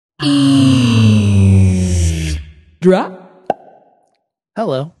Drop.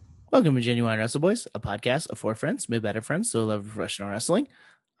 Hello. Welcome to Genuine Wrestle Boys, a podcast of four friends made better friends who love professional wrestling.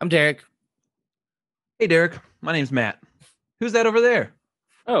 I'm Derek. Hey, Derek. My name's Matt. Who's that over there?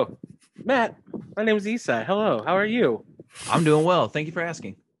 Oh, Matt. My name's Isai. Hello. How are you? I'm doing well. Thank you for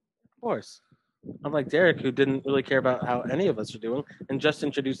asking. Of course. Unlike Derek, who didn't really care about how any of us are doing and just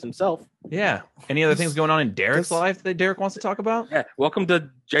introduced himself. Yeah. Any other things going on in Derek's life that Derek wants to talk about? Yeah. Welcome to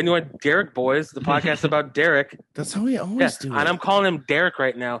Genuine DerekBoys, the podcast about Derek. That's how we always do it. And I'm calling him Derek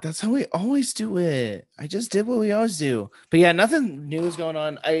right now. That's how we always do it. I just did what we always do. But yeah, nothing new is going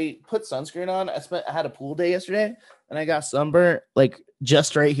on. I put sunscreen on. I had a pool day yesterday, and I got sunburnt, like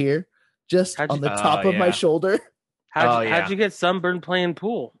just right here, just on the top of my shoulder. How'd you get sunburned playing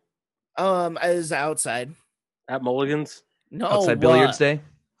pool? I was outside at Mulligan's. No, outside billiards day.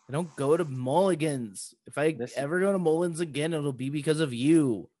 I don't go to Mulligan's. If I ever go to Mulligan's again, it'll be because of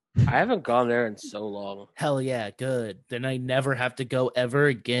you. I haven't gone there in so long. Hell yeah, good. Then I never have to go ever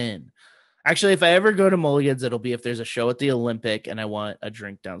again. Actually, if I ever go to Mulligan's, it'll be if there's a show at the Olympic and I want a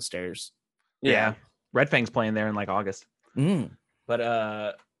drink downstairs. Yeah. Red Fang's playing there in like August. Mm.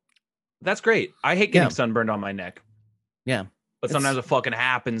 But that's great. I hate getting sunburned on my neck. Yeah. But sometimes it fucking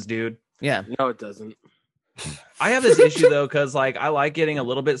happens, dude. Yeah. No, it doesn't. I have this issue though, because like I like getting a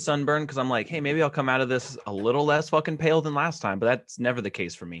little bit sunburned because I'm like, hey, maybe I'll come out of this a little less fucking pale than last time. But that's never the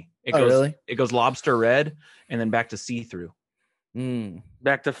case for me. It goes lobster red and then back to see-through.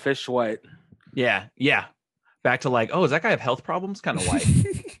 Back to fish white. Yeah. Back to like, oh, does that guy have health problems? Kind of white.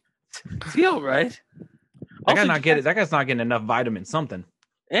 Is he all right? That guy's not getting enough vitamin something.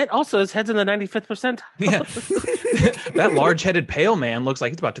 And also his head's in the 95th percentile. Yeah. That large-headed pale man looks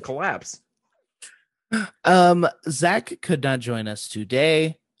like he's about to collapse. Zach could not join us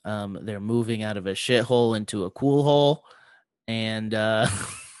today. They're moving out of a shithole into a cool hole. And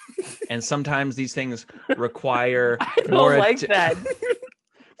and sometimes these things require I don't like that.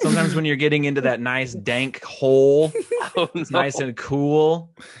 Sometimes when you're getting into that nice dank hole, it's nice and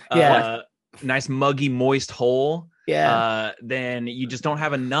cool. Nice muggy moist hole. Yeah. Then you just don't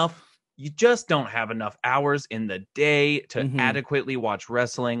have enough. You just don't have enough hours in the day to adequately watch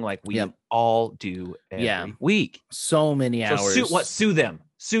wrestling like we all do every week. So many hours. Sue them.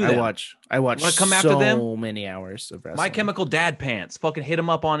 I watch come after them? So many hours of wrestling. My Chemical Dad Pants. Fucking hit them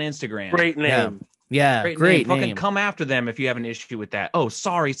up on Instagram. Great name. Yeah. Great name. Fucking come after them if you have an issue with that. Oh,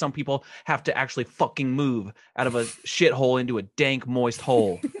 sorry. Some people have to actually fucking move out of a shithole into a dank, moist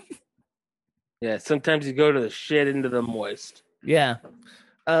hole. Yeah. Sometimes you go to the shit into the moist. Yeah.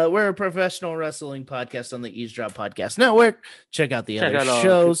 We're a professional wrestling podcast on the Eavesdrop Podcast Network. Check out the other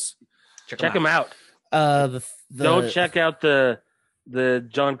shows. Check them out. Don't check out the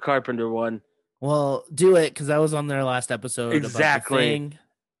John Carpenter one. Well, do it because I was on their last episode. Exactly.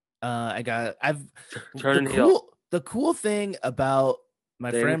 About Turn heel. The cool thing about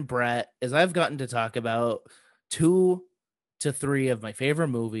my friend Brett is I've gotten to talk about 2 to 3 of my favorite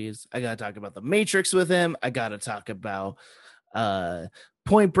movies. I got to talk about The Matrix with him. I got to talk about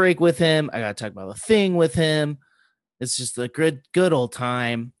Point Break with him. I got to talk about The Thing with him. It's just a good old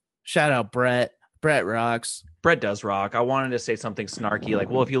time. Shout out Brett. Brett rocks. Brett does rock. I wanted to say something snarky like,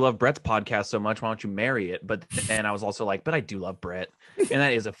 well, if you love Brett's podcast so much, why don't you marry it? But then I was also like, but I do love Brett. And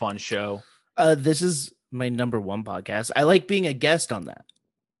that is a fun show. This is my number 1 podcast. I like being a guest on that.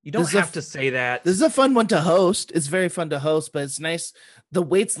 You don't have to say that. This is a fun one to host. It's very fun to host, but it's nice. The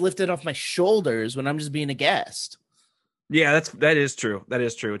weight's lifted off my shoulders when I'm just being a guest. Yeah, that is true. That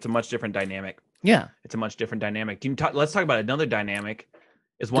is true. It's a much different dynamic. Yeah. It's a much different dynamic. Let's talk about another dynamic.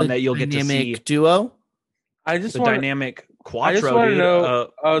 Is one that you'll get to see. Dynamic duo? Dynamic quattro. I just want to know.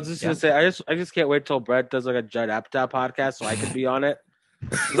 I was just gonna say. I just can't wait till Brett does like a Judd Apatow podcast so I can be on it.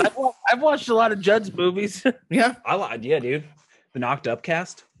 I've watched a lot of Judd's movies. Yeah, yeah, dude. The Knocked Up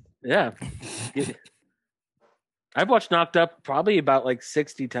cast. Yeah, I've watched Knocked Up probably about like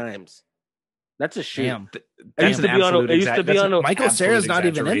 60 times. That's a shoot. It used to be on a Michael Cera's not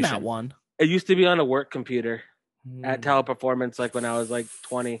even in that one. It used to be on a work computer at Teleperformance, like when I was like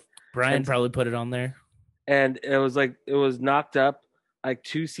 20. Brian probably put it on there. And it was Knocked Up, like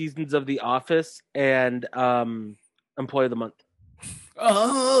 2 seasons of The Office, and Employee of the Month.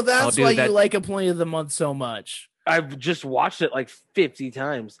 Oh, that's why you like Employee of the Month so much. I've just watched it like 50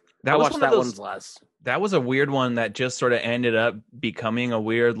 times. That was a weird one that just sort of ended up becoming a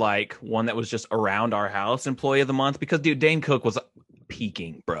weird like one that was just around our house. Employee of the Month, because dude, Dane Cook was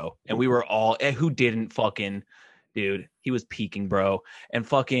peaking, bro, and we were all who didn't fucking. Dude, he was peaking, bro. And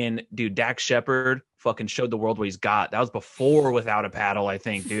fucking, dude, Dax Shepard fucking showed the world what he's got. That was before Without a Paddle, I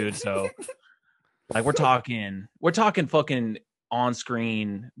think, dude. So, like, we're talking fucking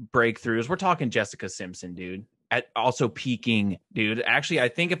on-screen breakthroughs. We're talking Jessica Simpson, dude. At also peaking, dude. Actually, I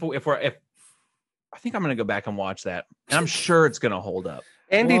think if I think I'm gonna go back and watch that, and I'm sure it's gonna hold up.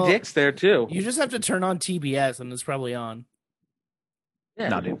 Andy Dick's there too. You just have to turn on TBS, and it's probably on. Yeah,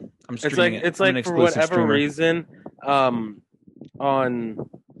 no, dude. I'm streaming it. It's like for whatever reason, on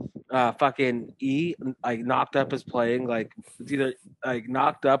fucking E, like Knocked Up is playing. Like it's either like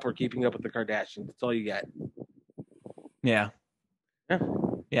Knocked Up or Keeping Up with the Kardashians. That's all you get. Yeah.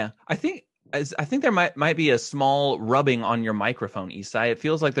 I think there might be a small rubbing on your microphone, Isai. It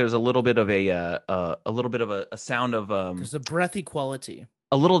feels like there's a little bit of a sound of there's a breathy quality,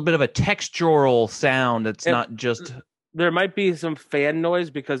 a little bit of a textural sound. It's not just. There might be some fan noise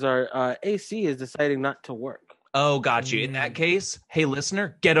because our AC is deciding not to work. Oh, got you. In that case, hey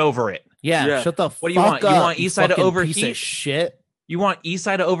listener, get over it. Yeah. Shut the fuck up. What do you want? You want Isai to overheat? Piece of shit. You want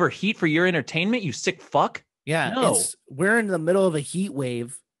Isai to overheat for your entertainment? You sick fuck. Yeah. No. We're in the middle of a heat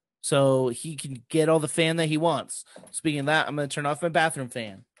wave, so he can get all the fan that he wants. Speaking of that, I'm going to turn off my bathroom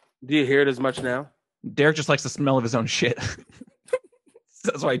fan. Do you hear it as much now? Derek just likes the smell of his own shit.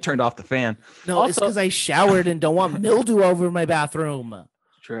 That's why he turned off the fan. No, also, it's because I showered and don't want mildew over my bathroom.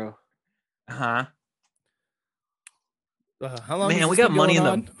 True. Huh? How long? Man, we got money in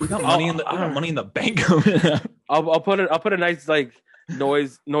the we got money in the bank. I'll put a nice like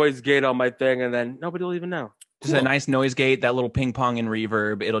noise gate on my thing, and then nobody will even know. Just a nice noise gate, that little ping pong and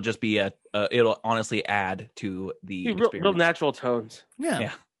reverb. It'll just be it'll honestly add to the real natural tones.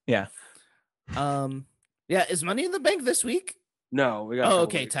 Yeah. Is Money in the Bank this week? No, we got.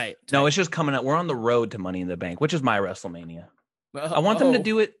 Okay, tight. No, it's just coming up. We're on the road to Money in the Bank, which is my WrestleMania. I want them to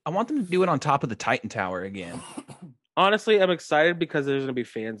do it. I want them to do it on top of the Titan Tower again. Honestly, I'm excited because there's gonna be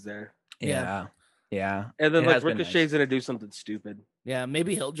fans there. Yeah. And then like Ricochet's gonna do something stupid. Yeah,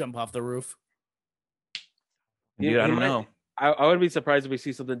 maybe he'll jump off the roof. Dude, I don't know. I wouldn't be surprised if we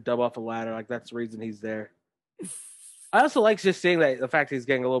see something dumb off a ladder. Like that's the reason he's there. I also like just seeing that the fact he's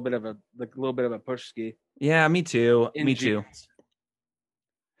getting a little bit of a push ski. Yeah, me too. Me too.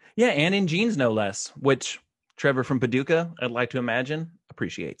 Yeah, and in jeans no less, which Trevor from Paducah, I'd like to imagine,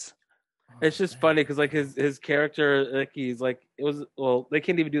 appreciates. It's just funny because like his character Nikki's like they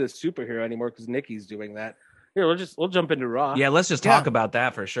can't even do the superhero anymore because Nikki's doing that. Here, we'll jump into Raw. Yeah, let's just talk about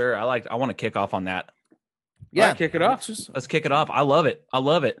that for sure. I want to kick off on that. Yeah, right, kick it off. Let's kick it off. I love it.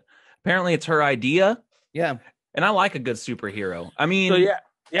 Apparently, it's her idea. Yeah, and I like a good superhero. I mean,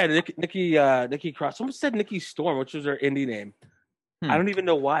 so Nikki Cross. Someone said Nikki Storm, which was her indie name. I don't even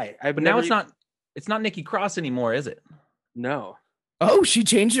know why. But now it's not Nikki Cross anymore, is it? No. Oh, she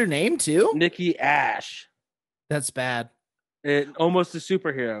changed her name too? Nikki Ash. That's bad. Almost a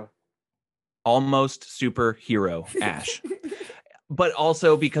superhero. Almost superhero Ash. But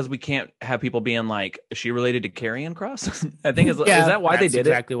also because we can't have people being like, is she related to Karrion Kross? I think is that why they did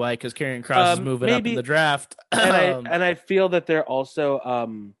exactly why, because Karrion Kross is moving up in the draft. And I feel that they're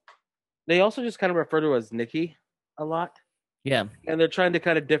also they also just kind of refer to her as Nikki a lot. Yeah. And they're trying to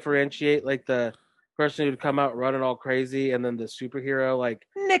kind of differentiate like the person who'd come out running all crazy and then the superhero like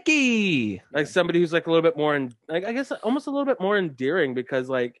Nikki. Like somebody who's like a little bit more I guess almost a little bit more endearing because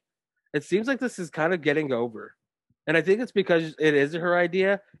like it seems like this is kind of getting over. And I think it's because it is her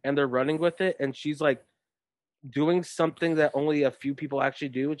idea and they're running with it and she's like doing something that only a few people actually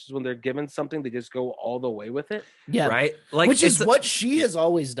do, which is when they're given something they just go all the way with it. Yeah. Right? Like which is what she has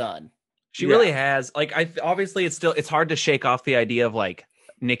always done. She really has. Like, obviously it's hard to shake off the idea of like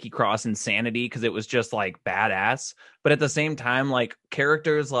Nikki Cross insanity because it was just like badass. But at the same time, like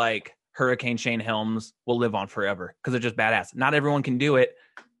characters like Hurricane Shane Helms will live on forever because they're just badass. Not everyone can do it.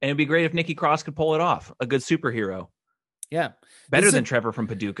 And it'd be great if Nikki Cross could pull it off. A good superhero. Yeah. Better than Trevor from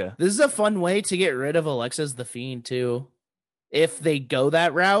Paducah. This is a fun way to get rid of Alexa's the Fiend too. If they go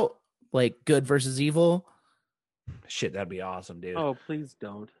that route, like good versus evil. Shit, that'd be awesome, dude. Oh, please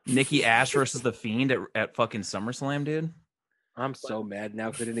don't. Nikki Ash versus the Fiend at fucking SummerSlam, dude. I'm so mad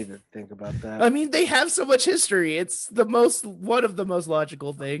now. Couldn't even think about that. I mean, they have so much history. It's one of the most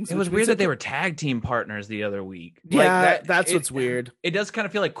logical things. It was weird that they were tag team partners the other week. Yeah, that's what's weird. It does kind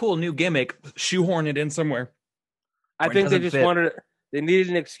of feel like cool new gimmick. Shoehorn it in somewhere. I think they just they needed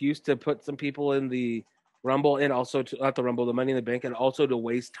an excuse to put some people in the Rumble and also not the Rumble, the Money in the Bank, and also to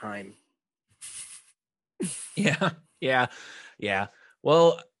waste time. Yeah.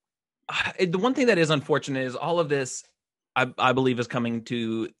 Well, the one thing that is unfortunate is all of this, I believe, is coming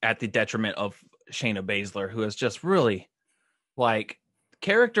at the detriment of Shayna Baszler, who has just really, like,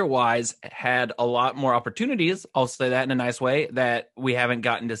 character-wise, had a lot more opportunities. I'll say that in a nice way that we haven't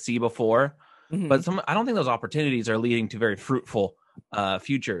gotten to see before. Mm-hmm. But I don't think those opportunities are leading to very fruitful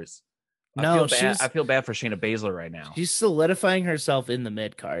futures. No, I feel bad for Shayna Baszler right now. She's solidifying herself in the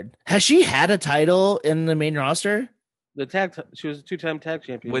mid card. Has she had a title in the main roster? She was a 2-time tag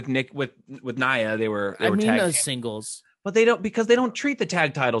champion with Nia. They were tag singles, but they don't treat the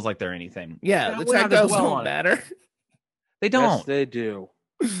tag titles like they're anything. Yeah, the tag titles don't matter. They don't. Yes, they do.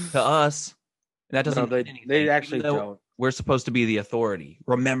 To us, that doesn't. No, they actually don't. We're supposed to be the authority.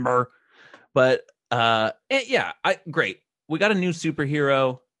 Remember, but great. We got a new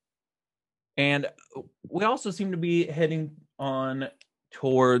superhero, and we also seem to be heading on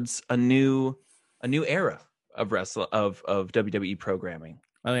towards a new era of WWE programming.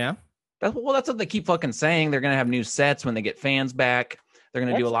 Oh yeah. That's what they keep fucking saying. They're gonna have new sets when they get fans back. They're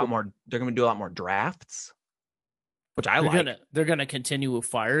gonna do a lot more. They're gonna do a lot more drafts, which They're gonna continue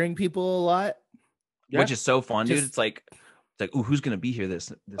firing people a lot, which is so fun, dude. It's like, ooh, who's gonna be here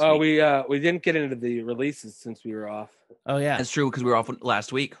this Oh, week? we didn't get into the releases since we were off. Oh yeah, that's true because we were off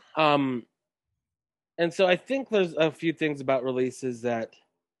last week. And so I think there's a few things about releases that.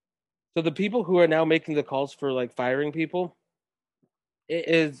 So the people who are now making the calls for like firing people, it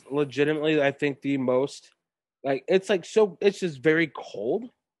is legitimately, I think, the most like it's just very cold,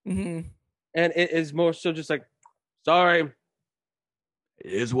 and it is more so just like, sorry,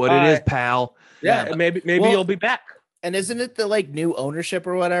 it is what it is, pal. Yeah, maybe you'll be back. And isn't it the like new ownership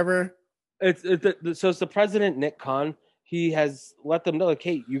or whatever? It's the president, Nick Khan. He has let them know, like,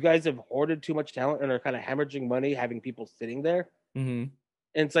 hey, you guys have hoarded too much talent and are kind of hemorrhaging money, having people sitting there. And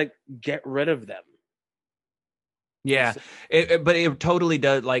it's like, get rid of them. Yeah, but it totally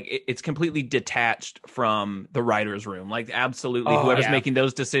does. Like, it's completely detached from the writer's room. Like, absolutely, whoever's making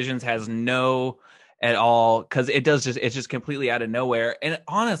those decisions has no at all, because it's just completely out of nowhere. And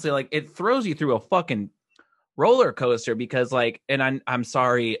honestly, like, it throws you through a fucking roller coaster because, like, and I'm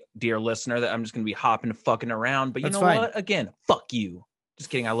sorry, dear listener, that I'm just gonna be hopping fucking around, but you know what? Again, fuck you. Just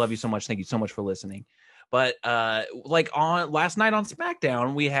kidding. I love you so much. Thank you so much for listening. But like on last night on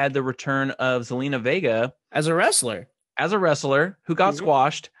SmackDown, we had the return of Zelina Vega as a wrestler who got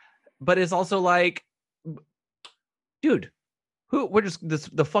squashed, but it's also like, dude, we're just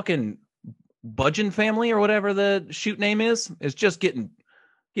the fucking Budgeon family or whatever the shoot name is just getting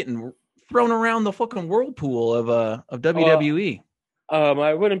thrown around the fucking whirlpool of WWE.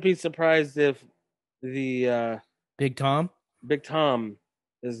 I wouldn't be surprised if the Big Tom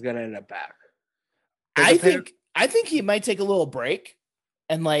is gonna end up back. I think he might take a little break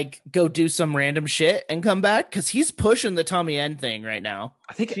and like go do some random shit and come back because he's pushing the Tommy End thing right now.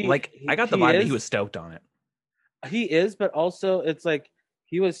 I think I got the vibe that he was stoked on it. He is, but also it's like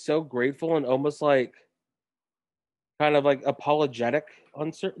he was so grateful and almost like kind of like apologetic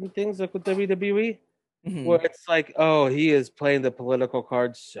on certain things, like with WWE, where it's like, oh, he is playing the political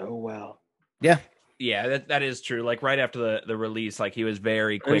card so well. Yeah, that is true. Like right after the release, like he was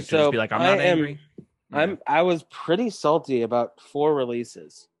very quick to just be like, I'm not angry. I was pretty salty about 4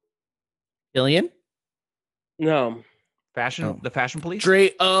 releases. Billion? No. The fashion police?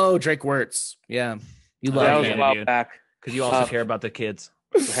 Drake Wirtz. Yeah. You love that was a while back. Because you also care about the kids.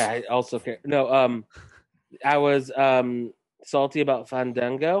 I also care. No, I was salty about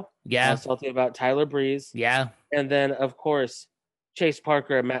Fandango. Yeah. I was salty about Tyler Breeze. Yeah. And then, of course, Chase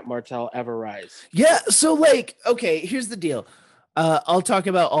Parker and Matt Martell ever rise. Yeah. So, like, okay, here's the deal. I'll talk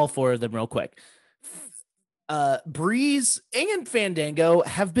about all 4 of them real quick. Breeze and Fandango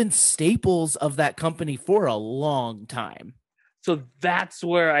have been staples of that company for a long time. So that's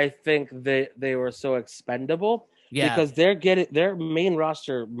where I think they were so expendable. Yeah. Because they're getting their main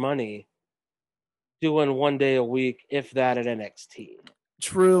roster money doing 1 day a week, if that, at NXT.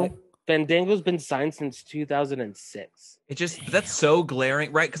 True. Like, Fandango's been signed since 2006. That's so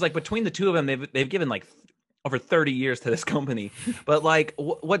glaring, right? Because like between the two of them, they've given like over 30 years to this company. But like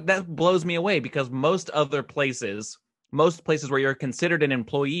what that blows me away, because most places where you're considered an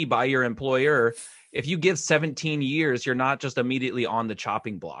employee by your employer, if you give 17 years, you're not just immediately on the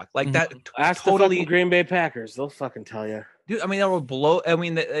chopping block. Like that. Ask the fucking Green Bay Packers. They'll fucking tell you. Dude, I mean, that will blow. I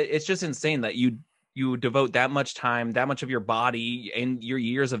mean, it's just insane that you devote that much time, that much of your body and your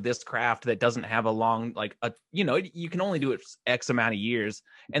years of this craft that doesn't have a long, like, you can only do it X amount of years.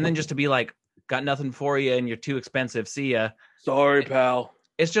 And then just to be like, got nothing for you and you're too expensive. See ya. Sorry, pal.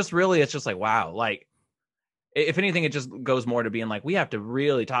 It's just like, wow. Like, if anything, it just goes more to being like, we have to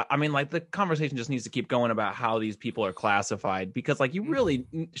really talk. I mean, like, the conversation just needs to keep going about how these people are classified, because like you really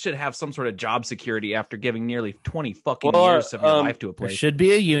should have some sort of job security after giving nearly 20 fucking years of your life to a place. There should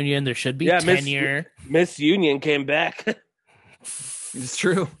be a union. There should be tenure. Miss Union came back. It's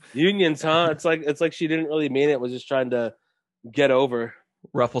true. Unions, huh? It's like she didn't really mean it. Was just trying to get over,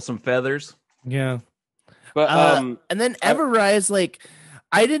 ruffle some feathers. Yeah. But and then Everrise, like,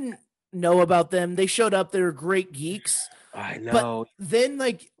 I didn't know about them. They showed up. They were great geeks. I know. But then,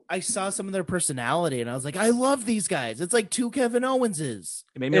 like, I saw some of their personality, and I was like, I love these guys. It's like two Kevin Owenses.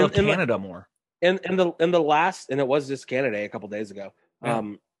 It made me love Canada more. In the last, and it was just Canada a couple days ago. Yeah.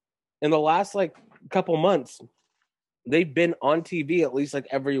 In the last like couple months, they've been on TV at least like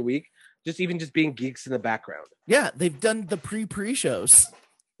every week, just being geeks in the background. Yeah, they've done the pre shows.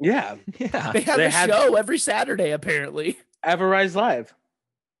 Yeah, Yeah. They had show every Saturday, apparently. Everrise Live.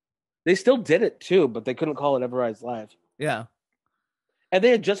 They still did it too, but they couldn't call it Everrise Live. Yeah. And they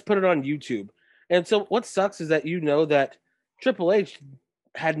had just put it on YouTube. And so what sucks is that that Triple H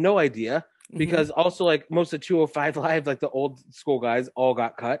had no idea, because also like most of 205 Live, like the old school guys all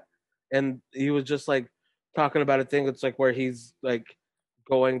got cut. And he was just like talking about a thing. It's like where he's like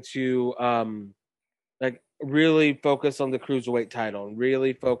going to like really focus on the cruiserweight title and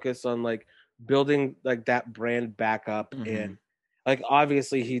really focus on like building like that brand back up. And like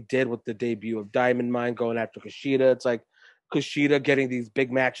obviously he did with the debut of Diamond Mine going after Kushida. It's like Kushida getting these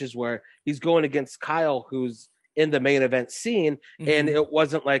big matches where he's going against Kyle, who's in the main event scene, and it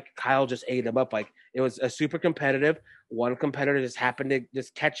wasn't like Kyle just ate him up. Like it was a super competitive. One competitor just happened to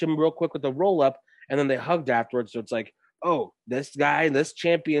just catch him real quick with a roll up, and then they hugged afterwards. So it's like, oh, this guy, this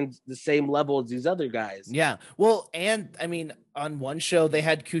champion's the same level as these other guys. Yeah. Well, and I mean, on one show they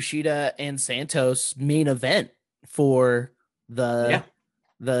had Kushida and Santos main event for the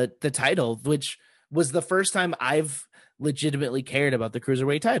title, which was the first time I've legitimately cared about the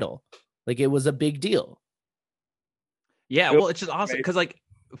cruiserweight title. Like it was a big deal. Yeah, well, it's just awesome because like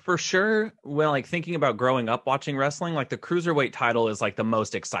for sure when like thinking about growing up watching wrestling, like the cruiserweight title is like the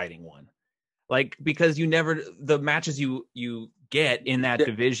most exciting one. Like because the matches you get in that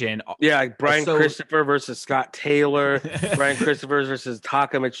division. Yeah, like Brian Christopher versus Scott Taylor, Brian Christopher versus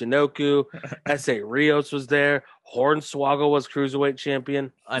Taka Michinoku, S.A. Rios was there, Hornswoggle was cruiserweight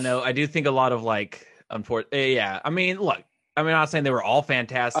champion. I know. I do think a lot of like yeah. I mean, look, I'm not saying they were all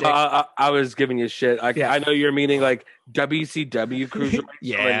fantastic. I was giving you shit. I know you're meaning like WCW cruiserweight.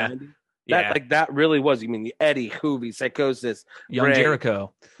 Yeah. That really was. You mean the Eddie, Hoovy, Psychosis, Young Ray,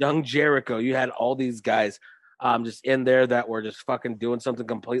 Jericho. You had all these guys just in there that were just fucking doing something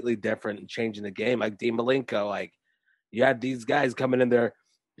completely different and changing the game. Like Dean Malenko. Like you had these guys coming in there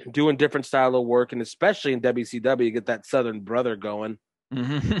doing different style of work, and especially in WCW, you get that Southern brother going.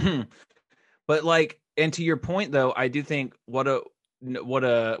 But like, and to your point though, I do think what a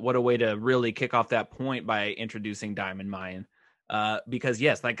way to really kick off that point by introducing Diamond Mine, because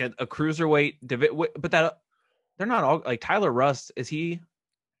yes, like a cruiserweight but that they're not all like Tyler Rust. Is he?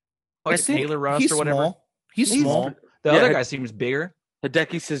 I think Taylor Rust or whatever. Small. He's small. The other guy seems bigger.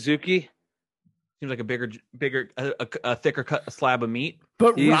 Hideki Suzuki seems like a a thicker cut slab of meat.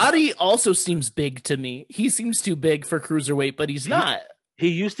 But Roddy also seems big to me. He seems too big for cruiserweight, but he's not. He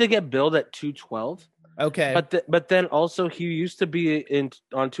used to get billed at 212. Okay. But then also he used to be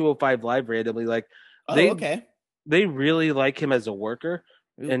on 205 Live randomly. Like they really like him as a worker.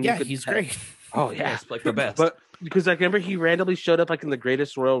 And he's great. Oh yeah, it's like the best. But because I remember he randomly showed up like in the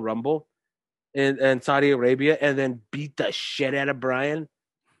Greatest Royal Rumble in Saudi Arabia and then beat the shit out of Brian.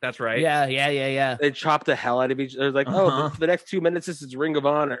 That's right. Yeah. They chopped the hell out of each other. Like, oh, for the next 2 minutes, this is Ring of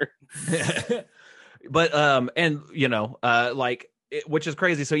Honor. But and you know, like. Which is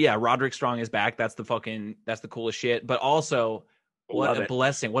crazy. So yeah, Roderick Strong is back. That's the coolest shit. But also, what a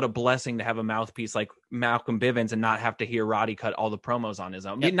blessing to have a mouthpiece like Malcolm Bivens and not have to hear Roddy cut all the promos on his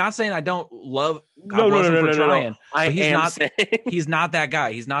own. Yep. Not saying I don't love. No. He's not that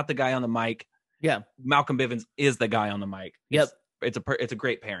guy. He's not the guy on the mic. Yeah, Malcolm Bivens is the guy on the mic. Yep, it's a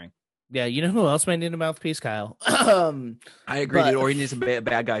great pairing. Yeah, you know who else might need a mouthpiece? Kyle. I agree, dude. Or he needs a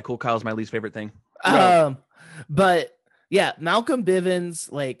bad guy. Cool Kyle's my least favorite thing. But. Yeah, Malcolm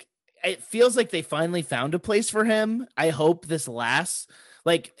Bivens, like, it feels like they finally found a place for him. I hope this lasts.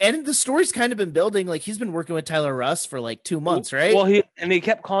 Like, and the story's kind of been building. Like, he's been working with Tyler Rust for like 2 months, right? Well, he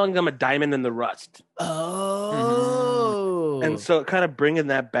kept calling him a diamond in the rust. Oh. And so kind of bringing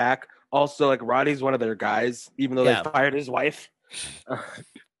that back. Also, like, Roddy's one of their guys, even though they fired his wife.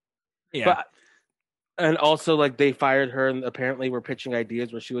 And also, like, they fired her and apparently were pitching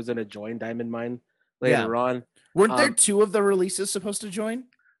ideas where she was going to join Diamond Mine later on. Weren't there 2 of the releases supposed to join?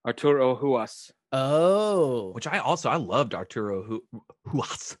 Arturo Huas. Oh. Which I loved Arturo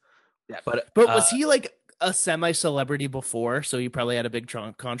Huas. Yeah. But was he like a semi-celebrity before? So he probably had a big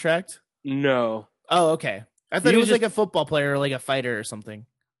contract? No. Oh, okay. I thought he was like a football player or like a fighter or something.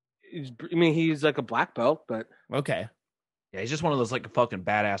 I mean, he's like a black belt, but. Okay. Yeah, he's just one of those like fucking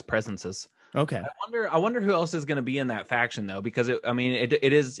badass presences. Okay. I wonder who else is going to be in that faction though, because it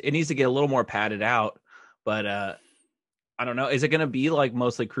needs to get a little more padded out. But I don't know. Is it going to be like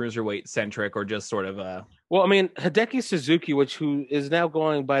mostly cruiserweight centric or just sort of Well, I mean, Hideki Suzuki, who is now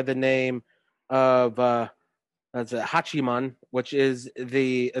going by the name of that's a Hachiman, which is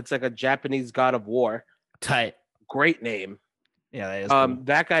it's like a Japanese god of war. Tight. Great name. Yeah, that is cool.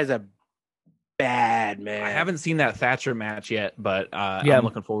 That guy's a bad man. I haven't seen that Thatcher match yet, but I'm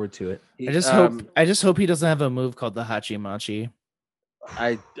looking forward to it. I just hope he doesn't have a move called the Hachimachi.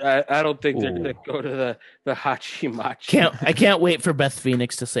 I don't think they're gonna go to the Hachimachi. I can't wait for Beth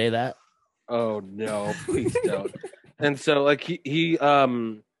Phoenix to say that. Oh no, please don't. And so like he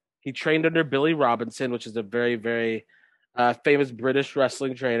trained under Billy Robinson, which is a very, very famous British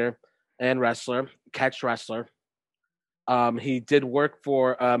wrestling trainer and wrestler, catch wrestler. He did work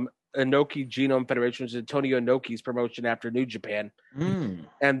for Inoki Genome Federation, which is Antonio Inoki's promotion after New Japan,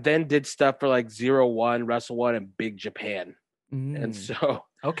 and then did stuff for like 0-1, Wrestle One, and Big Japan. And so,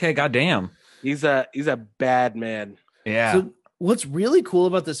 okay, goddamn, he's a bad man. Yeah. So what's really cool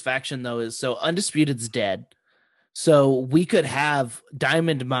about this faction though is so Undisputed's dead, so we could have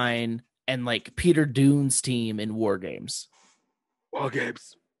Diamond Mine and like Peter Dune's team in War Games. War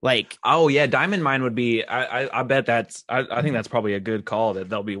Games. Like, oh yeah, Diamond Mine would be. I bet I think that's probably a good call. That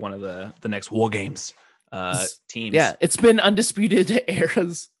they'll be one of the next War Games teams. Yeah, it's been Undisputed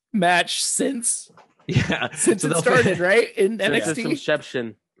Era's match since it started, right? In NXT.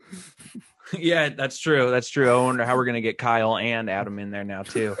 Inception. Yeah, that's true. That's true. I wonder how we're gonna get Kyle and Adam in there now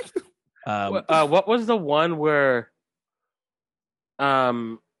too. What was the one where?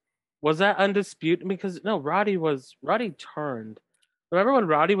 Was that Undisputed? Because no, Roddy turned. Remember when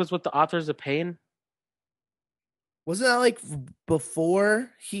Roddy was with the Authors of Pain? Wasn't that like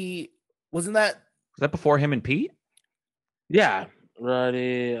before he? Wasn't that? Was that before him and Pete? Yeah,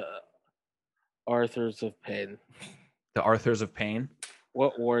 Roddy, Authors of Pain. The Authors of Pain.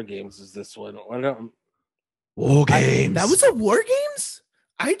 What War Games is this one? War Games. That was a War Games.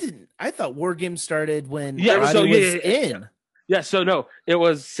 I thought War Games started when Roddy was in. Yeah, so no, it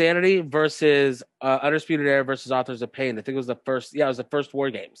was Sanity versus Undisputed Era versus Authors of Pain. I think it was the first. Yeah, it was the first War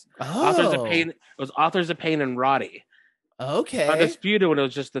Games. Oh. Authors of Pain. It was Authors of Pain and Roddy. Okay. Undisputed when it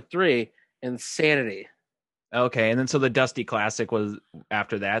was just the three, and Sanity. Okay, and then so the Dusty Classic was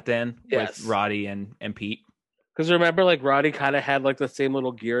after that then yes. with Roddy and Pete. Because remember, like Roddy kind of had like the same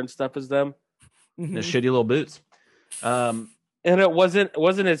little gear and stuff as them. The shitty little boots. And it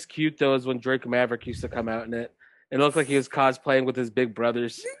wasn't as cute though as when Drake Maverick used to come out in it. It looked like he was cosplaying with his big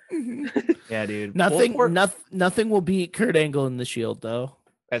brothers. Yeah, dude. Nothing will beat Kurt Angle in the Shield, though.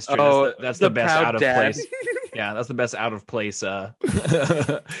 That's true. Oh, that's the best out of place. Yeah, that's the best out of place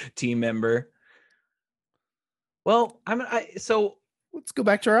team member. Well, so let's go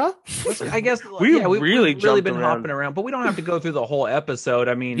back to Raw. I guess we've really been hopping around, but we don't have to go through the whole episode.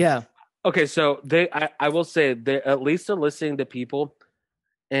 I mean, yeah. Okay, so I will say they at least are listening to people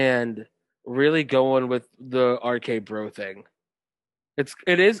and really going with the RK Bro thing.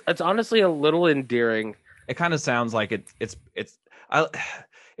 It's honestly a little endearing. It kind of sounds like it's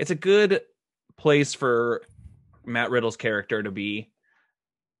a good place for Matt Riddle's character to be.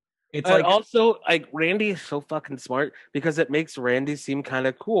 It's like also like Randy is so fucking smart because it makes Randy seem kind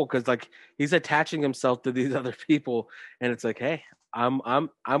of cool because like he's attaching himself to these other people and it's like, hey,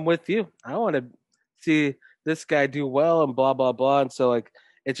 I'm with you. I want to see this guy do well and blah blah blah. And so like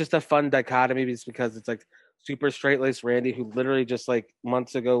it's just a fun dichotomy because it's like super straight-laced Randy who literally just like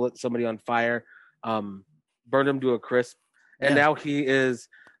months ago lit somebody on fire, burned him to a crisp, and now he is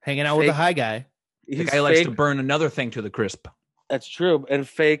hanging out with a high guy. The guy likes to burn another thing to the crisp. That's true, and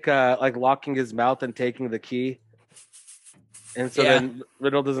fake like locking his mouth and taking the key, and so then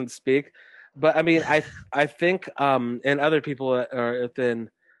Riddle doesn't speak. But I mean, I think and other people that are within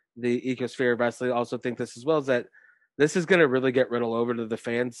the ecosphere of wrestling also think this as well, is that this is gonna really get Riddle over to the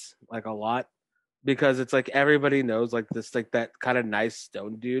fans like a lot because it's like everybody knows like this like that kind of nice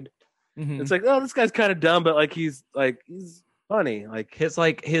stone dude. Mm-hmm. It's like, oh, this guy's kind of dumb, but like he's funny. Like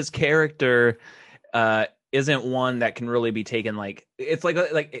his character isn't one that can really be taken like it's like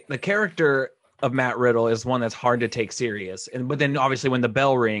the character of Matt Riddle is one that's hard to take serious. But then obviously when the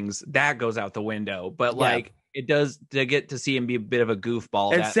bell rings, that goes out the window. But like it does to get to see him be a bit of a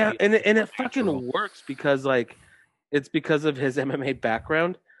goofball. And it fucking works because like it's because of his MMA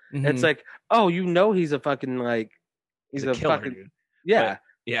background. Mm-hmm. It's like, oh, you know, he's a fucking like he's a killer, fucking dude. Yeah. But,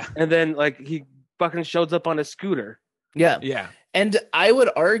 yeah. And then like he fucking shows up on a scooter. Yeah. Yeah. And I would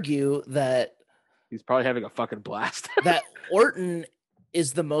argue that he's probably having a fucking blast. that Orton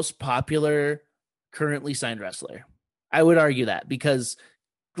is the most popular currently signed wrestler. I would argue that because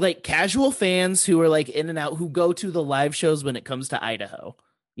like casual fans who are like in and out, who go to the live shows when it comes to Idaho,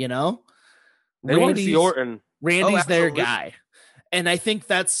 you know, they want to see Orton. Randy's their guy. And I think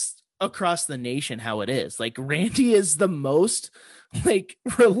that's across the nation how it is. Like Randy is the most like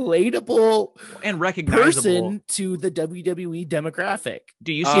relatable and recognizable person to the WWE demographic.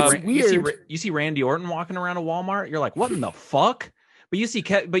 Do you see weird? You see Randy Orton walking around a Walmart? You're like, what in the fuck? But you see,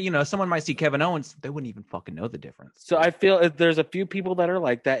 someone might see Kevin Owens. They wouldn't even fucking know the difference. So I feel if there's a few people that are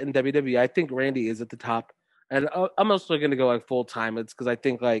like that in WWE. I think Randy is at the top, and I'm also going to go like full time. It's because I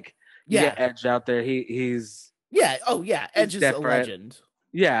think like Edge out there. He's Edge is a legend.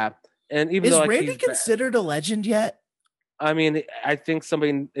 Yeah, and even is though Randy considered a legend yet? I mean, I think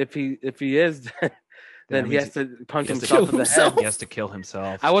somebody if he is, then he has to punch himself in the head. He has to kill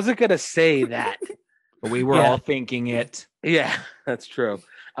himself. I wasn't gonna say that, but we were all thinking it. Yeah, that's true.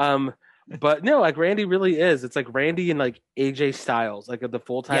 But no, like Randy really is. It's like Randy and like AJ Styles, like the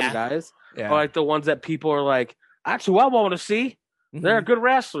full time guys, or like the ones that people are like, actually, I want to see. They're good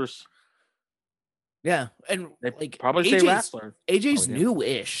wrestlers. Yeah, and they like probably say wrestler. AJ's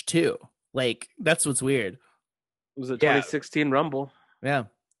new-ish too. Like that's what's weird. It was a 2016 Rumble. Yeah.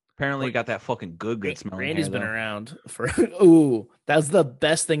 Apparently got that fucking good smelling. Randy's been around for that's the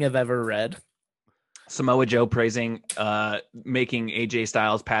best thing I've ever read. Samoa Joe praising making AJ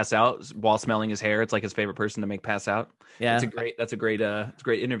Styles pass out while smelling his hair. It's like his favorite person to make pass out. Yeah. That's a great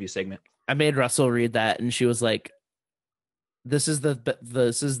interview segment. I made Russell read that and she was like, This is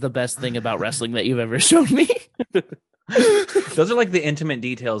the best thing about wrestling that you've ever shown me. Those are like the intimate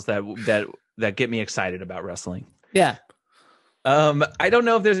details that get me excited about wrestling. Yeah. I don't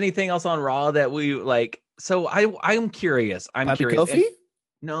know if there's anything else on Raw that we like. So I'm curious. Curious. Kofi?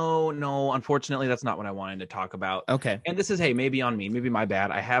 No. Unfortunately, that's not what I wanted to talk about. Okay. And this is maybe on me, maybe my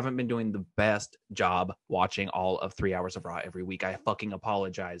bad. I haven't been doing the best job watching all of 3 hours of Raw every week. I fucking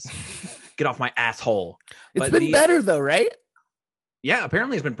apologize. Get off my asshole. It's been better though, right? Yeah,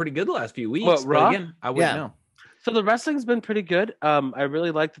 apparently it's been pretty good the last few weeks. What, Raw? But again, I wouldn't know. So the wrestling's been pretty good. I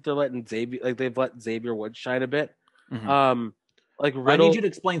really like that they're letting they've let Xavier Woods shine a bit. Mm-hmm. Like I need you to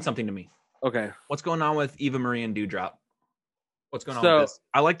explain something to me. Okay. What's going on with Eva Marie and Doudrop? What's going on with this?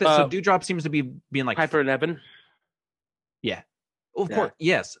 I like that. So Doudrop seems to be being like Piper Niven. Yeah. Well, of course,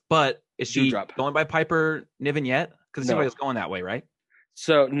 yes. But is she going by Piper Niven yet? Because it seems like it's going that way, right?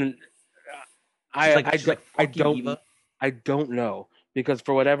 So I don't know, because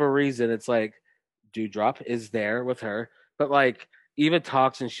for whatever reason it's like Doudrop is there with her, but like Eva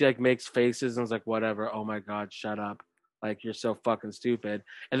talks and she like makes faces and is like, whatever, oh my god, shut up, like you're so fucking stupid,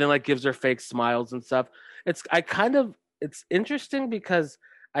 and then like gives her fake smiles and stuff. It's interesting because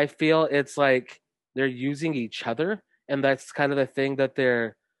I feel it's like they're using each other, and that's kind of the thing that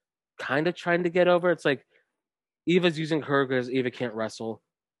they're kind of trying to get over. It's like Eva's using her because Eva can't wrestle,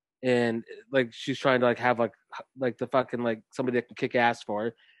 and like she's trying to like have like the fucking like somebody that can kick ass for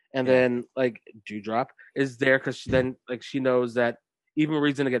her. And then like Doudrop is there because then like she knows that Eva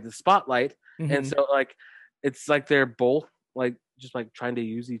Marie's gonna get the spotlight, and so like it's like they're both like just like trying to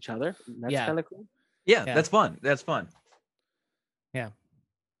use each other. And that's kind of cool. Yeah, that's fun. That's fun. Yeah,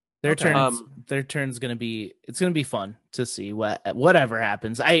 their turn's gonna be fun to see whatever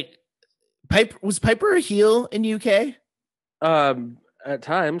happens. Was Piper a heel in UK? At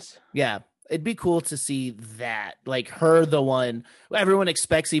times, yeah. It'd be cool to see that, like her, the one everyone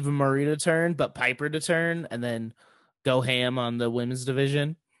expects Eva Marie to turn, but Piper to turn and then go ham on the women's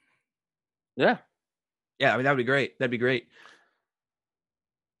division. Yeah. I mean, that'd be great. That'd be great.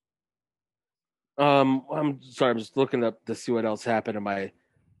 I'm sorry. I'm just looking up to see what else happened in my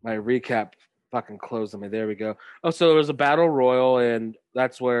recap. Fucking closed on me. There we go. Oh, so there was a battle royal, and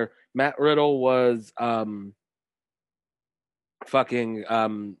that's where Matt Riddle was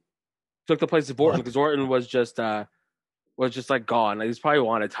took the place of Orton, because Orton was just like gone. He's probably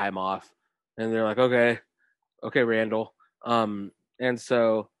wanted time off, and they're like, okay, Randall. And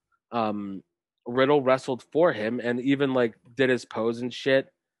so Riddle wrestled for him, and even like did his pose and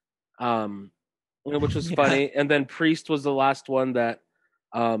shit, which was funny. And then Priest was the last one that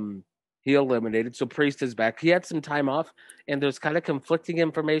he eliminated. So Priest is back. He had some time off, and there's kind of conflicting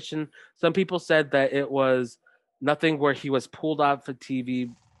information. Some people said that it was nothing where he was pulled off of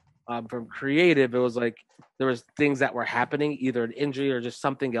TV. From creative, it was like there was things that were happening, either an injury or just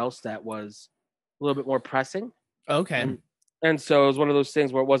something else that was a little bit more pressing. Okay. And so it was one of those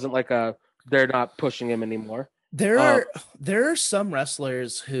things where it wasn't like they're not pushing him anymore. There are some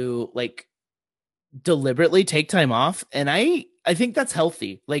wrestlers who like deliberately take time off, and I think that's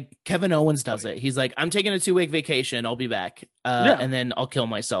healthy. Like Kevin Owens does it. He's like, I'm taking a 2-week vacation, I'll be back, and then I'll kill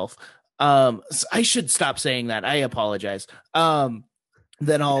myself. So I should stop saying that. I apologize.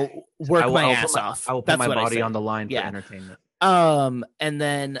 Then I'll work my ass off. I will put my body on the line for entertainment. And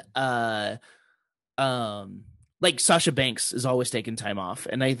then like Sasha Banks is always taking time off,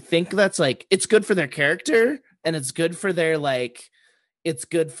 and I think that's like it's good for their character and it's good for their it's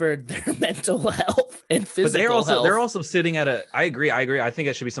good for their mental health and physical but health. they're also sitting at a. I agree. I think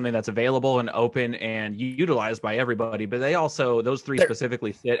it should be something that's available and open and utilized by everybody. But they also those three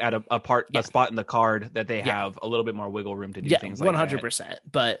specifically sit at a spot in the card that they have a little bit more wiggle room to do things like 100%.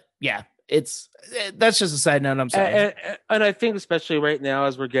 But yeah, that's just a side note. I'm sorry. And I think especially right now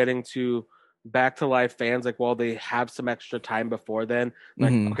as we're getting to back to live fans, like while they have some extra time before then,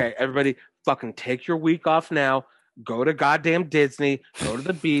 like okay, everybody fucking take your week off now. Go to goddamn Disney, go to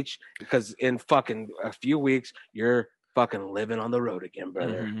the beach, because in fucking a few weeks, you're fucking living on the road again,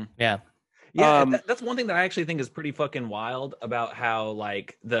 brother. Yeah. Yeah, that's one thing that I actually think is pretty fucking wild about how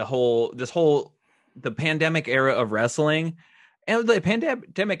like the pandemic era of wrestling and the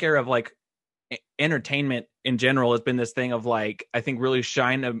pandemic era of like entertainment in general has been this thing of like, I think really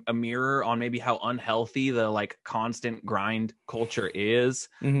shine a mirror on maybe how unhealthy the like constant grind culture is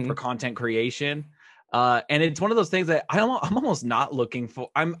for content creation. And it's one of those things that I'm almost not looking for.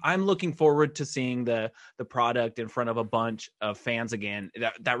 I'm looking forward to seeing the product in front of a bunch of fans again.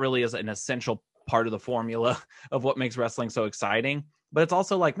 That really is an essential part of the formula of what makes wrestling so exciting. But it's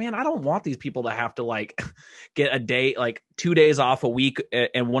also like, man, I don't want these people to have to like get a day, like 2 days off a week,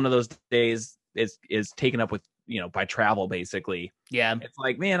 and one of those days is taken up with, by travel, basically. Yeah. It's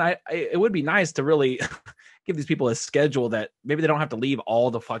like, man, it would be nice to really give these people a schedule that maybe they don't have to leave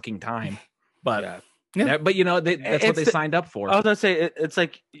all the fucking time. But but that's what they signed up for. I was gonna say it's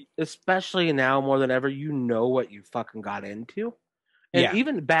like, especially now more than ever, what you fucking got into. And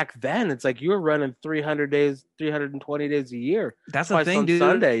even back then, it's like you were running 300 days, 320 days a year. That's the thing, dude.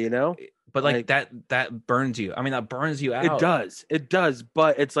 Sunday, But like that burns you. I mean, that burns you out. It does.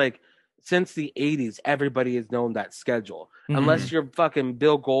 But it's like since the 80s, everybody has known that schedule. Unless you're fucking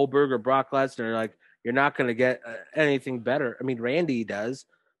Bill Goldberg or Brock Lesnar, like you're not going to get anything better. I mean, Randy does,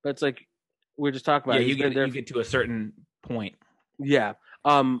 but it's like we're just talking about. Yeah, you get to a certain point. Yeah.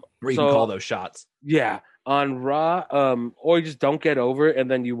 Where you can call those shots. Yeah. On Raw, or you just don't get over it,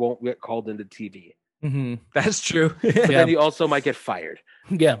 and then you won't get called into TV. That's true. But then you also might get fired.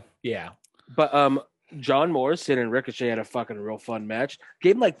 Yeah. But John Morrison and Ricochet had a fucking real fun match.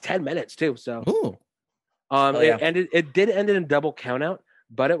 Gave him like 10 minutes too. So, it did end in a double countout,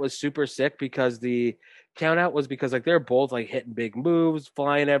 but it was super sick because the countout was because like they're both like hitting big moves,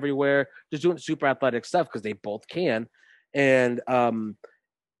 flying everywhere, just doing super athletic stuff because they both can. And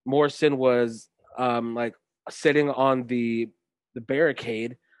Morrison was like sitting on the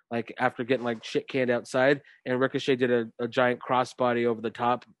barricade, like after getting like shit canned outside, and Ricochet did a giant crossbody over the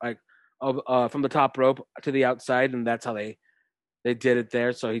top, like from the top rope to the outside, and that's how they did it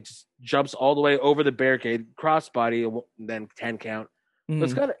there. So he just jumps all the way over the barricade, crossbody, and then 10 count. It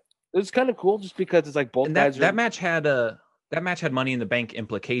was kind of cool just because it's like both guys. That match had Money in the Bank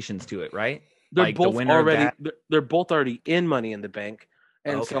implications to it, right? They're like both they're both already in Money in the Bank.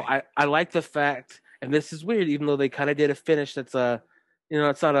 And so I like the fact, and this is weird, even though they kind of did a finish that's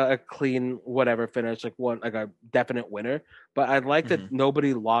it's not a clean whatever finish, like a definite winner. But I like that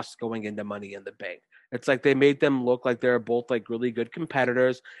nobody lost going into Money in the Bank. It's like they made them look like they're both like really good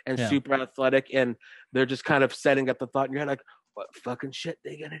competitors and super athletic, and they're just kind of setting up the thought in your head like, what fucking shit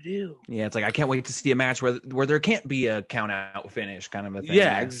they gonna do? Yeah, it's like I can't wait to see a match where there can't be a count out finish kind of a thing.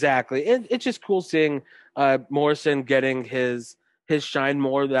 Yeah, exactly. And it's just cool seeing Morrison getting his shine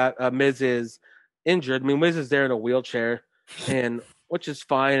more. That Miz is injured. I mean, Miz is there in a wheelchair, and which is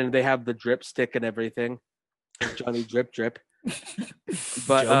fine. And they have the drip stick and everything. Johnny drip.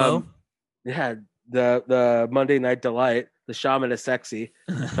 But yeah, the Monday Night Delight, the Shaman is sexy,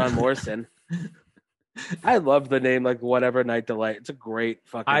 John Morrison. I love the name, like whatever Night Delight. It's a great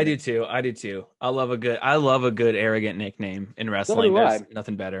fucking. I do too. I love a good arrogant nickname in wrestling. There's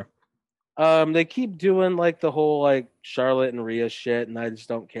nothing better. They keep doing like the whole like Charlotte and Rhea shit, and I just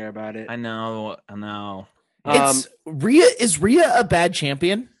don't care about it. I know. It's Rhea. Is Rhea a bad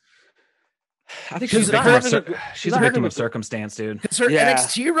champion? I think she's a victim of circumstance, dude. Because her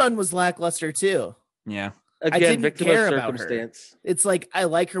NXT run was lackluster too. Yeah. Again, I didn't victim care of about circumstance. Her. It's like I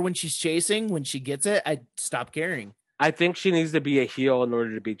like her when she's chasing. When she gets it, I stop caring. I think she needs to be a heel in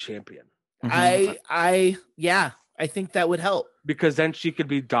order to be champion. I think that would help. Because then she could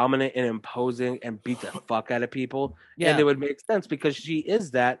be dominant and imposing and beat the fuck out of people. Yeah. And it would make sense because she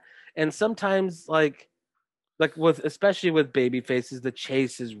is that. And sometimes like especially with baby faces, the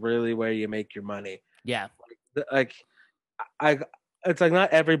chase is really where you make your money. Yeah. It's like not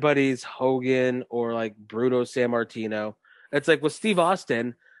everybody's Hogan or like Bruto Sammartino. It's like with Steve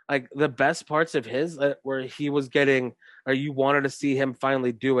Austin, like the best parts of his where he was getting, or you wanted to see him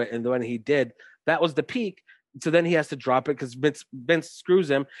finally do it. And when he did, that was the peak. So then he has to drop it because Vince screws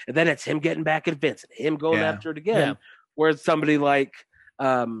him, and then it's him getting back at Vince and him going after it again. Yeah. Whereas somebody like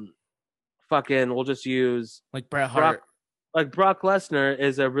fucking we'll just use Like Bret Hart. Brock Lesnar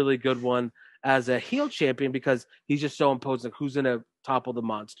is a really good one as a heel champion because he's just so imposing. Who's gonna topple the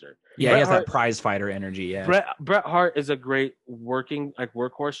monster? Yeah, he has that prize fighter energy. Yeah, Bret Hart is a great working like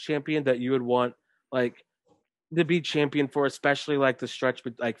workhorse champion that you would want like to be champion for, especially like the stretch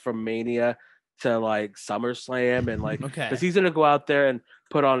like from Mania to like SummerSlam and like because he's gonna go out there and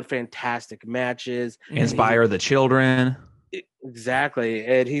put on fantastic matches, inspire the children. Exactly,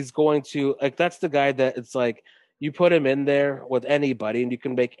 and he's going to like that's the guy that it's like you put him in there with anybody and you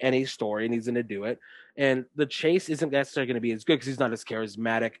can make any story and he's going to do it. And the chase isn't necessarily going to be as good because he's not as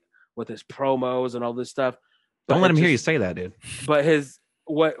charismatic with his promos and all this stuff. Don't let him hear you say that, dude. But his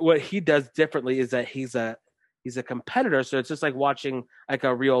what he does differently is that he's a competitor, so it's just like watching like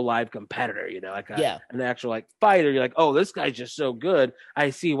a real live competitor, you know, like an actual like fighter. You're like, oh, this guy's just so good. I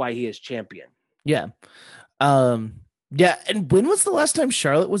see why he is champion. Yeah. Yeah. And when was the last time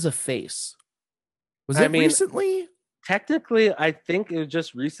Charlotte was a face? Was it recently? Technically, I think it was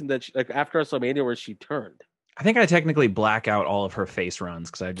just recent that she, like after WrestleMania where she turned. I think I technically black out all of her face runs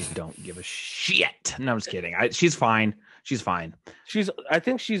because I just don't give a shit. No, I'm just kidding. She's fine. She's fine. I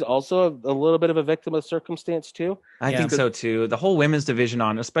think she's also a little bit of a victim of circumstance too. I think so too. The whole women's division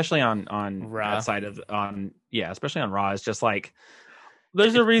especially on Raw. that side of especially on Raw is just like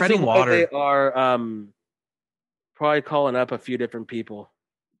there's a reason why they are probably calling up a few different people.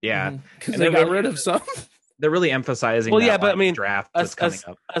 Yeah, because they got rid of some. They're really emphasizing. Well, yeah, but I mean, draft that's coming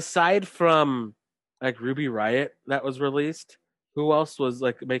up. Aside from like Ruby Riott that was released, who else was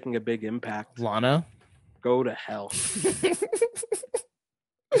like making a big impact? Lana. Go to hell.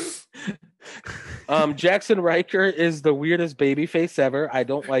 Jackson Riker is the weirdest babyface ever. I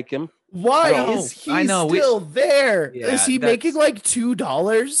don't like him. Why is he still there? Yeah, is he making like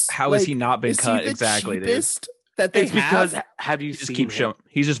 $2? How has he not been cut? Exactly, dude. That they because have you seen him?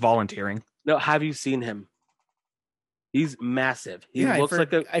 He's just volunteering. No, have you seen him? He's massive. He looks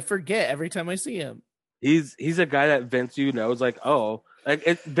like I forget every time I see him. He's a guy that Vince knows like, oh,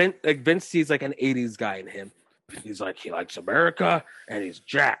 Vince sees like an 80s guy in him. He's like, he likes America and he's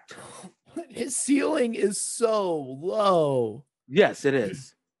jacked. His ceiling is so low. Yes, it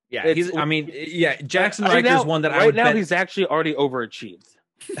is. Yeah, Jackson Riker's one that I would bet he's actually already overachieved.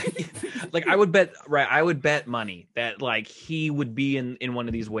 Like I would bet money that like he would be in one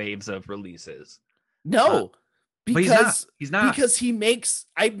of these waves of releases. No. Because he's not because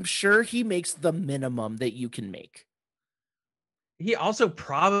I'm sure he makes the minimum that you can make. He also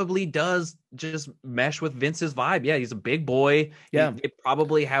probably does just mesh with Vince's vibe. Yeah, he's a big boy. Yeah, they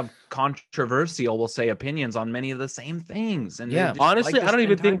probably have controversial, we'll say, opinions on many of the same things. And honestly, I don't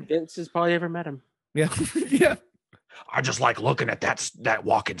even think Vince has probably ever met him. Yeah, yeah. I just like looking at that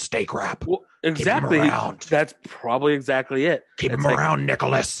walking steak wrap. Well, exactly. Keep him around. That's probably exactly it. Keep him around,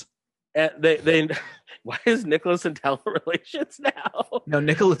 Nicholas. And they why is Nicholas in talent relations now? No,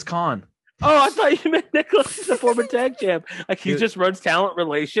 Nicholas Khan. Oh, I thought you meant Nicholas is a former tag champ. Like he just runs talent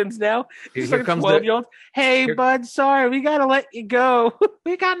relations now. He's like a 12-year-old. Hey, bud, sorry, we gotta let you go.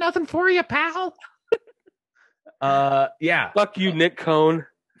 We got nothing for you, pal. Yeah. Fuck you, Nick Cone.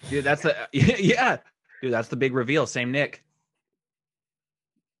 Dude, that's yeah. Dude, that's the big reveal. Same Nick.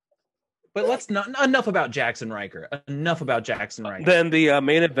 But let's not enough about Jackson Riker. Enough about Jackson Riker. Then the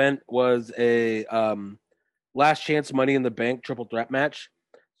main event was a last chance Money in the Bank triple threat match.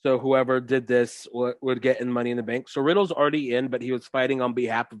 So whoever did this would get in Money in the Bank. So Riddle's already in, but he was fighting on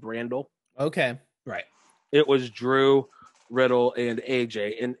behalf of Randall. Okay. Right. It was Drew, Riddle, and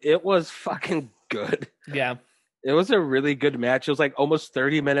AJ, and it was fucking good. Yeah. It was a really good match. It was like almost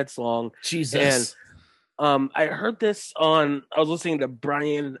 30 minutes long. Jesus. And I heard this I was listening to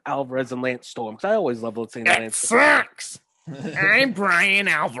Brian Alvarez and Lance Storm, because I always love listening to Lance Storm. Sucks. I'm Brian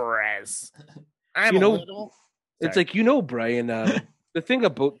Alvarez. I'm a little... It's like, Brian... the thing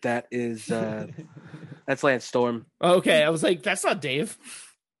about that is that's Lance Storm. Okay, I was like, that's not Dave.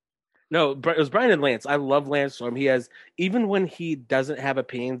 No, it was Brian and Lance. I love Lance Storm. He has, even when he doesn't have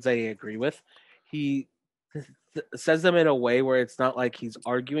opinions that I agree with, he says them in a way where it's not like he's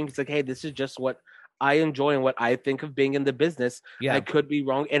arguing. It's like, hey, this is just what I enjoy and what I think of being in the business. Yeah. I could be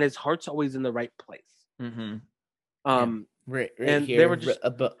wrong, and his heart's always in the right place. Mm-hmm. Right and here, they were just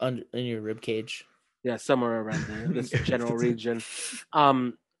in your rib cage. Yeah, somewhere around there, this general region.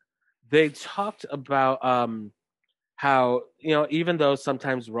 They talked about how, even though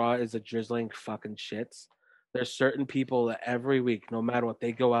sometimes Raw is a drizzling fucking shits, there's certain people that every week, no matter what,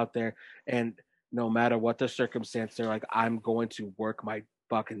 they go out there and no matter what the circumstance, they're like, I'm going to work my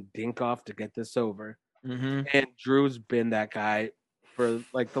fucking dink off to get this over. and Drew's been that guy for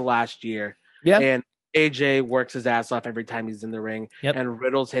like the last year. Yeah. And AJ works his ass off every time he's in the ring, Yep. and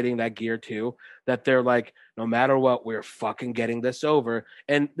Riddle's hitting that gear too. That they're like, no matter what, we're fucking getting this over.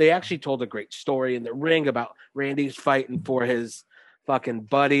 And they actually told a great story in the ring about Randy's fighting for his fucking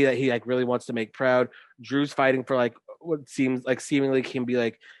buddy that he like really wants to make proud. Drew's fighting for like what seems like seemingly can be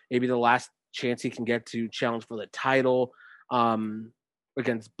like maybe the last chance he can get to challenge for the title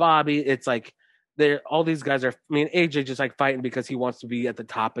against Bobby. It's like they're all these guys are. I mean, AJ just like fighting because he wants to be at the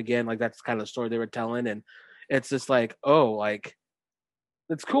top again. Like that's kind of the story they were telling, and it's just like, oh, like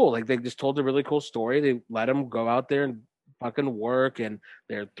it's cool. Like they just told a really cool story. They let him go out there and fucking work, and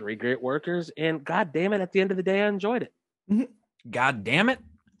they're three great workers. And god damn it, at the end of the day, I enjoyed it. God damn it.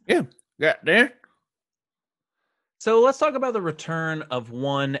 Yeah. There. So let's talk about the return of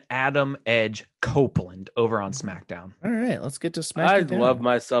one Adam Edge Copeland over on SmackDown. All right, let's get to I SmackDown. love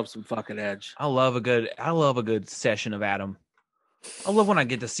myself some fucking Edge. I love a good session of Adam. I love when I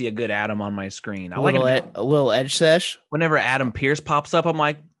get to see a good Adam on my screen. I like a little Edge sesh. Whenever Adam Pierce pops up, I'm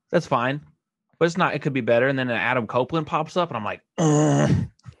like, that's fine, but it's not. It could be better. And then an Adam Copeland pops up, and I'm like,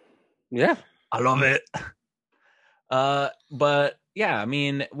 yeah, I love it. But yeah, I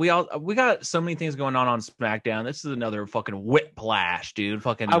mean, we got so many things going on SmackDown. This is another fucking whiplash, dude.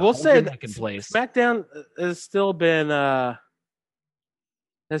 Fucking, I will say that place. SmackDown has still been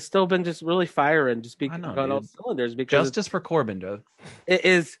just really firing, just being on all cylinders. Because justice for Corbin, dude.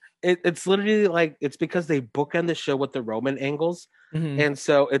 It's literally like it's because they bookend the show with the Roman angles, and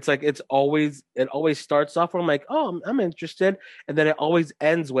so it's like it always starts off where I'm like, oh, I'm interested, and then it always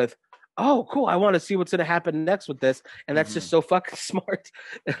ends with, oh, cool, I want to see what's going to happen next with this. And that's just so fucking smart.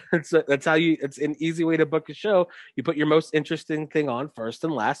 That's how it's an easy way to book a show. You put your most interesting thing on first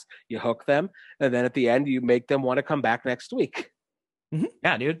and last, you hook them, and then at the end, you make them want to come back next week.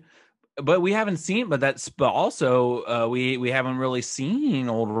 Yeah, dude. But we haven't seen, but also we haven't really seen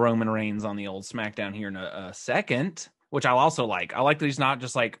old Roman Reigns on the old SmackDown here in a second, which I also like. I like that he's not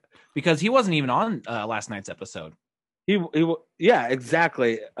just like, because he wasn't even on last night's episode. Yeah,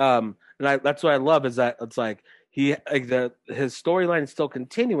 exactly. And that's what I love is that it's like his storyline is still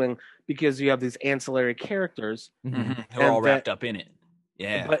continuing because you have these ancillary characters who are all wrapped up in it.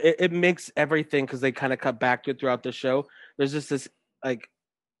 Yeah, but it makes everything, because they kind of cut back to it throughout the show. There's just this like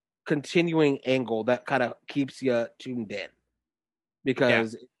continuing angle that kind of keeps you tuned in,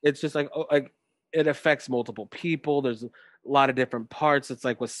 because it's just like it affects multiple people. There's a lot of different parts. It's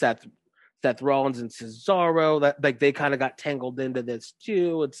like with Seth Rollins and Cesaro, that like they kind of got tangled into this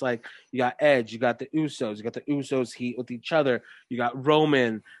too. It's like you got Edge, you got the Usos heat with each other, you got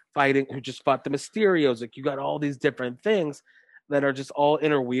Roman fighting who just fought the Mysterios. Like you got all these different things that are just all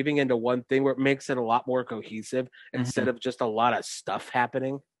interweaving into one thing, where it makes it a lot more cohesive instead of just a lot of stuff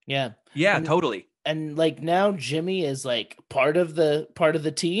happening. Yeah, totally. And like now Jimmy is like part of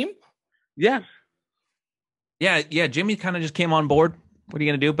the team. Yeah. Jimmy kind of just came on board. What are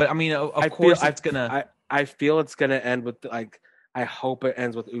you gonna do? But I mean, I feel it's gonna end with like, I hope it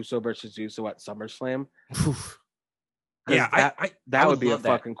ends with Uso versus Uso at SummerSlam. Yeah, that would be a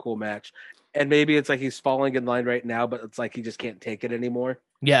fucking cool match. And maybe it's like he's falling in line right now, but it's like he just can't take it anymore.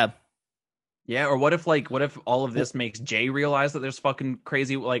 Yeah. Yeah, or what if all of this makes Jay realize that there's fucking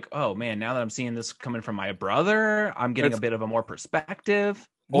crazy, like, oh man, now that I'm seeing this coming from my brother, I'm getting a bit of a more perspective.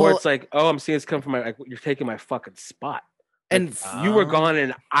 Or it's like, oh, I'm seeing this come from you're taking my fucking spot. And you were gone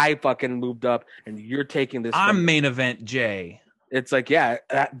and I fucking moved up and you're taking this. I'm main event Jay. It's like, yeah,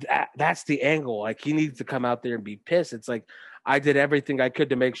 that's the angle. Like he needs to come out there and be pissed. It's like, I did everything I could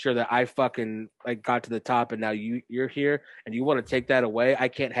to make sure that I fucking like got to the top, and now you're here and you want to take that away. I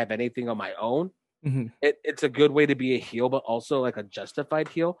can't have anything on my own. It's a good way to be a heel, but also like a justified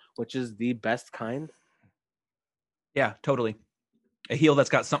heel, which is the best kind. Yeah, totally. A heel that's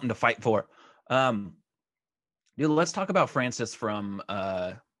got something to fight for. Dude, let's talk about Francis from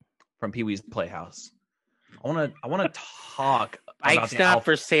Pee-wee's Playhouse. I want to talk about Bike's not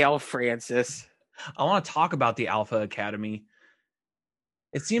for sale, Francis. I want to talk about the Alpha Academy.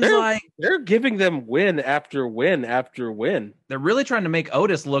 It seems like they're giving them win after win after win. They're really trying to make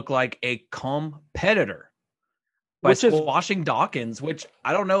Otis look like a competitor by squashing Dawkins, which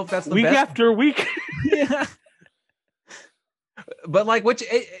I don't know if that's the week best. After week. Yeah. But like,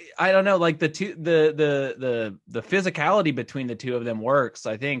 I don't know, like the physicality between the two of them works,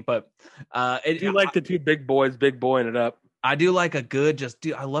 I think. But you like the two big boys, big boying it up. I do like a good,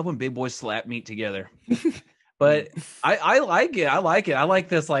 I love when big boys slap meat together. But I like it. I like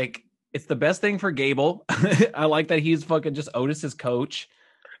this. Like, it's the best thing for Gable. I like that he's fucking just Otis's coach.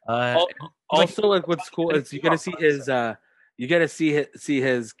 Also, like what's cool is you get to see his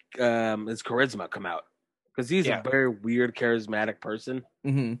charisma come out. because he's a very weird, charismatic person,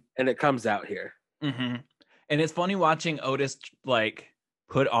 Mm-hmm. and it comes out here. Mm-hmm. And it's funny watching Otis like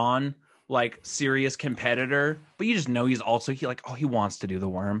put on like serious competitor, but you just know he's also he wants to do the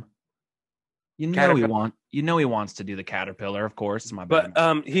worm. You know he wants to do the caterpillar, of course. My bad.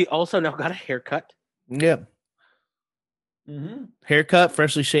 But he also now got a haircut. Yeah. Mm-hmm. Haircut,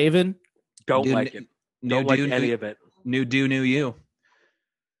 freshly shaven. Don't like it. Don't like any of it. New you.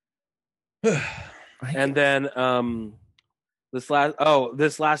 And then this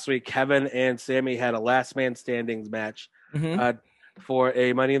last week, Kevin and Sammy had a last man standings match for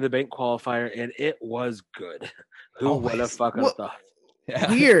a Money in the Bank qualifier, and it was good. Who would have fucking thought? Yeah.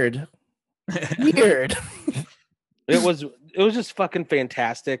 Weird. It was just fucking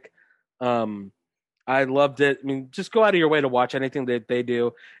fantastic. I loved it. I mean, just go out of your way to watch anything that they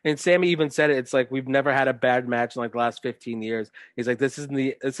do. And Sammy even said it. It's like we've never had a bad match in like the last 15 years. He's like, this isn't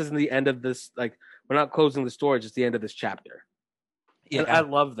the end of this. Like, we're not closing the story, just the end of this chapter. Yeah, and I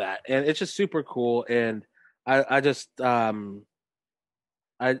love that, and it's just super cool. And I just I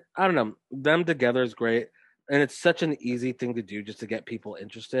don't know, them together is great, and it's such an easy thing to do just to get people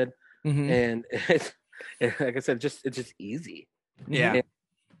interested. And it's, like I said, it's just easy. Yeah.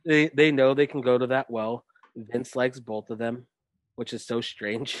 And they know they can go to that well. Vince likes both of them, which is so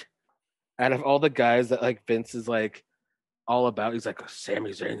strange. Out of all the guys that like Vince is like all about, he's like,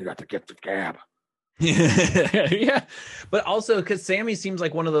 Sami Zayn, you got the gift of gab. Yeah, but also because Sammy seems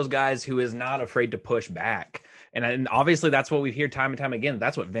like one of those guys who is not afraid to push back, and obviously that's what we hear time and time again.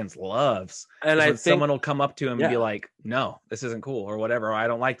 That's what Vince loves. And I think someone will come up to him and be like, "No, this isn't cool," or whatever. Or, I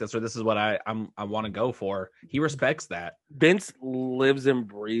don't like this, or this is what I want to go for. He respects that. Vince lives and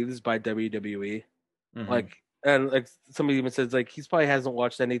breathes by WWE, and like somebody even says, like he probably hasn't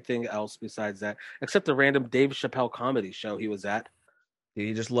watched anything else besides that, except the random Dave Chappelle comedy show he was at. Dude,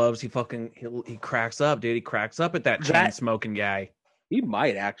 he just loves. He cracks up, dude. He cracks up at that chain smoking guy. He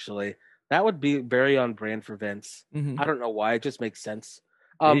might actually. That would be very on brand for Vince. I don't know why. It just makes sense.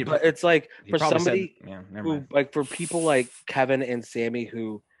 But it's like for somebody who, like, for people like Kevin and Sammy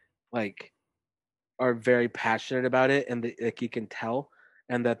who, like, are very passionate about it, and like you can tell,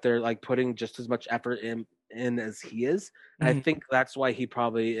 and that they're like putting just as much effort in as he is. I think that's why he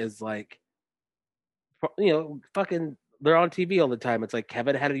probably is like, fucking. They're on TV all the time. It's like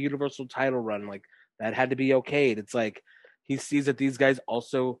Kevin had a Universal title run. Like that had to be okayed. It's like he sees that these guys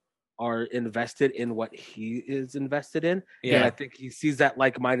also are invested in what he is invested in. Yeah. And I think he sees that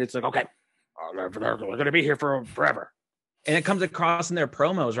like-minded. It's like, okay, they're going to be here for forever. And it comes across in their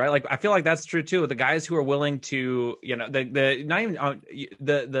promos, right? Like I feel like that's true too. The guys who are willing to,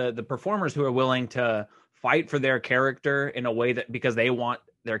 the performers who are willing to fight for their character in a way that because they want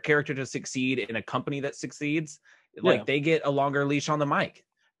their character to succeed in a company that succeeds. Like they get a longer leash on the mic.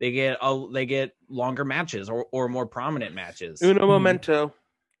 They get longer matches or more prominent matches. Uno momento.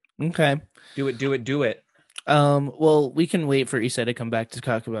 Okay. Do it. Well, we can wait for Issa to come back to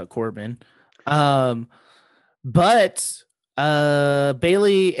talk about Corbin. But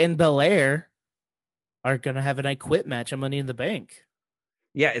Bailey and Belair are gonna have an I Quit match on Money in the Bank.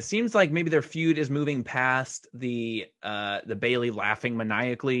 Yeah, it seems like maybe their feud is moving past the Bailey laughing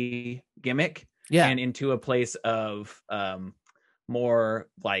maniacally gimmick. Yeah, and into a place of more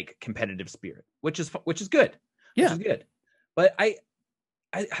like competitive spirit, which is good. Yeah, which is good. But I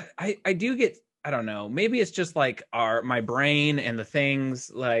do get, I don't know, maybe it's just like my brain and the things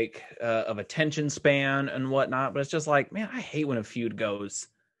like of attention span and whatnot. But it's just like, man, I hate when a feud goes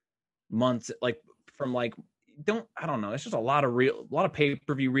months, like from like I don't know. It's just a lot of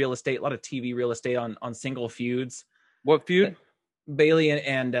pay-per-view real estate, a lot of TV real estate on single feuds. What feud? Bailey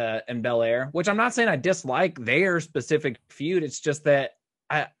and Belair, which I'm not saying I dislike their specific feud. It's just that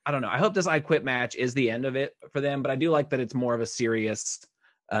I don't know. I hope this I Quit match is the end of it for them, but I do like that it's more of a serious.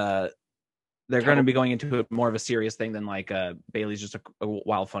 They're going to be going into it more of a serious thing than like Bailey's just a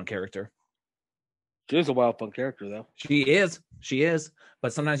wild fun character. She is a wild fun character though. She is.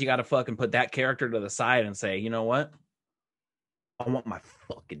 But sometimes you got to fucking put that character to the side and say, you know what? I want my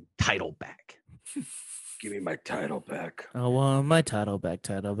fucking title back. Give me my title back. I want my title back.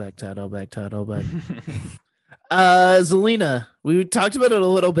 Zelina, we talked about it a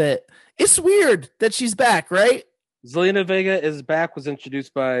little bit. It's weird that she's back, right? Zelina Vega is back, was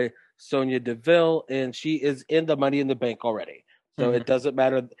introduced by Sonya Deville, and she is in the Money in the Bank already. So it doesn't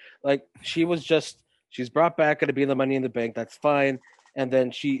matter. Like she's brought back to be in the Money in the Bank. That's fine. And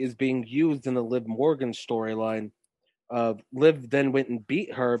then she is being used in the Liv Morgan storyline. Liv then went and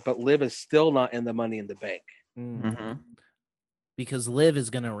beat her, but Liv is still not in the Money in the Bank. Because Liv is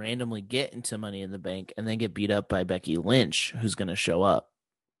going to randomly get into Money in the Bank and then get beat up by Becky Lynch, who's going to show up.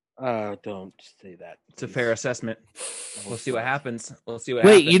 Don't say that. It's a fair assessment. We'll see what happens.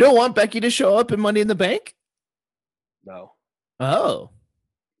 Wait, you don't want Becky to show up in Money in the Bank? No. Oh.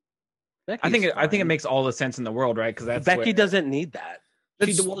 I think it makes all the sense in the world, right? Because Becky doesn't need that.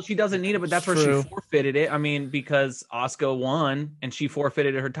 She doesn't need it, but that's where she forfeited it. I mean, because Asuka won and she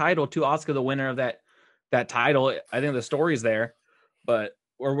forfeited her title to Asuka, the winner of that title. I think the story's there, but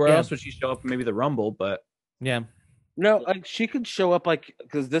where else would she show up? Maybe the Rumble, but yeah. No, like she could show up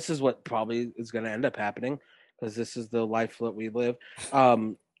because this is what probably is going to end up happening because this is the life that we live.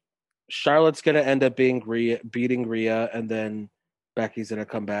 Charlotte's going to end up beating Rhea, and then Becky's going to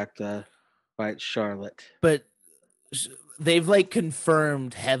come back to fight Charlotte. But they've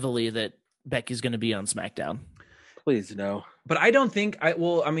confirmed heavily that Becky's going to be on SmackDown. Please no. But I don't think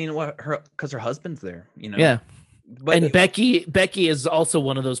because her husband's there, Yeah. And Becky is also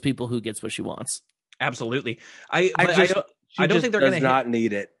one of those people who gets what she wants. Absolutely. I don't think they're going to not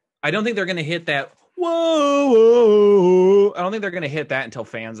need it. I don't think they're going to hit that. Whoa! I don't think they're going to hit that until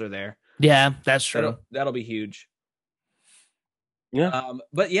fans are there. Yeah, that's true. That'll be huge. Yeah.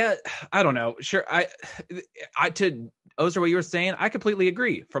 But yeah, I don't know. Sure. To Ozer, what you were saying, I completely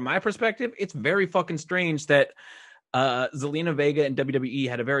agree. From my perspective, it's very fucking strange that Zelina Vega and WWE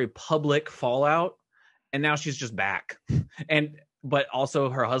had a very public fallout, and now she's just back. But also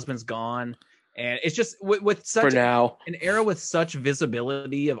her husband's gone. And it's just with such an era with such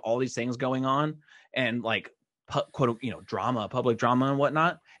visibility of all these things going on and quote, drama, public drama and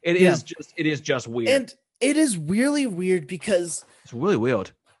whatnot. It is just weird. And it is really weird because it's really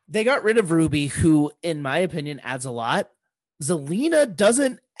weird. They got rid of Ruby, who, in my opinion, adds a lot. Zelina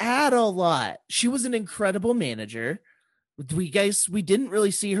doesn't add a lot. She was an incredible manager. We didn't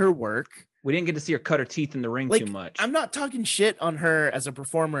really see her work. We didn't get to see her cut her teeth in the ring too much. I'm not talking shit on her as a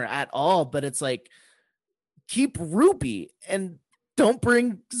performer at all, but it's keep Ruby and don't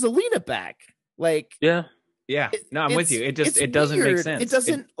bring Zelina back. Yeah. No, I'm with you. It doesn't weird. make sense. It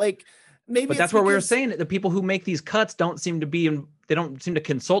doesn't maybe. But that's where we were saying that the people who make these cuts don't seem to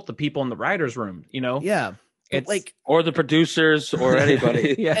consult the people in the writers' room. Yeah. It's or the producers or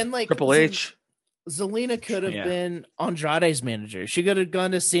anybody. Yeah. And Triple H. Zelina could have been Andrade's manager. She could have gone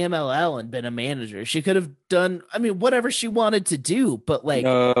to CMLL and been a manager. She could have done, whatever she wanted to do. But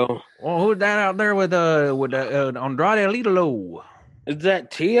no. Well, who's that out there with Andrade Alidolo? Is that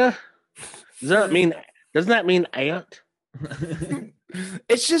Tia? Doesn't that mean aunt?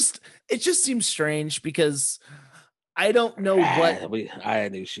 It just seems strange because I don't know what I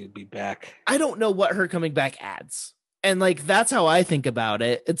knew she'd be back. I don't know what her coming back adds. And that's how I think about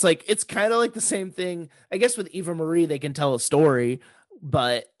it. It's it's kind of the same thing. I guess with Eva Marie, they can tell a story,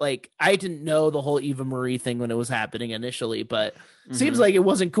 but I didn't know the whole Eva Marie thing when it was happening initially, but seems like it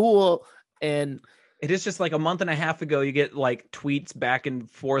wasn't cool. And it is just a month and a half ago, you get tweets back and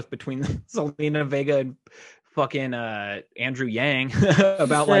forth between Zelina Vega and fucking Andrew Yang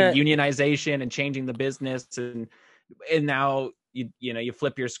about unionization and changing the business. And now you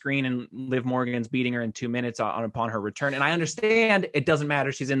flip your screen and Liv Morgan's beating her in 2 minutes upon her return. And I understand it doesn't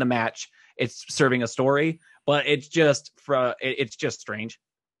matter. She's in the match. It's serving a story, but it's just strange.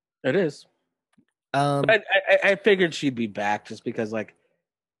 It is. I figured she'd be back just because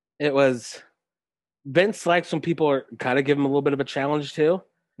it was Vince likes when people are kind of give him a little bit of a challenge too.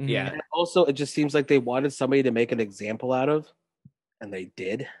 Yeah. And also, it just seems like they wanted somebody to make an example out of, and they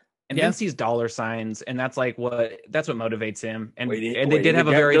did. And Vince sees dollar signs, and that's what motivates him. And they did have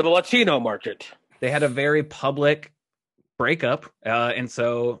a very the Latino market. They had a very public breakup, and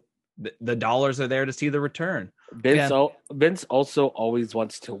so the dollars are there to see the return. Vince also always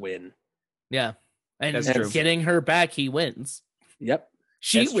wants to win. Yeah, and getting her back, he wins. Yep,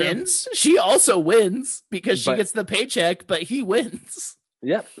 she wins. True. She also wins because she gets the paycheck, but he wins.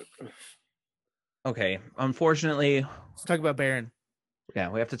 Yep. Okay, unfortunately, let's talk about Baron. Yeah,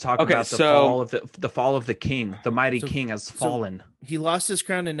 we have to talk about the fall of the king. The mighty king has fallen. He lost his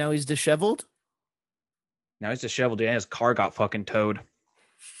crown and now he's disheveled. Now he's disheveled. And his car got fucking towed.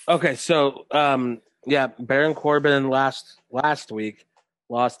 Okay, so Baron Corbin last week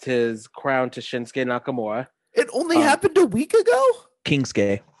lost his crown to Shinsuke Nakamura. It only happened a week ago.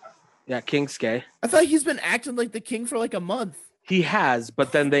 Kingsuke. Yeah, Kingsuke. I thought he's been acting like the king for a month. He has,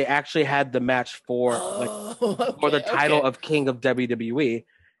 but then they actually had the match for the title of King of WWE,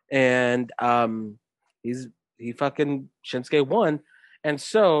 and Shinsuke won, and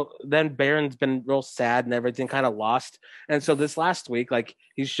so then Baron's been real sad and everything, kind of lost, and so this last week,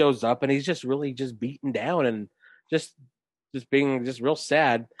 he shows up and he's just really just beaten down and just just being just real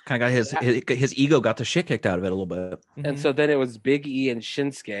sad. Kind of got his ego got the shit kicked out of it a little bit. And so then it was Big E and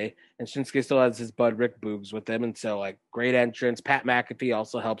Shinsuke still has his bud Rick Boogs with him, and so like great entrance. Pat McAfee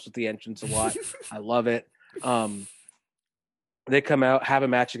also helps with the entrance a lot. I love it. They come out, have a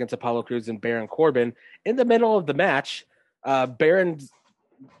match against Apollo Crews and Baron Corbin. In the middle of the match, Baron's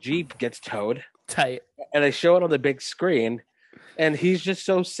Jeep gets towed. Tight. And they show it on the big screen, and he's just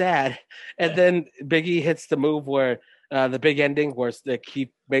so sad. And then Big E hits the move where the big ending where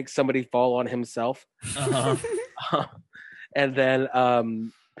he makes somebody fall on himself. And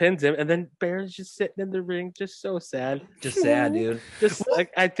then pins him, and then Baron's just sitting in the ring, just so sad. Just sad, dude. Just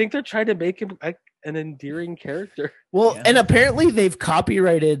like I think they're trying to make him like an endearing character. Well, and apparently they've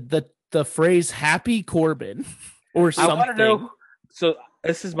copyrighted the phrase "Happy Corbin" or something. I want to know. So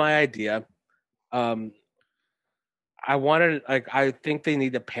this is my idea. I think they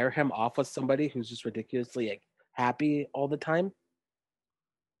need to pair him off with somebody who's just ridiculously like happy all the time.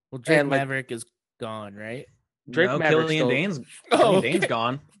 Well, Drake Maverick is gone, right? Killian Dane's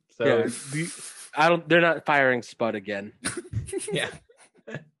gone. So yeah, they're not firing Spud again. Yeah.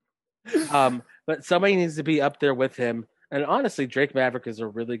 But somebody needs to be up there with him. And honestly, Drake Maverick is a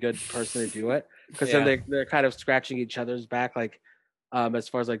really good person to do it, because then they're kind of scratching each other's back. Like, as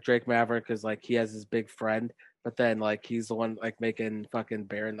far as like Drake Maverick is like he has his big friend, but then like he's the one like making fucking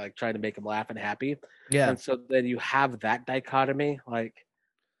Baron like trying to make him laugh and happy. Yeah. And so then you have that dichotomy. Like,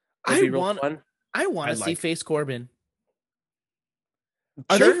 I want to see Face Corbin.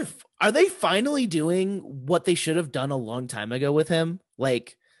 Are they finally doing what they should have done a long time ago with him?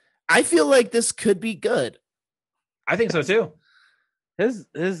 Like, I feel like this could be good. I think so too. His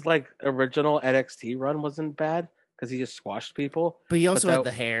like original NXT run wasn't bad because he just squashed people. But he also had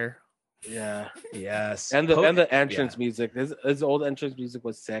the hair. Yeah. Yes. And the entrance music. His old entrance music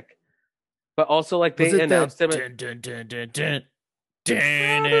was sick. But also like they announced him. That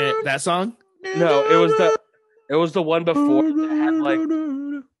song? No, it was the one before that had like.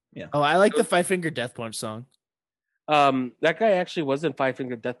 Yeah. Oh, I like the Five Finger Death Punch song. That guy actually was in Five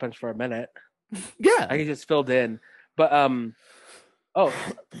Finger Death Punch for a minute. Yeah. He just filled in. But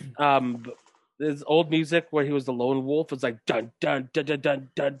his old music where he was the lone wolf was like dun dun dun dun dun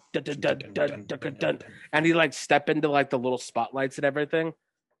dun dun dun dun dun dun dun, and he like step into like the little spotlights and everything.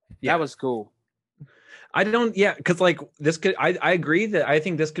 Yeah. That was cool. Because like this could, I agree that I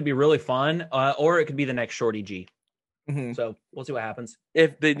think this could be really fun, or it could be the next Shorty G. Mm-hmm. So we'll see what happens.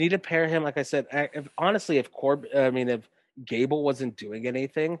 If they need to pair him, like I said, if Gable wasn't doing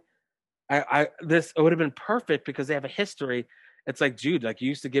anything, this would have been perfect because they have a history. It's like, dude, like you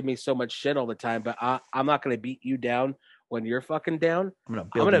used to give me so much shit all the time, but I'm not going to beat you down when you're fucking down. I'm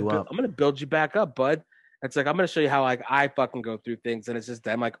gonna build you back up, bud. It's like I'm gonna show you how like I fucking go through things, and it's just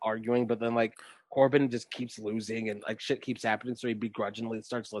them like arguing, but then like Corbin just keeps losing and like shit keeps happening, so he begrudgingly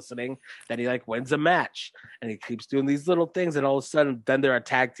starts listening. Then he like wins a match, and he keeps doing these little things, and all of a sudden, then they're a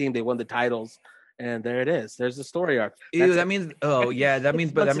tag team. They won the titles, and there it is. There's the story arc. That means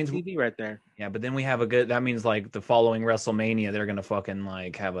TV right there. Yeah, but then we have that means like the following WrestleMania, they're gonna fucking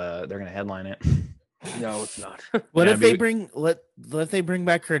like they're gonna headline it. No, it's not. What if they bring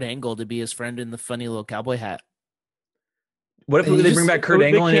back Kurt Angle to be his friend in the funny little cowboy hat? What if they bring back Kurt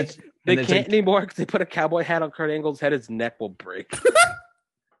Angle they can't anymore because they put a cowboy hat on Kurt Angle's head, his neck will break.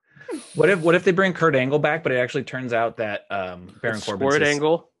 What if they bring Kurt Angle back, but it actually turns out that Baron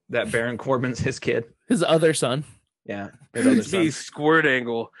Corbin's his kid, his other son. Yeah, his other son. Squirt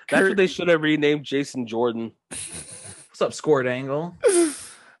Angle. That's what they should have renamed Jason Jordan. What's up, Squirt Angle?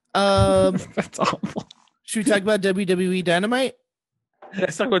 That's awful. Should we talk about WWE Dynamite?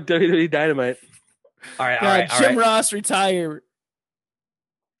 Let's talk about WWE Dynamite. All right. Jim Ross retire.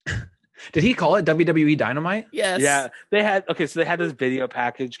 Did he call it WWE Dynamite? Yes. Yeah. They had this video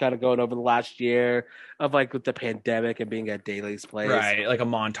package kind of going over the last year of like with the pandemic and being at Daly's place. Right. Like a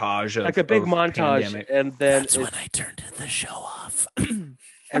montage of like a big montage. Pandemic. And then that's when I turned the show off.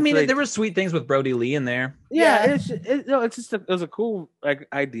 I mean, there were sweet things with Brody Lee in there. Yeah. It was a cool like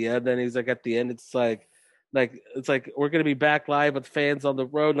idea. Then he's like at the end, it's like we're gonna be back live with fans on the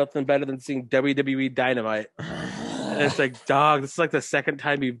road. Nothing better than seeing WWE Dynamite. And it's like, dog, this is like the second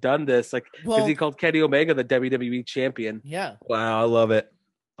time you've done this. Like, because he called Kenny Omega the WWE champion. Yeah. Wow, I love it.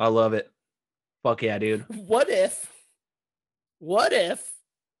 Fuck yeah, dude. What if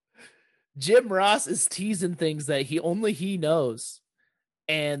Jim Ross is teasing things that only he knows,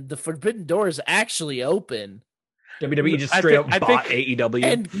 and the forbidden door is actually open? WWE just straight up bought AEW.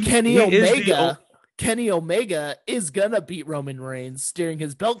 And Kenny Omega is gonna beat Roman Reigns during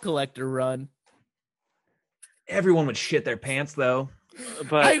his belt collector run. Everyone would shit their pants though.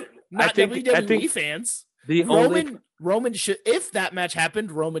 But not WWE fans. Roman should, if that match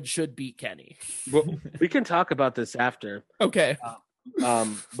happened, Roman should beat Kenny. Well, we can talk about this after. Okay.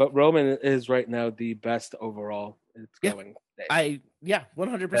 But Roman is right now the best overall. It's going.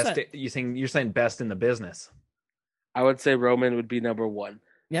 100%. You're saying best in the business. I would say Roman would be number one.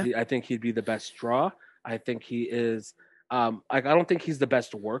 Yeah. I think he'd be the best draw. I think he is. I don't think he's the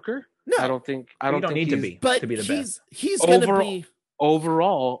best worker. No, I don't think need to be, but to be the best. He's gonna be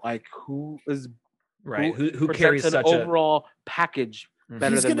overall. Like who is right? Who carries an such overall package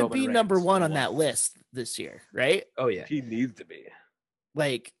better he's than gonna Roman be Reigns. number one on that list this year, right? Oh yeah, he needs to be.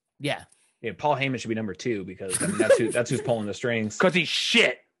 Like, yeah. Paul Heyman should be number 2 because I mean, that's who's pulling the strings. Because he's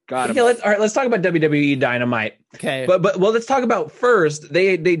shit. Got him. Okay, let's talk about WWE Dynamite. Okay, but let's talk about first.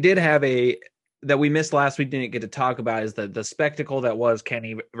 They did have a that we missed last week, didn't get to talk about, is the spectacle that was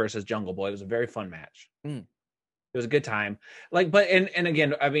Kenny versus Jungle Boy. It was a very fun match. It was a good time. Like, but and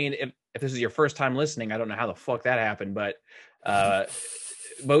again, I mean, if this is your first time listening, I don't know how the fuck that happened, but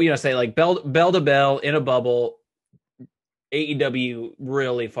say like bell to bell in a bubble, AEW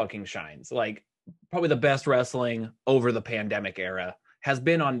really fucking shines. Like probably the best wrestling over the pandemic era has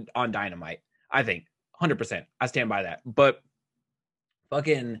been on Dynamite. I think 100%. I stand by that. But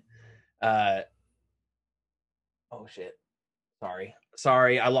fucking oh shit.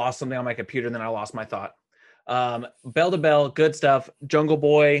 Sorry. I lost something on my computer and then I lost my thought. Bell to bell, good stuff. Jungle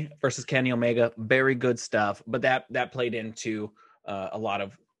Boy versus Kenny Omega, very good stuff. But that played into a lot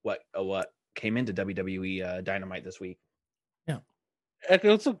of what came into WWE Dynamite this week. Yeah,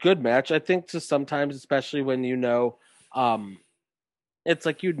 it's a good match. I think just sometimes, especially when it's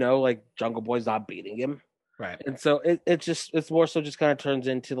like like Jungle Boy's not beating him, right? And so it's more so just kind of turns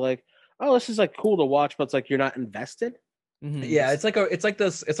into like, oh, this is like cool to watch, but it's like you're not invested. Mm-hmm. Yeah, it's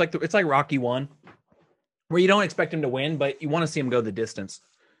like Rocky 1, where you don't expect him to win, but you want to see him go the distance.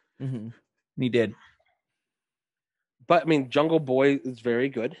 Mm-hmm. And he did. But I mean, Jungle Boy is very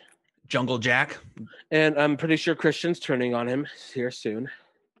good. Jungle Jack. And I'm pretty sure Christian's turning on him here soon.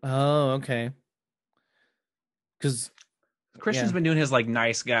 Oh, okay. Because Christian's been doing his like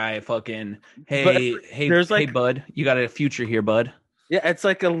nice guy fucking hey bud, you got a future here, bud. Yeah, it's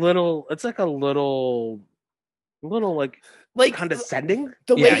like a little like condescending.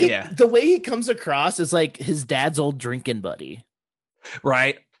 The way he comes across is like his dad's old drinking buddy.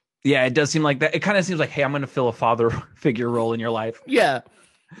 Right. Yeah, it does seem like that. It kind of seems like, hey, I'm going to fill a father figure role in your life. Yeah.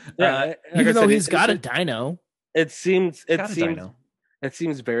 Even though he's got a dyno. It seems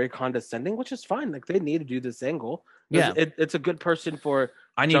very condescending, which is fine. Like they need to do this angle. Yeah. It's a good person for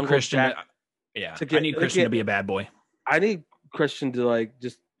I need Jungle Christian. Jack I need Christian to be a bad boy. I need Christian to like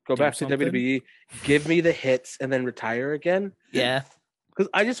just go back to WWE, give me the hits, and then retire again. Yeah. Because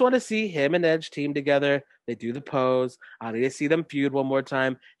I just want to see him and Edge team together. They do the pose. I need to see them feud one more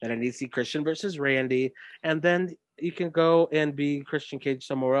time. Then I need to see Christian versus Randy. And then you can go and be Christian Cage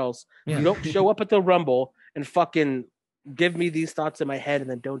somewhere else. Yeah. You don't show up at the Rumble and fucking give me these thoughts in my head and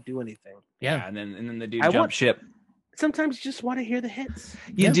then don't do anything. Yeah, and then the dude jump ship. Sometimes you just want to hear the hits.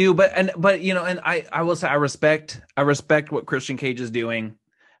 You do, but I will say I respect what Christian Cage is doing.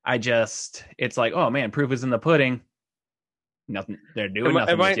 It's like, oh man, proof is in the pudding. Nothing they're doing.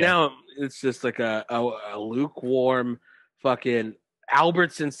 Nothing right now, it's just like a lukewarm fucking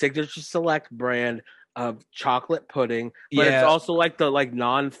Albertsons Signature Select brand of chocolate pudding, but it's also like the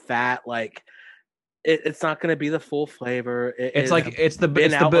non-fat it's not going to be the full flavor. It's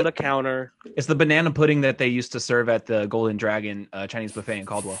the counter. It's the banana pudding that they used to serve at the Golden Dragon Chinese buffet in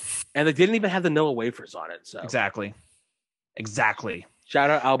Caldwell, and they didn't even have the Nilla wafers on it. So exactly. Shout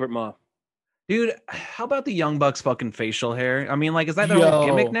out Albert Ma. Dude, how about the Young Bucks fucking facial hair? I mean, like, is that their whole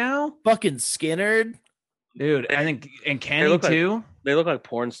gimmick now? Fucking Skinner. Dude, I think, and Kenny too. They look like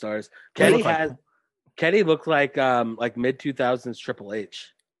porn stars. Kenny looked like mid 2000s Triple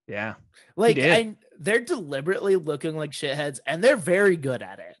H. Yeah. They're deliberately looking like shitheads, and they're very good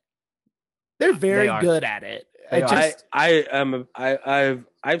at it. They're very good at it.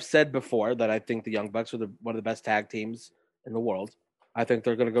 I've said before that I think the Young Bucks are one of the best tag teams in the world. I think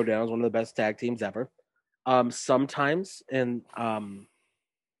they're going to go down as one of the best tag teams ever. Sometimes, and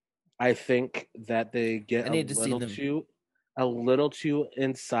I think that they get a little too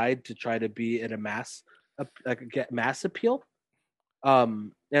inside to try to be at a mass appeal.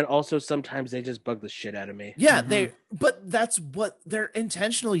 And also sometimes they just bug the shit out of me. Yeah, but that's what they're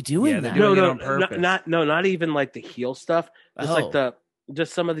intentionally doing. Yeah, they're doing it on purpose. Not even like the heel stuff.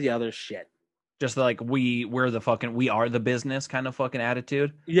 Just some of the other shit. Just like we are the business kind of fucking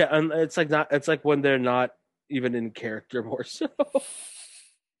attitude. Yeah, and it's like when they're not even in character more so.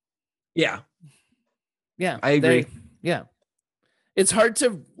 Yeah. Yeah. I agree. It's hard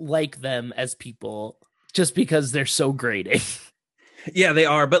to like them as people just because they're so grating. Yeah, they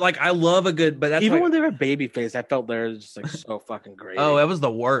are. But like, I love a good. But that's Even why, when they were babyface, I felt they're just like so fucking great. oh, that was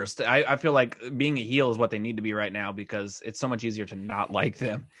the worst. I feel like being a heel is what they need to be right now because it's so much easier to not like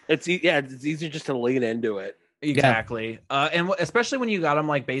them. It's easier just to lean into it. Exactly. And especially when you got them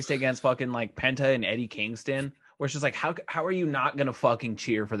like based against fucking like Penta and Eddie Kingston, where it's just like, how are you not gonna fucking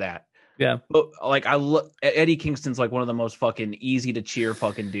cheer for that? Yeah. But like, Eddie Kingston's like one of the most fucking easy to cheer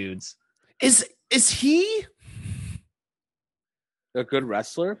fucking dudes. Is he A good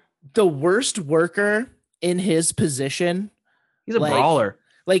wrestler? the worst worker in his position? He's a brawler.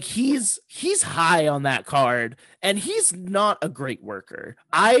 Like he's high on that card, and he's not a great worker.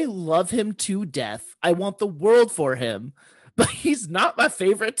 I love him to death. I want the world for him, but he's not my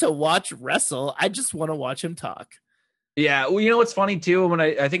favorite to watch wrestle. I just want to watch him talk. Yeah, well, you know what's funny too? When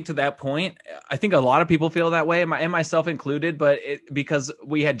I think to that point, I think a lot of people feel that way, and myself included. But because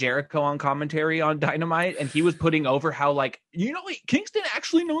we had Jericho on commentary on Dynamite, and he was putting over how like Kingston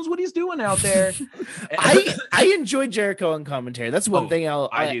actually knows what he's doing out there. I enjoyed Jericho on commentary. That's one thing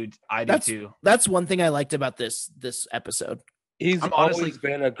I do too. That's one thing I liked about this episode. He's always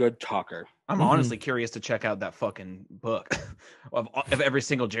been a good talker. I'm honestly curious to check out that fucking book of every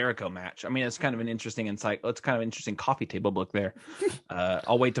single Jericho match. I mean, it's kind of an interesting insight. It's kind of an interesting coffee table book there.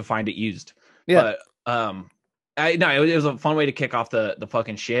 I'll wait to find it used. Yeah. But it was a fun way to kick off the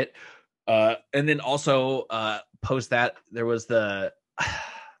fucking shit. And then also post that there was the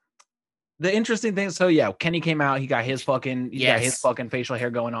interesting thing. So yeah, Kenny came out. He got his fucking facial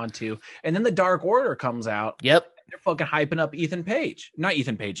hair going on too. And then the Dark Order comes out. Yep. They're fucking hyping up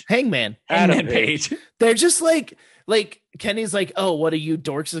Hangman Page. They're just like Kenny's like, oh, what are you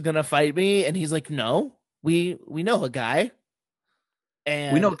dorks is gonna fight me? And he's like, no, we know a guy.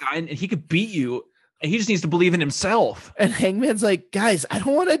 And we know a guy and he could beat you and he just needs to believe in himself. And Hangman's like, guys, I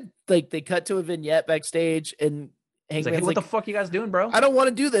don't want to they cut to a vignette backstage and Hangman's like, hey, what the fuck you guys doing, bro? I don't want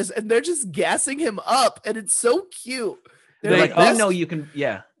to do this. And they're just gassing him up and it's so cute. They're like, oh no, you can.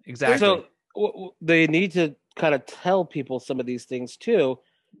 Yeah, exactly. So they need to kind of tell people some of these things too,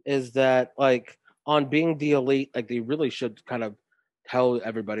 is that like on being the elite, like they really should kind of tell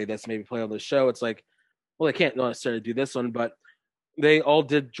everybody that's maybe play on the show. It's like, well, they can't necessarily do this one, but they all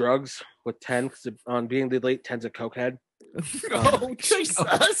did drugs with 10 on being the elite. 10's a cokehead. Oh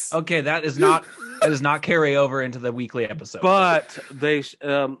Jesus! Okay, that does not carry over into the weekly episode. But they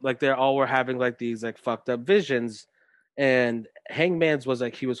like they all were having like these like fucked up visions. And Hangman's was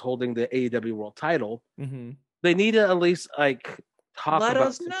like he was holding the AEW world title. Mm-hmm. They need to at least like let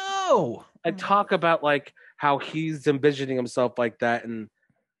us know and talk about like how he's envisioning himself like that, and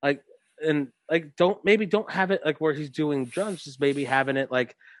don't have it like where he's doing drugs, just maybe having it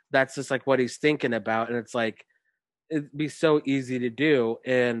like that's just like what he's thinking about, and it's like it'd be so easy to do,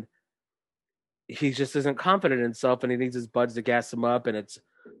 and he just isn't confident in himself, and he needs his buds to gas him up, and it's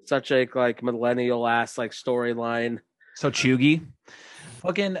such a like millennial ass like storyline. So chuggy.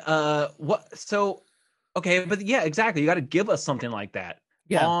 Fucking what so okay, but yeah, exactly. You got to give us something like that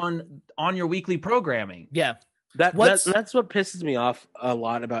on your weekly programming. Yeah. That's what pisses me off a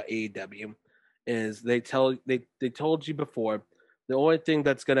lot about AEW is they told you before the only thing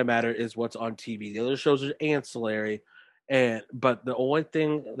that's going to matter is what's on TV. The other shows are ancillary, but the only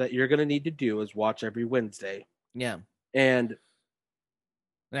thing that you're going to need to do is watch every Wednesday. Yeah. And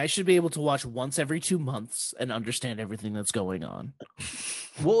I should be able to watch once every 2 months and understand everything that's going on.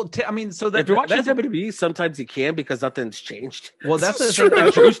 Well, I mean, so that if you're watching WWE, sometimes you can because nothing's changed. Well, that's true.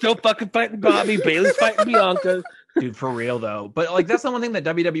 Drew's still fucking fighting Bobby. Bailey's fighting Bianca. Dude, for real though. But like that's the one thing that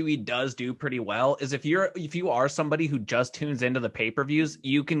WWE does do pretty well is if you are somebody who just tunes into the pay-per-views,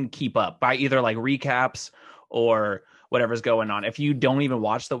 you can keep up by either like recaps or whatever's going on. If you don't even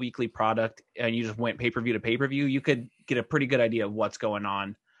watch the weekly product and you just went pay-per-view to pay-per-view, you could get a pretty good idea of what's going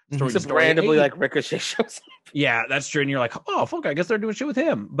on. Just randomly like Ricochet shows up. Yeah, that's true. And you're like, oh fuck, I guess they're doing shit with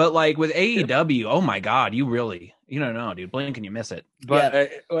him. But like with AEW, oh my god, you don't know, dude. Blink and you miss it.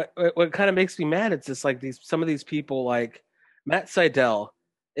 But what kind of makes me mad? It's just like some of these people, like Matt Sydal,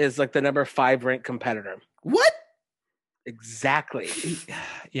 is like the number 5 ranked competitor. What? Exactly.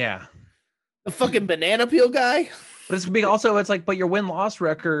 Yeah. The fucking banana peel guy. But it's big. Also, it's like, but your win-loss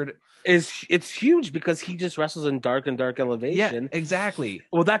record it's huge because he just wrestles in Dark and Dark Elevation. Yeah, exactly.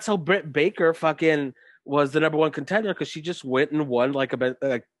 Well, that's how Britt Baker fucking was the number 1 contender because she just went and won like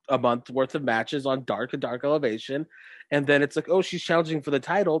a month worth of matches on Dark and Dark Elevation, and then it's like, oh, she's challenging for the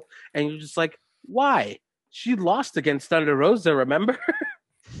title, and you're just like, why? She lost against Thunder Rosa, remember?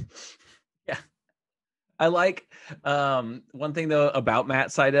 Yeah. I like one thing though about Matt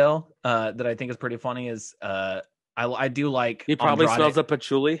Sydal that I think is pretty funny is I do like he probably Andrade. smells a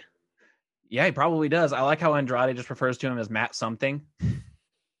patchouli. Yeah, he probably does. I like how Andrade just refers to him as Matt something.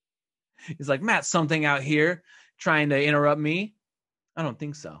 He's like, Matt something out here trying to interrupt me. I don't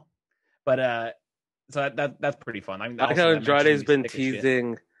think so. But so that's pretty fun. I mean, I like how Andrade's been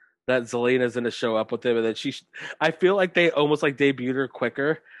teasing that Zelina's going to show up with him, and then I feel like they almost like debuted her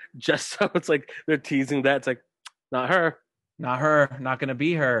quicker, just so it's like they're teasing that. It's like, not her, not going to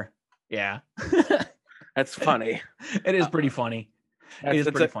be her. Yeah, that's funny. It is pretty funny. It is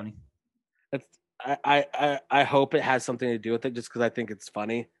pretty funny. I hope it has something to do with it, just because I think it's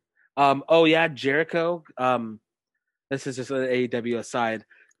funny. Oh yeah, Jericho. This is just an AEW aside.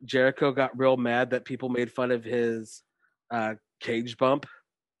 Jericho got real mad that people made fun of his cage bump.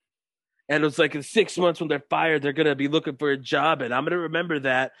 And it was like in 6 months when they're fired, they're going to be looking for a job. And I'm going to remember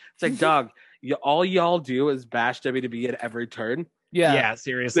that. It's like, dog, all y'all do is bash WWE at every turn. Yeah,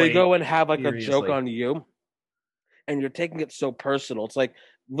 seriously. They go and have like a joke on you. And you're taking it so personal. It's like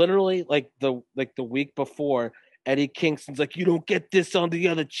literally like the week before, Eddie Kingston's like, you don't get this on the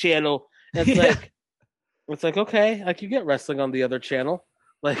other channel. And it's like, okay, like you get wrestling on the other channel.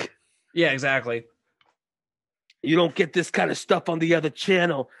 Like, yeah, exactly. You don't get this kind of stuff on the other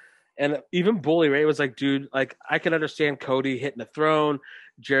channel. And even Bully Ray was like, dude, like I can understand Cody hitting the throne,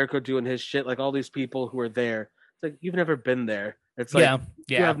 Jericho doing his shit, like all these people who are there. It's like, you've never been there. It's like,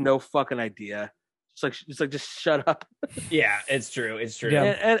 you have no fucking idea. It's like, just shut up. Yeah, it's true. It's true. Yeah.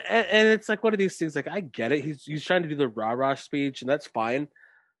 And it's like one of these things, like I get it. He's trying to do the rah-rah speech, and that's fine.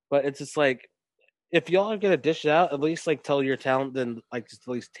 But it's just like, if y'all are gonna dish it out, at least like tell your talent, then like just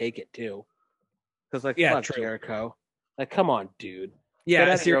at least take it too. Because like, fuck Jericho, like come on, dude. Yeah, get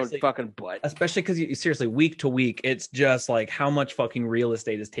out of your own fucking butt. Especially because you seriously, week to week, it's just like how much fucking real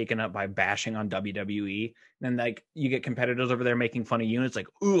estate is taken up by bashing on WWE. And then like you get competitors over there making fun of you, and it's like,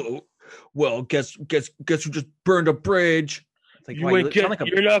 oh, well, guess who just burned a bridge? It's like,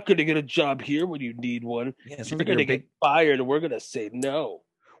 you're not gonna get a job here when you need one. Yeah, you're gonna get fired, and we're gonna say no.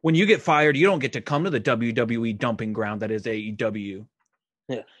 When you get fired, you don't get to come to the WWE dumping ground that is AEW.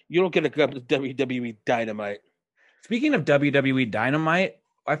 Yeah, you don't get to come to WWE Dynamite. Speaking of WWE Dynamite,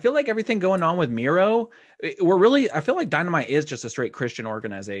 I feel like everything going on with Miro, I feel like Dynamite is just a straight Christian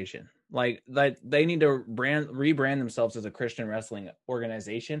organization. Like that they need to rebrand themselves as a Christian wrestling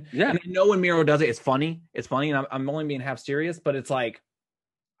organization. Yeah. And I know when Miro does it, it's funny. It's funny, and I'm only being half serious, but it's like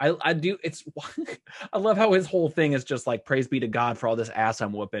I do. It's I love how his whole thing is just like praise be to God for all this ass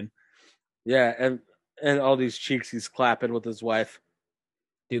I'm whooping. Yeah, and all these cheeks he's clapping with his wife.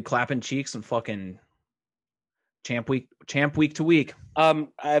 Dude, clapping cheeks and fucking champ week to week. I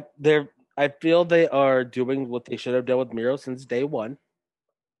feel they are doing what they should have done with Miro since day one.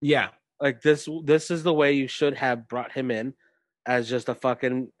 Yeah, like this is the way you should have brought him in, as just a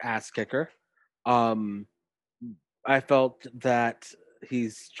fucking ass kicker. I felt that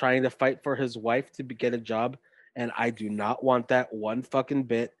he's trying to fight for his wife to get a job, and I do not want that one fucking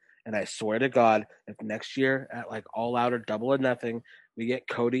bit. And I swear to God, if next year at like All Out or Double or Nothing, we get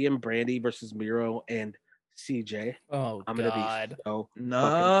Cody and Brandy versus Miro and CJ, I'm gonna be so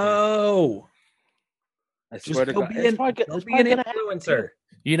no. I swear to God, be an influencer.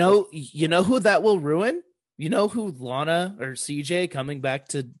 You know who that will ruin? You know who Lana or CJ coming back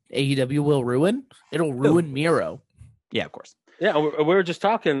to AEW will ruin? It'll ruin Miro. Yeah, of course. Yeah, we were just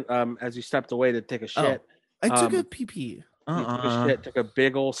talking as you stepped away to take a shit. I took a pee. Took a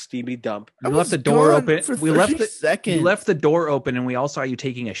big old steamy dump. We left the door open. For 30 seconds. You left the door open, and we all saw you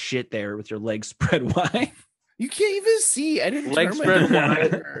taking a shit there with your legs spread wide. You can't even see. I didn't legs spread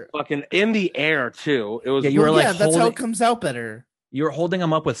wide, fucking in the air too. It was. Yeah, you were that's how it comes out better. You were holding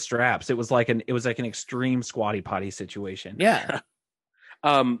them up with straps. It was like an extreme squatty potty situation. Yeah.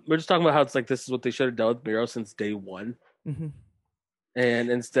 We're just talking about how it's like this is what they should have done with Miro since day one. Mm-hmm. And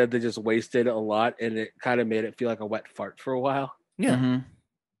instead they just wasted a lot, and it kind of made it feel like a wet fart for a while. Yeah. Mm-hmm.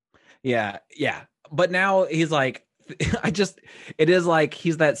 Yeah. But now he's like, it is like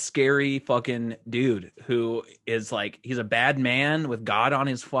he's that scary fucking dude who is like, he's a bad man with God on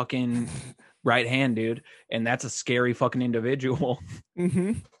his fucking right hand, dude. And that's a scary fucking individual.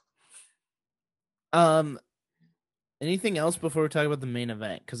 Mm-hmm. Anything else before we talk about the main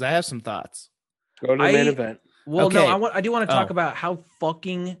event? Because I have some thoughts. Go to the main event. Well, okay. No, I do want to talk about how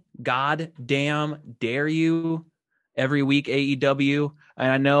fucking goddamn dare you every week AEW.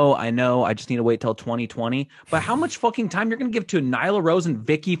 And I know, I just need to wait till 2020. But how much fucking time you're going to give to Nyla Rose and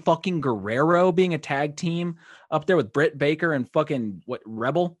Vicky fucking Guerrero being a tag team up there with Britt Baker and fucking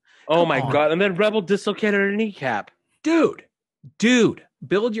Rebel? Oh my God. And then Rebel dislocated her kneecap. Dude,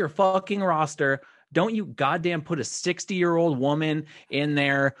 build your fucking roster. Don't you goddamn put a 60-year-old woman in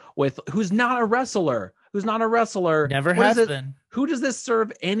there who's not a wrestler. who's not a wrestler. Never What is has it? been. Who does this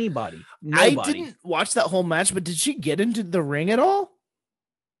serve anybody? I Nobody. didn't watch that whole match, but did she get into the ring at all?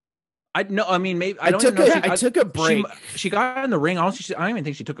 I know. I mean, maybe I took a break. She got in the ring. Honestly, I don't even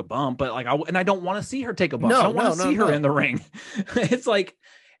think she took a bump. But like, I don't want to see her take a bump. No, I don't want to see her no. in the ring. It's like,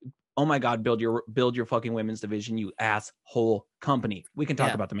 oh my god, build your fucking women's division, you asshole company. We can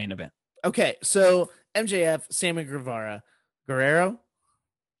talk about the main event. Okay, so MJF, Sammy Guevara. I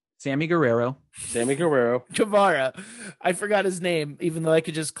forgot his name, even though I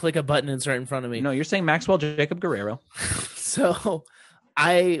could just click a button and it's right in front of me. No, you're saying Maxwell Jacob Guerrero. So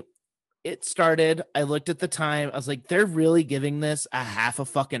it started. I looked at the time. I was like, they're really giving this a half a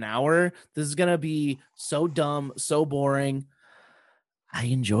fucking hour. This is gonna be so dumb, so boring. I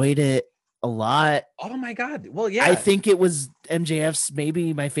enjoyed it a lot. Oh my god. Well, yeah. I think it was MJF's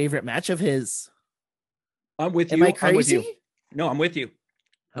maybe my favorite match of his. I'm with you. Am I crazy? I'm with you. No, I'm with you.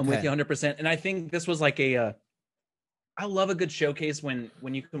 I'm Okay. with you 100%. And I think this was like I love a good showcase when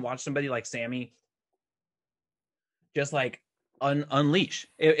you can watch somebody like Sammy just like unleash.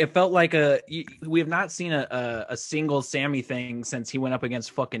 It felt like we have not seen a single Sammy thing since he went up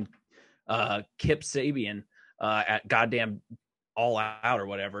against fucking Kip Sabian at goddamn All Out or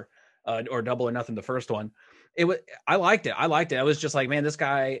whatever, or Double or Nothing, the first one. I liked it. I was just like, man, this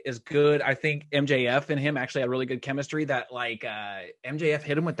guy is good. I think MJF and him actually had really good chemistry. That like MJF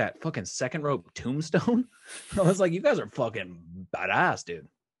hit him with that fucking second rope tombstone. I was like, you guys are fucking badass, dude.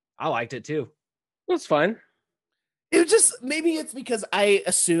 I liked it too. It was fine. It was just, maybe it's because I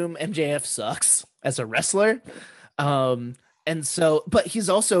assume MJF sucks as a wrestler. And so, but he's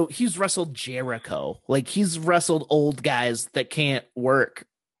wrestled Jericho. Like, he's wrestled old guys that can't work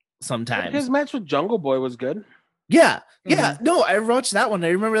sometimes. His match with Jungle Boy was good. Yeah. No, I watched that one. I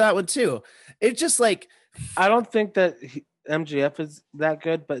remember that one too. It's just like, I don't think that MJF is that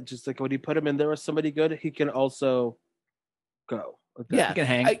good, but just like when you put him in there with somebody good, he can also go. Yeah, he can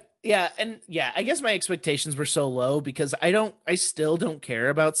hang. I guess my expectations were so low because I still don't care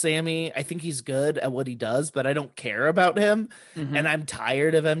about Sammy. I think he's good at what he does, but I don't care about him. Mhm. And I'm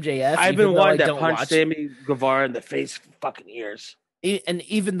tired of MJF. I've been wanting to punch Sammy Guevara in the face for fucking years. And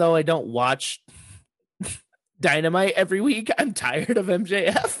even though I don't watch Dynamite every week, I'm tired of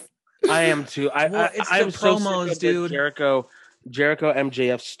MJF. I am too. I'm promos, so sick of dude. Jericho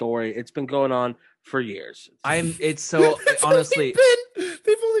MJF story. It's been going on for years. It's so honestly,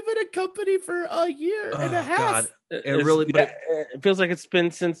 they've only been a company for a year and a half. God. It feels like it's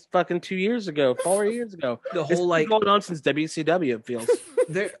been since fucking 2 years ago, 4 years ago. The whole it's been going on since WCW. It feels.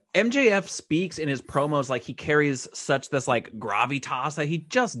 MJF speaks in his promos like he carries such this like gravitas that he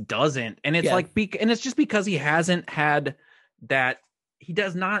just doesn't, and it's and it's just because he hasn't had that. He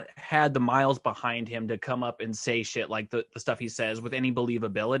does not had the miles behind him to come up and say shit like the stuff he says with any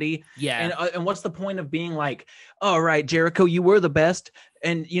believability. Yeah. And what's the point of being like, all right, Jericho, you were the best.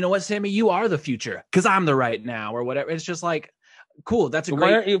 And you know what, Sammy, you are the future because I'm the right now or whatever. It's just like, cool. That's a great.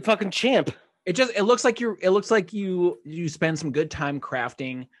 Why aren't you fucking champ? It looks like you spend some good time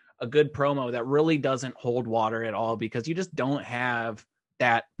crafting a good promo that really doesn't hold water at all because you just don't have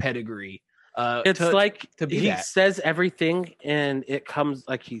that pedigree. He says everything and it comes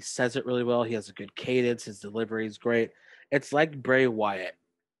like he says it really well. He has a good cadence. His delivery is great. It's like Bray Wyatt.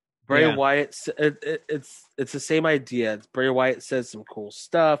 Wyatt, it's the same idea. Bray Wyatt says some cool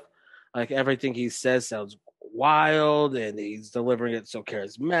stuff. Like everything he says sounds wild and he's delivering it so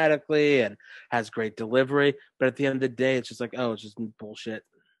charismatically and has great delivery. But at the end of the day, it's just like, oh, it's just bullshit.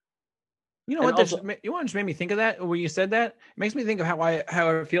 You know what? You want to just made me think of that when you said that. It makes me think of how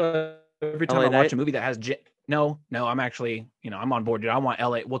I feel every time I watch a movie that has no, I'm actually, I'm on board, dude. I want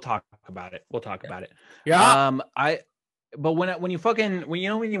LA. We'll talk about it. Yeah. But when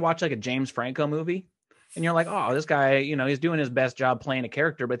you watch like a James Franco movie and you're like, oh, this guy, he's doing his best job playing a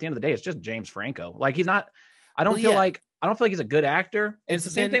character, but at the end of the day, it's just James Franco. Like he's not. I don't feel like he's a good actor. It's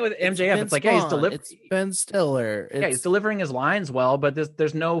the same thing with MJF. It's like, yeah, he's delivering. It's Ben Stiller. He's delivering his lines well, but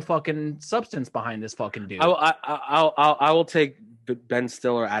there's no fucking substance behind this fucking dude. I will take Ben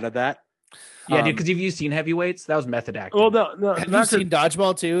Stiller out of that. Yeah, dude. Because have you seen Heavyweights? That was method acting. Well, no. Have you seen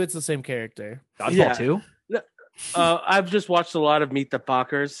Dodgeball 2? It's the same character. Dodgeball 2? I've just watched a lot of Meet the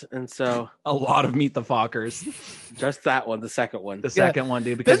Fockers, and so a lot of Meet the Fockers. Just that one, the second one,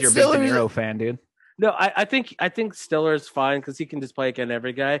 dude. Because you're a big De Niro fan, dude. No, I think Stiller is fine because he can just play again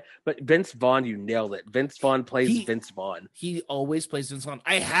every guy. But Vince Vaughn, you nailed it. Vince Vaughn plays Vince Vaughn. He always plays Vince Vaughn.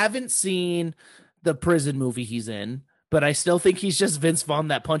 I haven't seen the prison movie he's in, but I still think he's just Vince Vaughn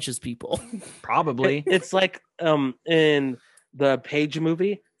that punches people. Probably. It's like in the Page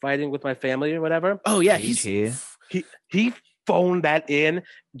movie, Fighting with My Family or whatever. Oh yeah, he phoned that in,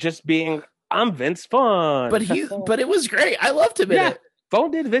 just being I'm Vince Vaughn. But it was great. I loved him in it. Vaughn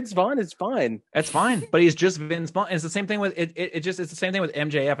did Vince Vaughn is fine. That's fine, but he's just Vince Vaughn. It's the same thing with it. It's the same thing with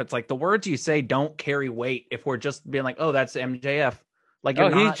MJF. It's like the words you say don't carry weight if we're just being like, oh, that's MJF. Like,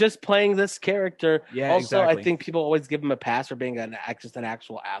 he's just playing this character. Yeah, also, exactly. I think people always give him a pass for being just an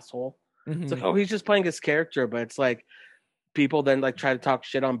actual asshole. Mm-hmm. It's like, oh, he's just playing his character, but it's like people then like try to talk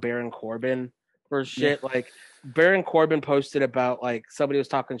shit on Baron Corbin for shit. Like Baron Corbin posted about like somebody was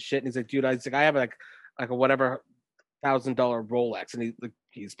talking shit, and he's like, dude, I have like a whatever $1,000 Rolex, and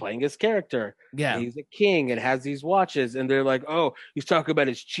he's playing his character. Yeah, he's a king and has these watches, and they're like, oh, he's talking about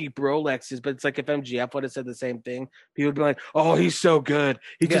his cheap Rolexes. But it's like if MGF would have said the same thing, people would be like, oh, he's so good,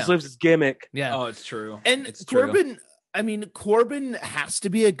 he just lives his gimmick. Yeah, oh, it's true. And it's Corbin, I mean, Corbin has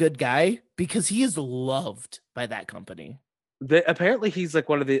to be a good guy because he is loved by that company. Apparently, he's like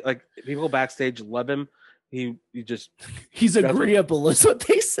one of the like people backstage love him. He's agreeable, is what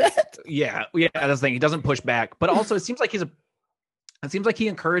they said. Yeah, that's the thing. He doesn't push back, but also it seems like he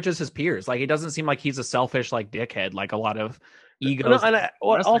encourages his peers. Like he doesn't seem like he's a selfish like dickhead like a lot of egos. No, and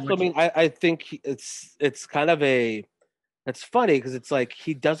I think it's kind of it's funny because it's like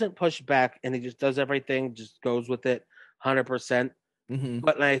he doesn't push back and he just does everything, just goes with it 100%. Mm-hmm.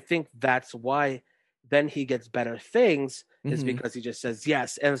 But I think that's why then he gets better things is because he just says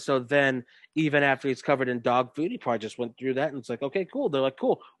yes. And so then even after he's covered in dog food, he probably just went through that and it's like, okay, cool. They're like,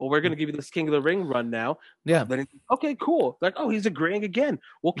 cool. Well, we're going to give you this King of the Ring run now. Yeah. Then okay, cool. Like, oh, he's agreeing again.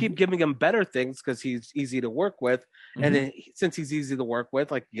 We'll keep giving him better things because he's easy to work with. And then since he's easy to work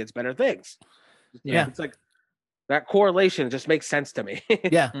with, like he gets better things. Yeah. It's like that correlation just makes sense to me.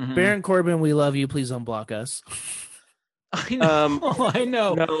 Yeah. Baron Corbin, we love you. Please unblock us. I know. I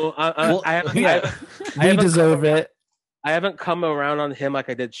know. No, We deserve it. I haven't come around on him like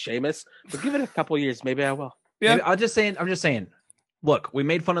I did Sheamus, but give it a couple years, maybe I will. Yeah, I'm just saying. Look, we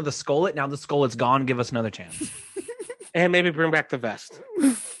made fun of the Skullet. Now the Skullet's gone. Give us another chance. And maybe bring back the vest.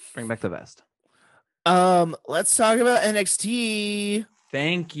 Bring back the vest. Let's talk about NXT.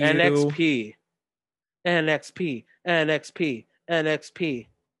 Thank you. NXP.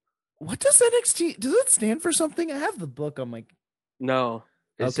 What does NXT? Does it stand for something? I have the book on my. No.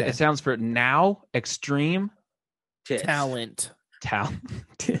 Okay. It sounds for Now Extreme Tits. Talent.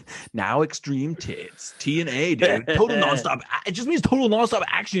 Now Extreme Tits. TNA, dude. Total nonstop. It just means total nonstop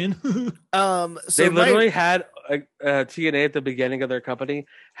action. So they literally had TNA at the beginning of their company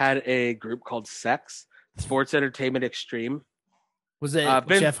had a group called Sex Sports Entertainment Extreme. Was it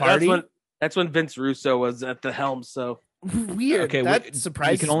Jeff Hardy? That's when Vince Russo was at the helm. So weird. Okay, that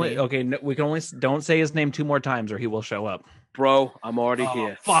surprises me. Okay, we can only don't say his name 2 more times or he will show up. Bro, I'm already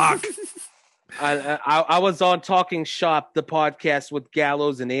here. Fuck. I was on Talking Shop, the podcast with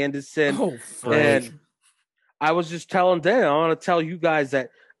Gallows and Anderson. Oh, and I was just telling them, I want to tell you guys that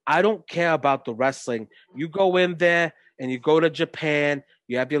I don't care about the wrestling. You go in there and you go to Japan,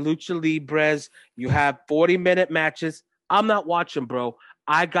 you have your lucha libres, you have 40-minute matches. I'm not watching, bro.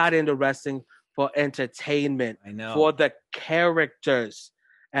 I got into wrestling for entertainment. I know. For the characters.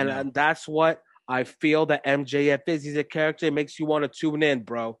 And that's what I feel that MJF is. He's a character that makes you want to tune in,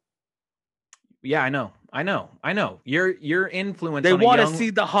 bro. Yeah, I know. Your influence. They want to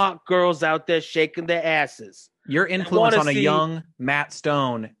see the hot girls out there shaking their asses. Your influence on a young Matt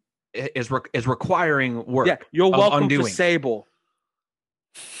Stone is requiring work. Yeah, you're welcome for Sable.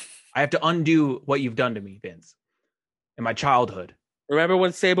 I have to undo what you've done to me, Vince, in my childhood. Remember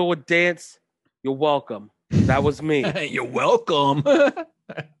when Sable would dance? You're welcome. That was me. You're welcome.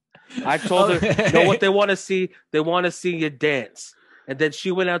 I told her, you know what they want to see? They want to see you dance. And then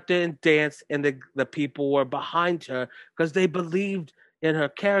she went out there and danced, and the people were behind her because they believed in her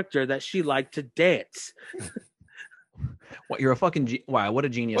character that she liked to dance. What, you're a fucking wow! What a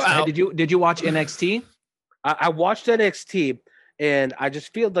genius! Wow. Hey, did you watch NXT? I watched NXT, and I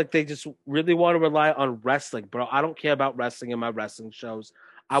just feel like they just really want to rely on wrestling, bro. I don't care about wrestling in my wrestling shows.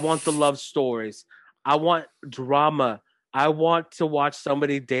 I want the love stories. I want drama. I want to watch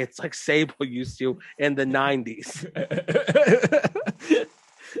somebody dance like Sable used to in the 90s.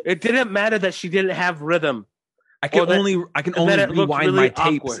 It didn't matter that she didn't have rhythm. I can only rewind my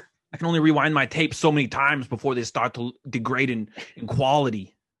tapes. I can only rewind my tapes so many times before they start to degrade in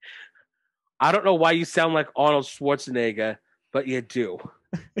quality. I don't know why you sound like Arnold Schwarzenegger, but you do.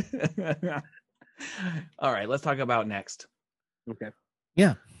 All right, let's talk about next. Okay.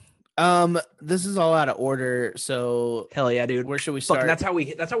 Yeah. This is all out of order, so hell yeah, dude. Where should we start? That's how we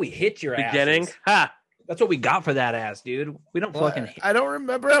hit your beginning. Asses. Ha! That's what we got for that ass, dude. We don't fucking. I don't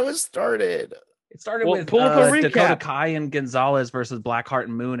remember how it started. It started with pull up a recap. Dakota Kai and Gonzalez versus Blackheart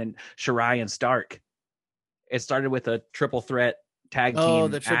and Moon and Shirai and Stark. It started with a triple threat tag team. Oh,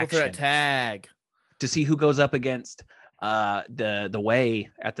 the triple threat action tag to see who goes up against the way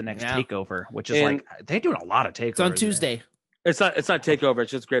at the next takeover, which is like they're doing a lot of takeovers. It's on Tuesday. It's not takeover.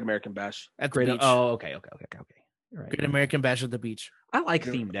 It's just Great American Bash at the beach. Oh, okay. Right. Great American Bash at the beach. I like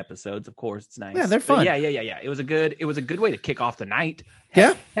themed episodes, of course. It's nice. Yeah, they're fun. But yeah. It was a good way to kick off the night.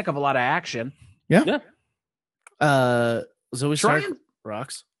 Heck of a lot of action. Yeah. Zoe Stark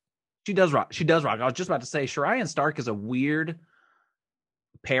rocks. She does rock. I was just about to say Shariah and Stark is a weird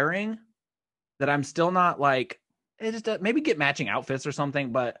pairing that I'm still not like. It just maybe get matching outfits or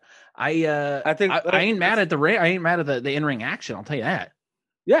something. But I think I ain't mad at the in-ring action. I'll tell you that.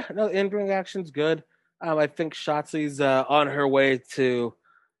 Yeah, no, in-ring action's good. I think Shotzi's on her way to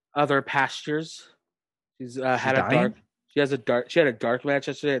other pastures. She's She had a dark match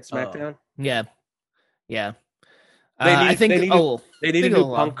yesterday at SmackDown. Yeah. They need a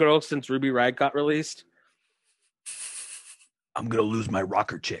new punk girl since Ruby Riott got released. I'm gonna lose my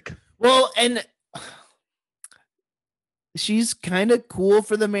rocker chick. Well, and she's kind of cool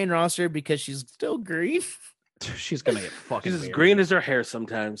for the main roster because she's still green. She's gonna get fucking. She's as green as her hair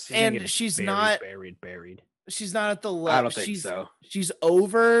sometimes, and she's not buried. She's not at the level. I don't think so. She's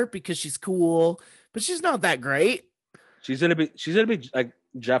over because she's cool, but she's not that great. She's gonna be like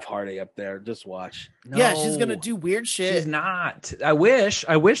Jeff Hardy up there. Just watch. No, yeah, she's gonna do weird shit. She's not. I wish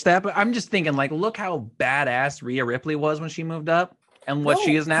that, but I'm just thinking, like, look how badass Rhea Ripley was when she moved up, and what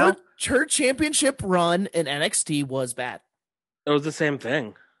she is now. Her championship run in NXT was bad. It was the same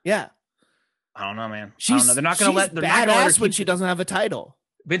thing. Yeah. I don't know, man. I don't know. They're not gonna let. They're badass not gonna let her when she doesn't have a title.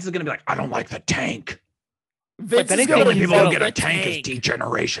 Vince is gonna be like, I don't like the tank. Vince but is the only people who get a tank is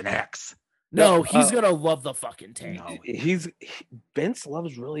D-Generation X. No, he's gonna love the fucking tank. No, Vince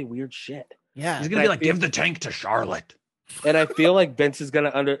loves really weird shit. Yeah, he's gonna be like, give the tank to Charlotte. And I feel like Vince is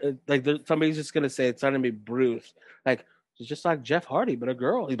gonna somebody's just gonna say it's not gonna be Bruce. Like she's just like Jeff Hardy, but a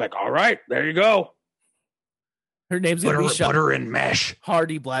girl. He's like, all right, there you go. Her name's gonna be put her in mesh.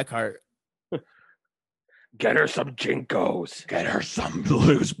 Hardy Blackheart. Get her some Jinkos. Get her some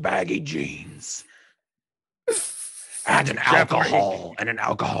loose baggy jeans. And an alcohol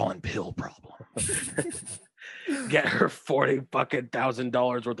and pill problem. Get her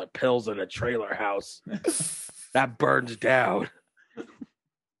 $40,000 worth of pills in a trailer house that burns down.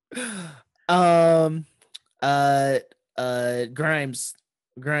 Grimes,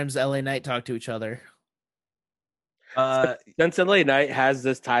 LA Knight talk to each other. Since LA Knight has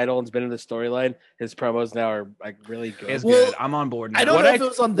this title and's been in the storyline, his promos now are like really good. It's good. I'm on board now. I don't know if it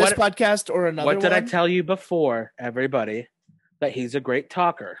was on this podcast or another one. What did I tell you before, everybody? That he's a great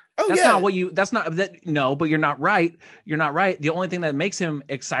talker. Oh, but you're not right. You're not right. The only thing that makes him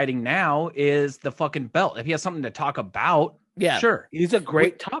exciting now is the fucking belt. If he has something to talk about, sure. He's a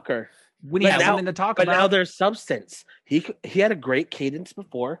great talker. When he has something to talk about. But now there's substance. He had a great cadence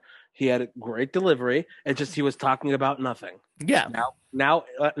before. He had a great delivery. It's just he was talking about nothing. Yeah. Now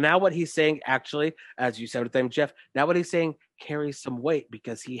what he's saying, actually, as you said with them, Jeff, now what he's saying carries some weight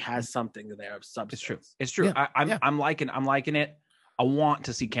because he has something there of substance. It's true. Yeah. I'm liking it. I want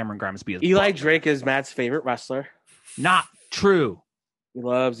to see Cameron Grimes be Eli Drake is Matt's favorite wrestler. Not true. He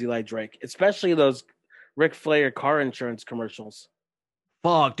loves Eli Drake, especially those Ric Flair car insurance commercials.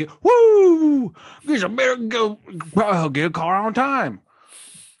 Fuck, dude. Woo! Get a car on time.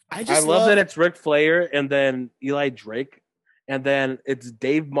 I love that it's Ric Flair and then Eli Drake, and then it's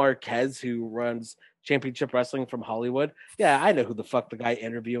Dave Marquez who runs Championship Wrestling from Hollywood. Yeah, I know who the fuck the guy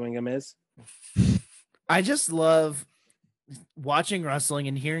interviewing him is. I just love watching wrestling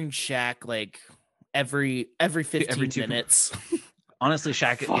and hearing Shaq like every 15 minutes. Honestly,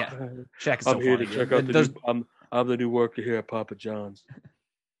 Shaq is so here funny. to check out I'm the new worker here at Papa John's.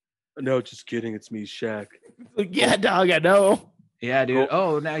 No, just kidding. It's me, Shaq. Yeah, dog, I know. Yeah, dude.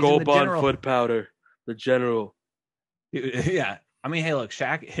 Now he's Gold Bond foot powder. The general. Yeah. I mean, hey, look,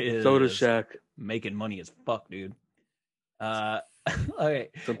 Shaq is so does Shaq. Making money as fuck, dude. Okay.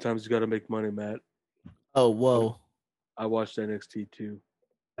 Sometimes you gotta make money, Matt. Oh, whoa. I watched NXT too.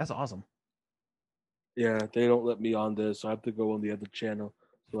 That's awesome. Yeah, they don't let me on this, so I have to go on the other channel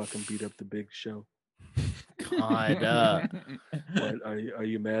so I can beat up the Big Show. God, What, are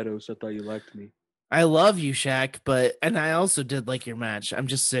you mad, Os? I thought you liked me. I love you, Shaq, and I also did like your match. I'm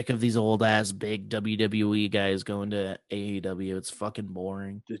just sick of these old ass big WWE guys going to AEW. It's fucking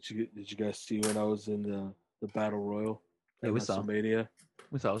boring. Did you guys see when I was in the Battle Royal? Yeah, we saw. WrestleMania?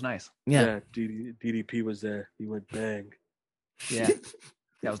 We saw. It was nice. Yeah. DDP was there. He went bang. Yeah.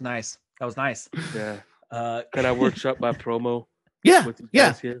 That was nice. Yeah. Can I workshop my promo? Yeah.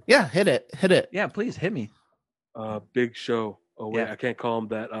 Here? Yeah. Hit it. Yeah, please hit me. Big Show. Oh wait, Yeah. I can't call him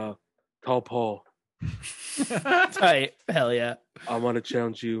that. Tall Paul. Tight. Hell yeah. I want to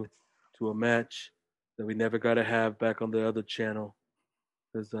challenge you to a match that we never got to have back on the other channel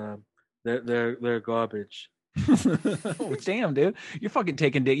because they're garbage. Oh, damn, dude. You're fucking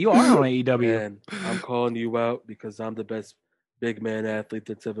taking dick. You are on AEW. And I'm calling you out because I'm the best big man athlete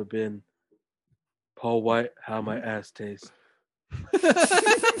that's ever been. Paul White, how my ass tastes.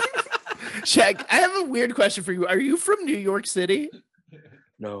 Shaq, I have a weird question for you. Are you from New York City?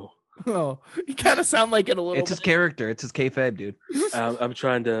 No. Oh, you kind of sound like it a little It's his bit. character. It's his kayfabe, dude. I'm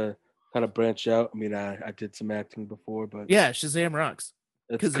trying to kind of branch out. I mean, I did some acting before, but Yeah, Shazam rocks.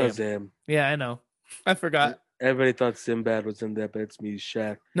 it's Kazam. Kazam. Yeah, I know. I forgot. Everybody thought Sinbad was in there, but it's me,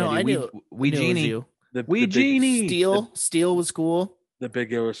 Shaq. No, Yeah, I dude, knew. We I knew it was Genie. you. The We big- Genie. Steel was cool. The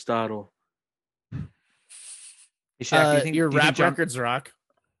big Aristotle. Hey, Shaq, Your do you rap think records rock.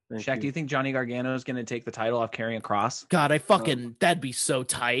 Thank Shaq, do you think Johnny Gargano is going to take the title off Karrion Kross? God, I fucking that'd be so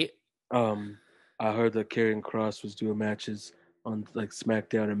tight. I heard that Karrion Kross was doing matches on like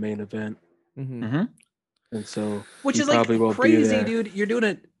SmackDown and main event, Mm-hmm. and so Which he is like probably won't be crazy, there. dude. You're doing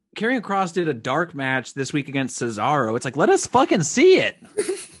it. Karrion Kross did a dark match this week against Cesaro. It's like, let us fucking see it.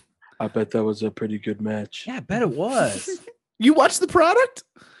 I bet that was a pretty good match. Yeah, I bet it was. You watch the product?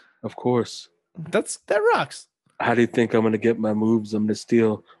 Of course. That rocks. How do you think I'm gonna get my moves? I'm gonna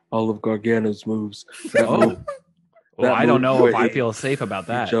steal all of Gargano's moves. That Oh. move, Well, That I don't move know if where I he- feel safe about he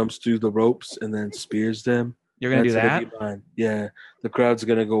that. jumps through the ropes and then spears them. You're going to do That's that? gonna be mine. Yeah, the crowd's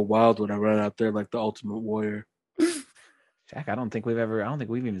gonna go wild when I run out there like the Ultimate Warrior. Jack, I don't think we've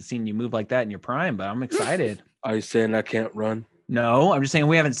even seen you move like that in your prime, but I'm excited. Are you saying I can't run? No, I'm just saying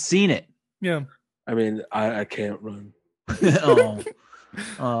we haven't seen it. Yeah. I mean, I can't run.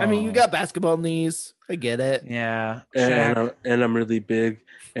 Oh. I mean, you got basketball knees. I get it. Yeah. And I'm really big.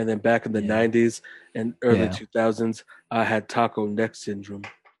 And then back in the Yeah. 90s and early Yeah. 2000s, I had taco neck syndrome.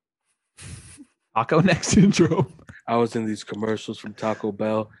 Taco neck syndrome. I was in these commercials from Taco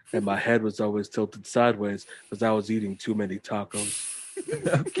Bell, and my head was always tilted sideways because I was eating too many tacos.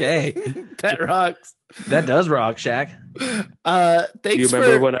 Okay. That rocks. That does rock, Shaq. Thanks Do you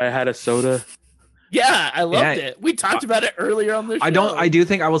remember for when I had a soda? Yeah, I loved Yeah. it. We talked about it earlier on the show. I do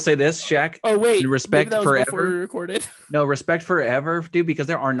think I will say this, Shaq. Oh wait, Respect maybe that was before forever. we recorded. No, respect forever, dude, because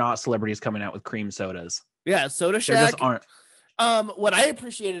there are not celebrities coming out with cream sodas. Yeah, Soda There just Shack. aren't. What I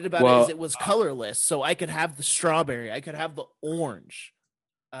appreciated about it Well, is it was colorless, so I could have the strawberry, I could have the orange.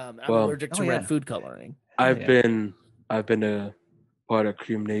 I'm Well- allergic to Oh, red yeah. food coloring. I've Yeah. been a part of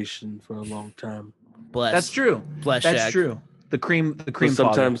Cream Nation for a long time. Bless. That's true. Bless That's Shaq. true. The cream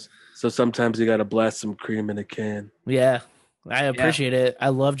So sometimes you gotta blast some cream in a can. Yeah, I appreciate it. I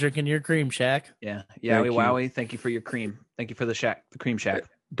love drinking your cream, Shaq. Yeah. Thank Yeah. you. Wowie. Thank you for your cream. Thank you for the cream Shack.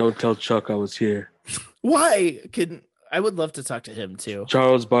 Don't tell Chuck I was here. Why? I would love to talk to him too.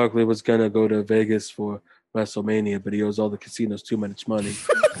 Charles Barkley was gonna go to Vegas for WrestleMania, but he owes all the casinos too much money.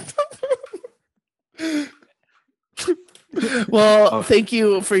 Well, Oh. thank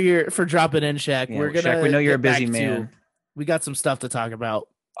you for dropping in, Shaq. Yeah, We're gonna. Shaq, we know you're a get back busy to- man. We got some stuff to talk about.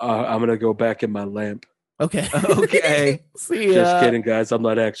 I'm gonna go back in my lamp. Okay. Okay. See ya. Just kidding, guys. I'm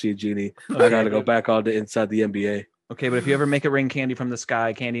not actually a genie. I gotta go back on to inside the NBA. Okay, but if you ever make it rain candy from the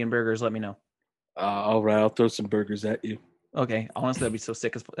sky, candy and burgers, let me know. All right, I'll throw some burgers at you. Okay. Honestly, that'd be so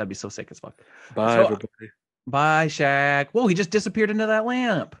sick as fuck. Bye, So- everybody. Bye, Shaq. Whoa, he just disappeared into that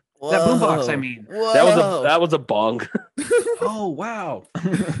lamp. That boombox, I mean. Whoa. That was a bong. Oh, wow.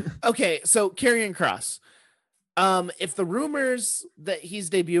 Okay, so Karrion Kross. If the rumors that he's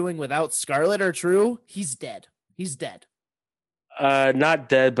debuting without Scarlett are true, he's dead. He's dead. Not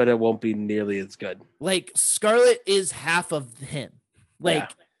dead, but it won't be nearly as good. Like Scarlett is half of him. Like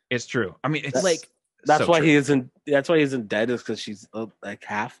Yeah. It's true. I mean, it's Like, That's so why true. he isn't. That's why he isn't dead. Is because she's like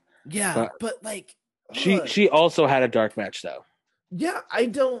half. yeah, but like She also had a dark match though. yeah, I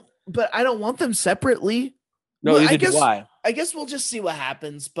don't want them separately. No, Well, neither do I. I guess we'll just see what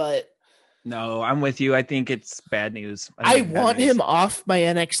happens, but No, I'm with you. I think it's bad news. I think it's bad want news. him off my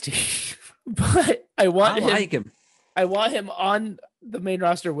NXT. But I want I him like him. I want him on the main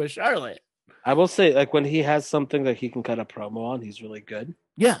roster with Charlotte. I will say, like when he has something that he can cut a promo on, he's really good.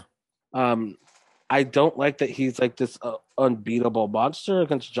 Yeah. I don't like that he's like this unbeatable monster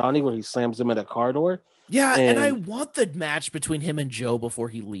against Johnny, where he slams him in a car door. Yeah, and I And- want the match between him and Joe before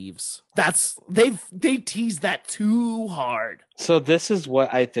he leaves. That's they teased that too hard. So this is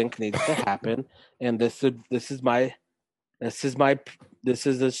what I think needs to happen, and this is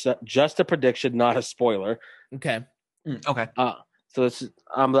just a prediction, not a spoiler. Okay. Okay. So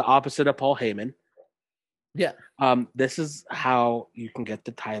I'm the opposite of Paul Heyman. Yeah. This is how you can get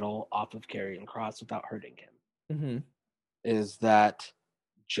the title off of Karrion Kross without hurting him. Mm-hmm. Is that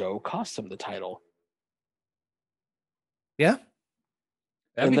Joe costs him the title? Yeah.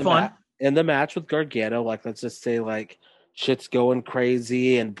 That'd be fun. In the match with Gargano, like let's just say like shit's going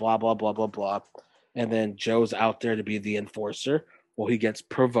crazy and blah blah blah blah blah, and then Joe's out there to be the enforcer. Well, he gets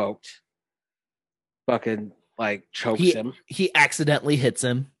provoked, fucking like chokes him. He accidentally hits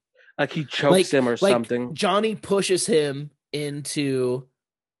him. Like he chokes him or something. Johnny pushes him into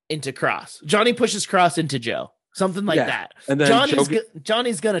Cross. Johnny pushes Cross into Joe. Something like that. And then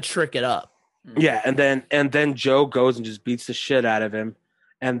Johnny's gonna trick it up. Yeah, and then Joe goes and just beats the shit out of him.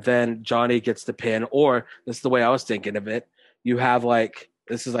 And then Johnny gets the pin, or this is the way I was thinking of it. You have like,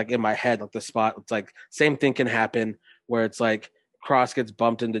 this is like in my head, like the spot, it's like same thing can happen where it's like Cross gets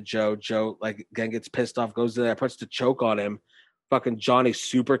bumped into Joe. Joe like again gets pissed off, goes to there, puts the choke on him. Fucking Johnny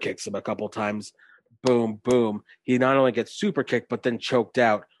super kicks him a couple times. Boom, boom. He not only gets super kicked, but then choked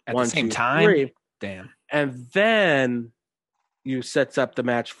out. At the same time? 3. Damn. And then you sets up the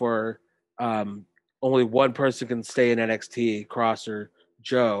match for only one person can stay in NXT, Cross or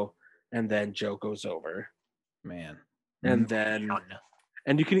Joe, and then Joe goes over. Man. And then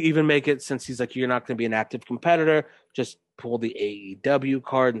and you can even make it, since he's like, you're not going to be an active competitor, just pull the AEW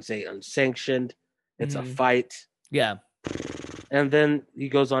card and say unsanctioned. It's a fight. Yeah. And then he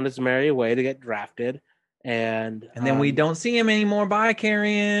goes on his merry way to get drafted. And then we don't see him anymore. Bye,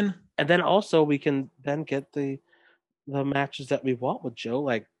 Carrion. And then also we can then get the matches that we want with Joe,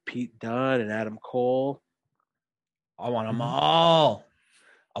 like Pete Dunne and Adam Cole. I want them all.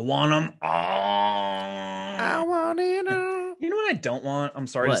 I want them all. I want it all. You know what I don't want? I'm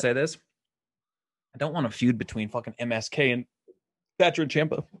sorry to say this. I don't want a feud between fucking MSK and Thatcher and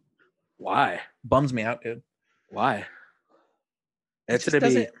Ciampa. Why? Bums me out, dude. Why? It's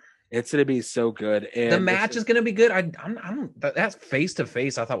gonna be so good. And the match is gonna be good. I don't. That's face to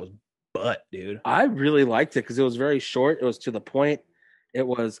face. I thought was butt, dude. I really liked it because it was very short. It was to the point. It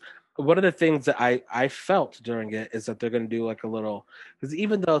was one of the things that I felt during it is that they're gonna do like a little, because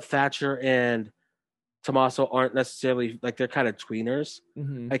even though Thatcher and Tommaso aren't necessarily like, they're kind of tweeners.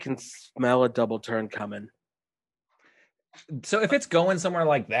 I can smell a double turn coming. So if it's going somewhere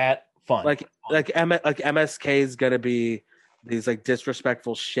like that, fun. Like MSK is gonna be these like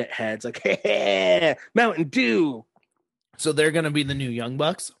disrespectful shitheads, like, hey, Mountain Dew. So they're gonna be the new Young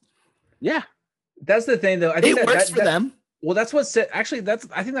Bucks. Yeah, that's the thing, though. I think it works for them. Well, that's what set. Actually,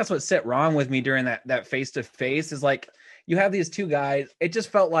 I think that's what set wrong with me during that face to face. Is like, you have these two guys. It just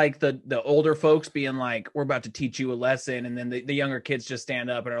felt like the older folks being like, "We're about to teach you a lesson," and then the younger kids just stand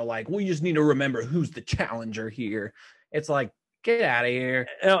up and are like, "We just need to remember who's the challenger here." It's like, get out of here.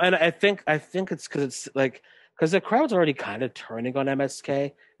 And I think it's because it's like, because the crowd's already kind of turning on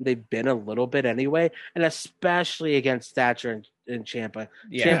MSK. They've been a little bit anyway, and especially against Thatcher and Ciampa.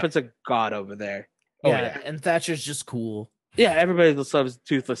 Yeah. Ciampa's a god over there. Yeah, and Thatcher's just cool. Yeah, everybody loves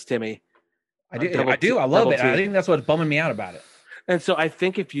Toothless Timmy. I do. I love it. I think that's what's bumming me out about it. And so I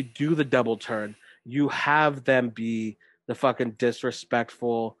think if you do the double turn, you have them be the fucking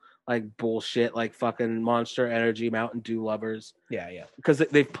disrespectful, like bullshit, like fucking Monster Energy, Mountain Dew lovers. Yeah. Because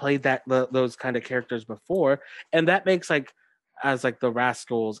they've played those kind of characters before, and that makes like, as like the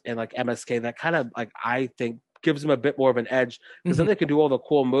Rascals and like MSK, that kind of like, I think gives them a bit more of an edge, because then they can do all the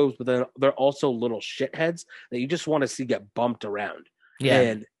cool moves, but then they're also little shitheads that you just want to see get bumped around. Yeah.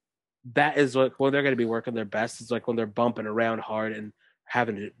 And that is like when they're going to be working their best, is like when they're bumping around hard and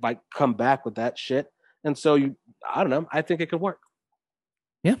having to like come back with that shit. And so I don't know, I think it could work.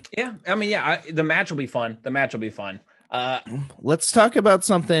 Yeah. I mean, the match will be fun. Let's talk about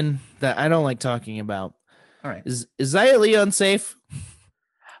something that I don't like talking about. All right. Is Xia Li unsafe?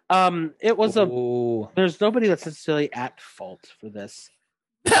 It was there's nobody that's necessarily at fault for this.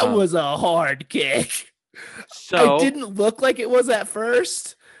 That was a hard kick. So it didn't look like it was at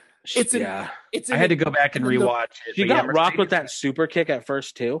first. I had to go back and rewatch it. She got rocked with that super kick at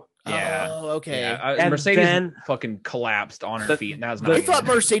first too. Yeah. Oh, okay. Yeah. And Mercedes then fucking collapsed on her feet. And that was not I thought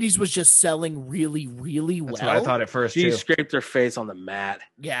Mercedes was just selling really, really well. That's what I thought at first. She too. scraped her face on the mat.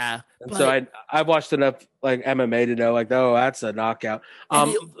 Yeah. And so I watched enough like MMA to know like, oh, that's a knockout.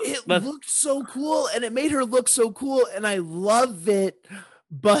 It looked so cool, and it made her look so cool, and I love it.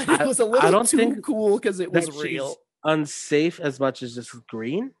 But it was a little too cool because it was real. Unsafe as much as just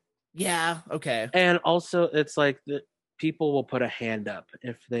green. Yeah. Okay. And also, it's like people will put a hand up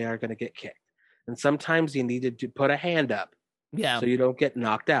if they are going to get kicked, and sometimes you need to put a hand up. Yeah. So you don't get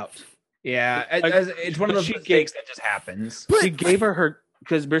knocked out. Yeah, it's one of those mistakes that just happens. She gave her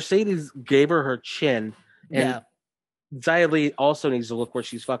because Mercedes gave her chin, and Xia Li also needs to look where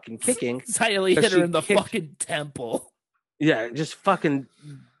she's fucking kicking. Xia Li hit her in the fucking temple. Yeah, just fucking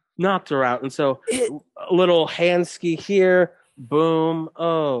knocked her out. And so a little hand ski here, boom.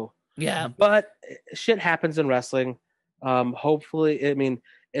 Oh. Yeah. But shit happens in wrestling. Hopefully, I mean,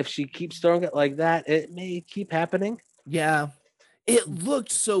 if she keeps throwing it like that, it may keep happening. Yeah. It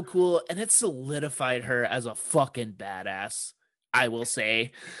looked so cool, and it solidified her as a fucking badass, I will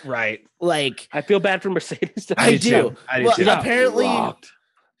say. Right. Like, I feel bad for Mercedes. I do. I do Well, too. apparently rocked.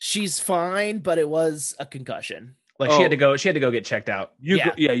 she's fine, but it was a concussion. Like she had to go get checked out. You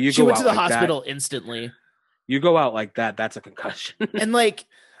Yeah. She go went out to the like hospital that. instantly. You go out like that, that's a concussion. And like,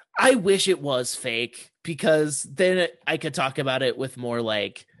 I wish it was fake, because then I could talk about it with more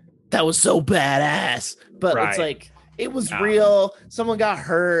like, that was so badass. But it's Right. like, it was Nah. real. Someone got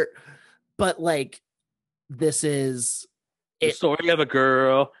hurt. But like, this is The story of a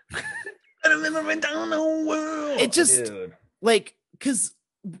girl. it just Dude. like, because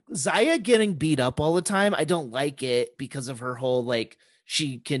Zaya getting beat up all the time, I don't like it because of her whole like,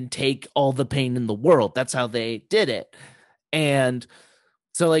 she can take all the pain in the world. That's how they did it. And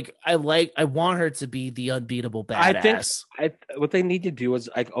so like, I want her to be the unbeatable badass. I think what they need to do is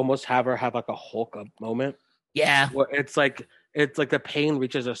like almost have her have like a Hulk up moment Yeah. where it's like the pain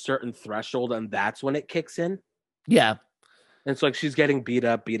reaches a certain threshold and that's when it kicks in. Yeah. And it's like she's getting beat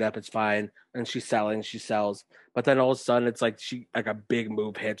up, it's fine, and she sells. But then all of a sudden it's like she like a big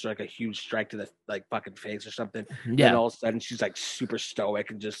move hits or like a huge strike to the like fucking face or something. Yeah. Then all of a sudden she's like super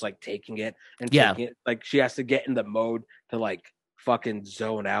stoic and just like taking it and Yeah. taking it. Like she has to get in the mode to like fucking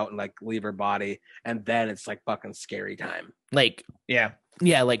zone out and like leave her body, and then it's like fucking scary time. Like, Yeah.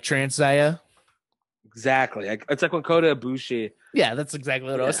 like Trans Zaya. Exactly. Like, it's like when Kota Ibushi. Yeah, that's exactly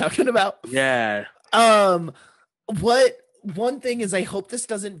what I was talking about. Yeah. What one thing is, I hope this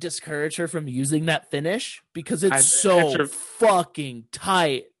doesn't discourage her from using that finish, because it's so fucking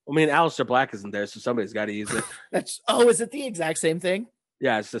tight. I mean, Aleister Black isn't there, so somebody's got to use it. Is it the exact same thing?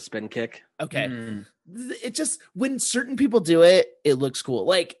 Yeah, it's the spin kick. Okay. It just, when certain people do it, it looks cool.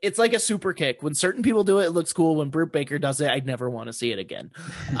 Like, it's like a super kick. When certain people do it, it looks cool. When Brute Baker does it, I'd never want to see it again.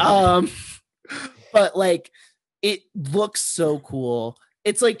 But like, it looks so cool.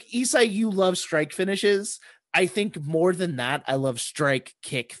 It's like, Isai, you love strike finishes. I think more than that, I love strike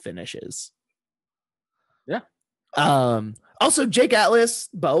kick finishes. Yeah. Also, Jake Atlas,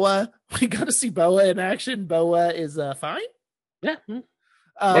 Boa. We got to see Boa in action. Boa is fine. Yeah.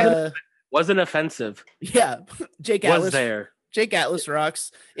 Wasn't offensive. Yeah. Jake was Atlas there. Jake Atlas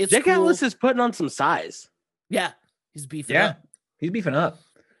rocks. It's Jake cool. Atlas is putting on some size. Yeah. He's beefing up. He's beefing up.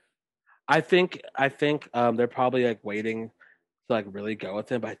 I think they're probably like waiting to like really go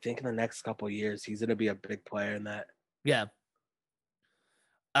with him, but I think in the next couple of years he's gonna be a big player in that. Yeah.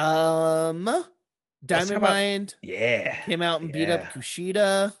 Diamond Mind came out and beat up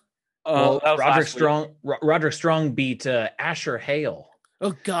Kushida. Roderick Strong beat Asher Hale.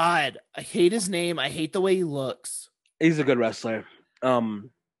 Oh God, I hate his name. I hate the way he looks. He's a good wrestler.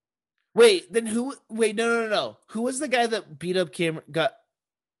 Wait, then who? Wait, no. Who was the guy that got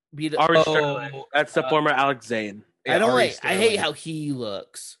beat up? Ari Sterling. That's the former Alex Zane. I don't like. I hate how he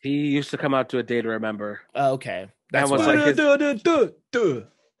looks. He used to come out to A Day to Remember. Oh, okay, that was like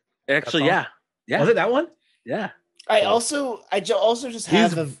actually, yeah. Was it that one? Yeah. I also just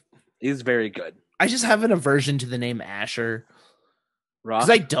have he's very good. I just have an aversion to the name Asher.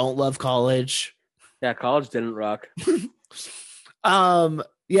 Because I don't love college. Yeah, college didn't rock.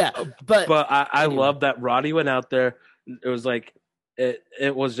 Yeah, but I love that Roddy went out there. It was like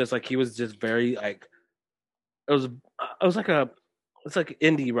it was just like he was just very like it's like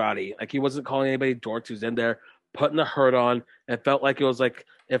indie Roddy. Like he wasn't calling anybody dorks. He was in there putting the hurt on. It felt like it was like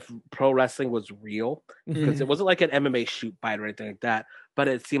if pro wrestling was real, because it wasn't like an MMA shoot fight or anything like that. But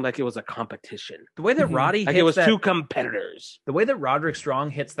it seemed like it was a competition. The way that Roddy like it was two competitors. The way that Roderick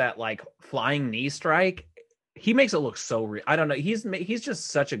Strong hits that like flying knee strike, he makes it look so real. I don't know. He's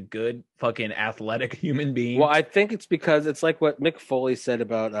just such a good fucking athletic human being. Well, I think it's because it's like what Mick Foley said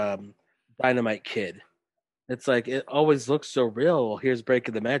about Dynamite Kid. It's like it always looks so real. Well, here's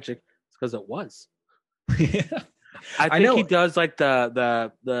Breaking the Magic. It's because it was. Yeah. I think he does like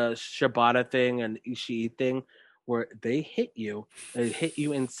the Shibata thing and Ishii thing, where they hit you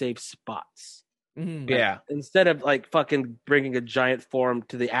in safe spots. Yeah. Instead of like fucking bringing a giant form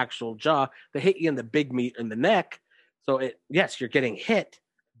to the actual jaw, they hit you in the big meat in the neck. So yes, you're getting hit,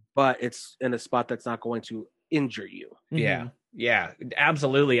 but it's in a spot that's not going to injure you. Yeah. Yeah,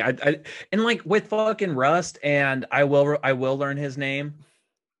 absolutely. I and like with fucking Rust, and I will learn his name.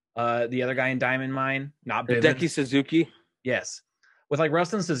 The other guy in Diamond Mine, not Hideki Suzuki. Yes, with like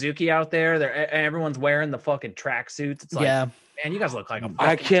Rust and Suzuki out there, everyone's wearing the fucking tracksuits. It's like, man, you guys look like a.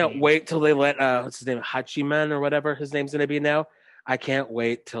 I can't wait till they let what's his name, Hachiman or whatever his name's gonna be now. I can't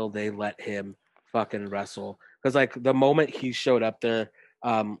wait till they let him fucking wrestle, because like the moment he showed up there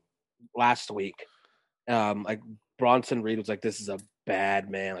last week, like Bronson Reed was like, "This is a bad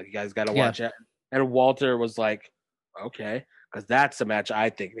man. Like, you guys got to watch it." And Walter was like, "Okay," because that's a match I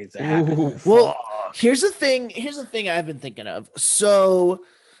think needs to happen. Ooh, Well, fuck. here's the thing I've been thinking of. So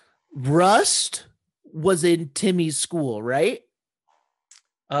Rust was in Timmy's school, right?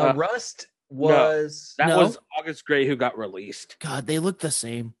 Rust was That No. was August Gray who got released. God, they look the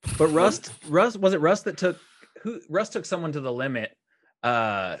same. but Rust was it Rust that took Rust took someone to the limit.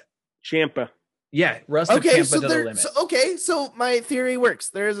 Champa. Yeah, Rust took Champa to the limit. So my theory works.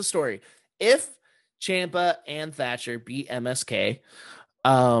 There is a story. If Champa and Thatcher beat MSK,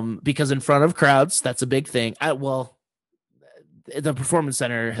 because in front of crowds, that's a big thing. The Performance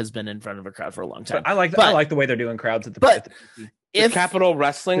Center has been in front of a crowd for a long time. But I like the way they're doing crowds at the. But if Capital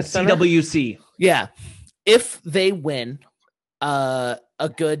Wrestling Center, CWC, yeah, if they win, a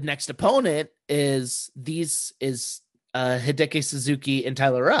good next opponent is Hideki Suzuki and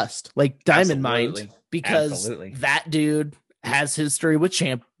Tyler Rust, like Diamond Mine, because that dude has history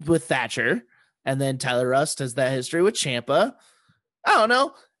with Thatcher, and then Tyler Rust has that history with Champa. I don't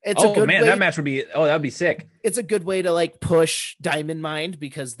know. It's a good way. That match would be that'd be sick. It's a good way to like push Diamond Mind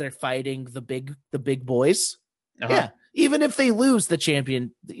because they're fighting the big boys. Yeah. Even if they lose the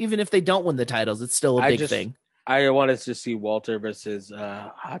champion, even if they don't win the titles, it's still a big thing. I wanted to see Walter versus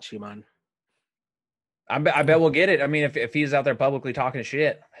Hachiman. I bet we'll get it. I mean, if he's out there publicly talking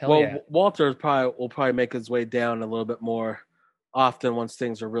shit, yeah. Walter will probably make his way down a little bit more often once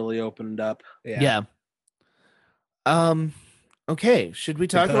things are really opened up. Yeah. Okay, should we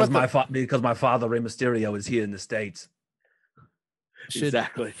talk about because my father Rey Mysterio is here in the States?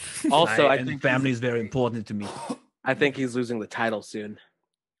 Exactly. Also, I think family is very important to me. I think he's losing the title soon.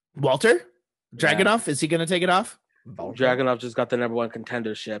 Walter Dragunov, is he going to take it off? Dragunov just got the #1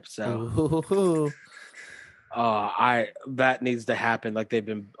 contendership, so that needs to happen. Like they've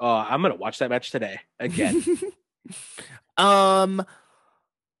been. I'm gonna watch that match today again.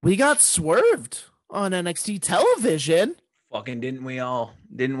 We got swerved on NXT television. Fucking didn't we all?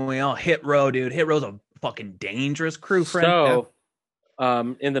 Hit Row, dude. Hit Row's a fucking dangerous crew friend. So,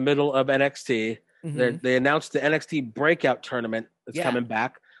 in the middle of NXT, they announced the NXT Breakout Tournament that's coming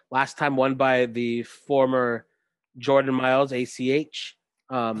back. Last time won by the former Jordan Miles, ACH,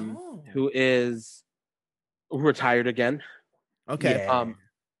 who is retired again. Okay. Yeah.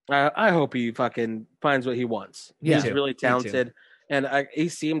 I hope he fucking finds what he wants. Yeah. He's really talented, and he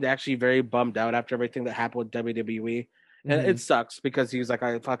seemed actually very bummed out after everything that happened with WWE. And it sucks because he's like,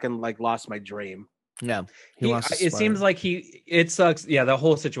 I fucking like lost my dream. Yeah. It seems like it sucks. Yeah. The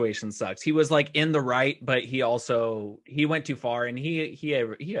whole situation sucks. He was like in the right, but he went too far, and he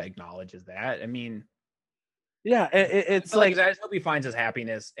acknowledges that. I mean, yeah, it's like, I just hope he finds his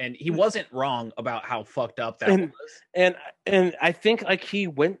happiness, and he wasn't wrong about how fucked up that was. And I think like he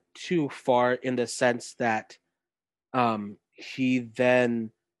went too far in the sense that, he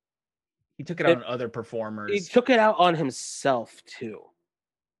took it out on other performers. He took it out on himself too.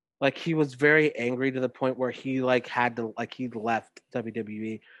 Like he was very angry to the point where he like had to he left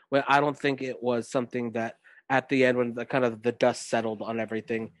WWE. When I don't think it was something that at the end when the dust settled on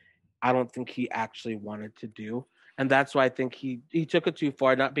everything, I don't think he actually wanted to do. And that's why I think he took it too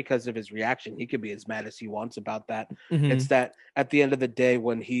far, not because of his reaction. He could be as mad as he wants about that. It's that at the end of the day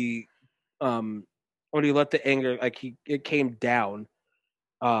when he let the anger it came down,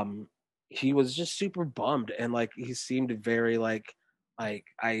 he was just super bummed, and like he seemed very like I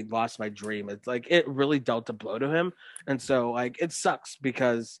lost my dream. It's like it really dealt a blow to him, and so like it sucks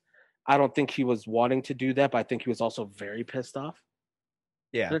because I don't think he was wanting to do that, but I think he was also very pissed off.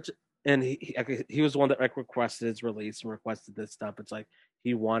 Yeah, and he was the one that like requested his release and requested this stuff. It's like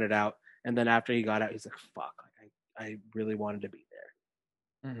he wanted out, and then after he got out, he's like, "Fuck! Like I really wanted to be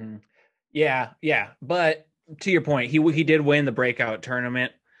there." Mm-hmm. Yeah. But to your point, he did win the breakout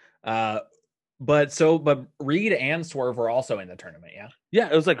tournament. But Reed and Swerve were also in the tournament, yeah.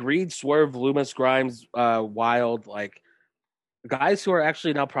 It was like Reed, Swerve, Loomis, Grimes, Wild, like guys who are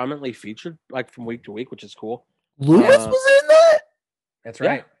actually now prominently featured, like from week to week, which is cool. Loomis was in that. That's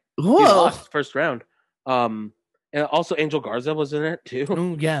right. Yeah. He lost first round. And also Angel Garza was in it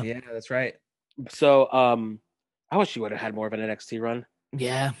too. Yeah, that's right. So I wish he would have had more of an NXT run.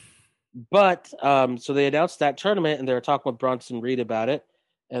 Yeah, but so they announced that tournament, and they were talking with Bronson Reed about it.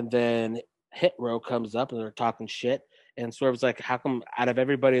 And then Hit Row comes up and they're talking shit. And Swerve's like, how come out of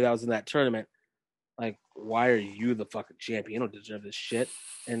everybody that was in that tournament, like, why are you the fucking champion? You don't deserve this shit.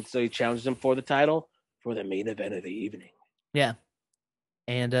 And so he challenged him for the title for the main event of the evening. Yeah.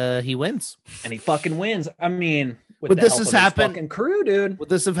 And he wins. And he fucking wins. I mean, would this has happened? Fucking crew, dude. Would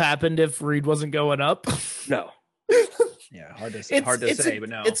this have happened if Reed wasn't going up? No. Yeah, hard to say, but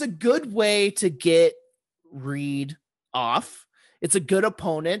no. It's a good way to get Reed off. It's a good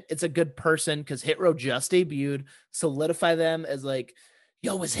opponent. It's a good person because Hit Row just debuted. Solidify them as like,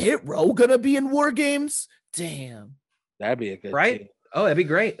 yo, is Hit Row gonna be in War Games? Damn. That'd be a good right? team. Oh, that'd be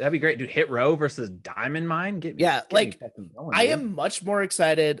great. That'd be great, dude. Hit Row versus Diamond Mine. Get me fucking going, I dude. am much more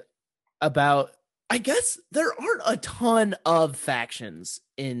excited about. I guess there aren't a ton of factions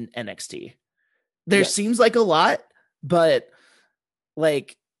in NXT. There seems like a lot, but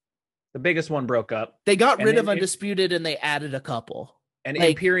like the biggest one broke up. They got rid of Undisputed and they added a couple. And like,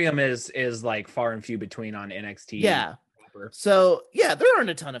 Imperium is like far and few between on NXT. Yeah. So yeah, there aren't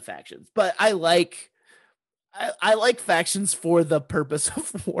a ton of factions, but I like factions for the purpose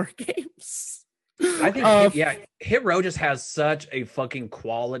of War Games. I think Hit Row just has such a fucking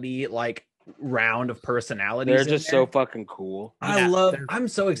quality like round of personalities. They're just so fucking cool. I'm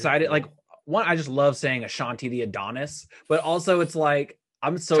so excited. Like one, I just love saying Ashanti the Adonis, but also it's like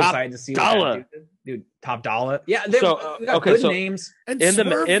I'm so excited to see Dollar. Dude, Top Dollar. Yeah, they got good names. And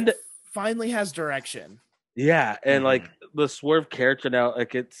Swerve finally has direction. Yeah, and like the Swerve character now,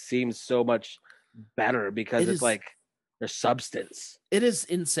 like it seems so much better because it's like there's substance. It is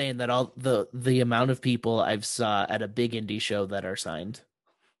insane that all the amount of people I've saw at a big indie show that are signed.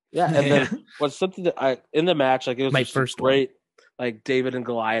 Yeah, and then what's something that in the match, like it was my first great, like David and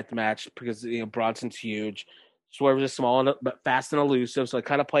Goliath match because Bronson's huge, Swerve is small but fast and elusive, so I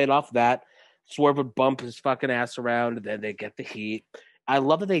kind of played off that. Swerve would bump his fucking ass around, and then they get the heat. I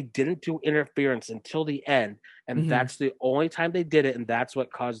love that they didn't do interference until the end, and that's the only time they did it, and that's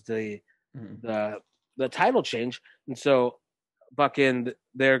what caused the title change. And so, fucking,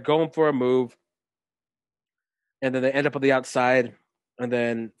 they're going for a move, and then they end up on the outside, and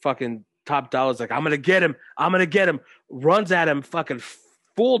then fucking Top Dollar's like, I'm gonna get him, runs at him, fucking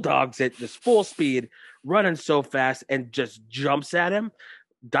full dogs it, just full speed, running so fast, and just jumps at him.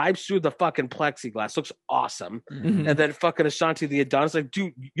 Dives through the fucking plexiglass, looks awesome. And then fucking Ashanti the Adonis like,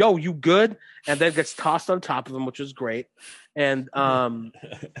 dude, yo, you good? And then gets tossed on top of him, which was great. And I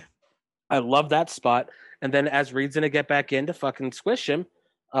love that spot. And then as Reed's gonna get back in to fucking squish him,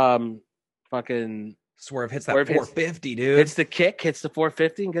 fucking Swerve hits that 450, dude. Hits the kick, hits the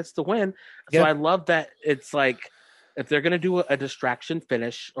 450, and gets the win. So I love that it's like if they're gonna do a distraction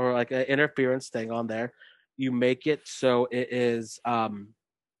finish or like an interference thing on there, you make it so it is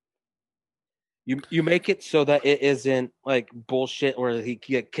You make it so that it isn't like bullshit where he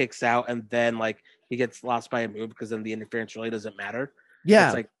kicks out and then like he gets lost by a move because then the interference really doesn't matter. Yeah.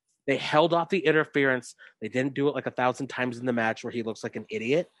 It's like they held off the interference. They didn't do it like 1,000 times in the match where he looks like an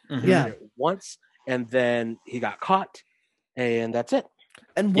idiot. Yeah. He did it once and then he got caught and that's it.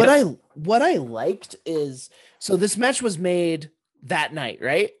 And what I liked is so this match was made that night,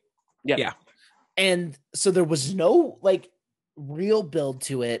 right? Yeah. And so there was no like real build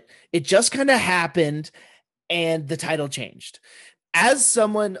to it. It just kind of happened and the title changed. As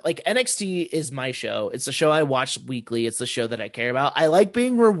someone like NXT is my show. It's the show I watch weekly. It's the show that I care about. I like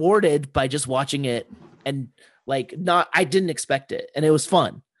being rewarded by just watching it and like I didn't expect it and it was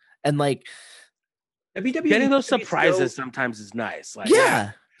fun. And like getting those surprises sometimes is nice. Like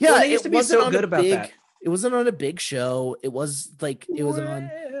yeah. Well, they used to be so good about that. It wasn't on a big show. It was like it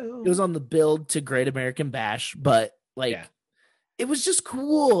was on the build to Great American Bash, but like it was just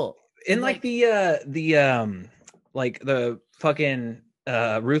cool. In like the fucking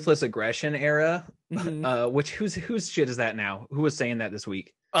ruthless aggression era, which whose shit is that now? Who was saying that this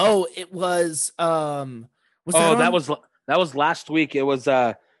week? Oh, it was that was last week. It was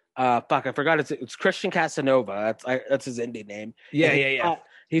fuck, I forgot it's Christian Casanova. That's his indie name. Yeah.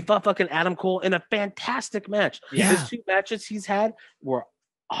 He fought fucking Adam Cole in a fantastic match. Yeah. His 2 matches he's had were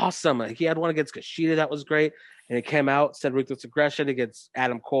awesome. Like he had one against Kushida that was great. And it came out, said ruthless aggression against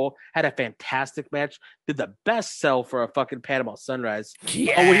Adam Cole. Had a fantastic match. Did the best sell for a fucking Panama Sunrise.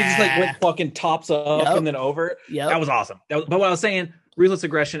 Yeah. Oh, where he just like went fucking tops up and then over. Yeah, that was awesome. But what I was saying, ruthless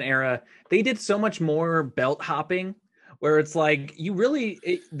aggression era, they did so much more belt hopping, where it's like you really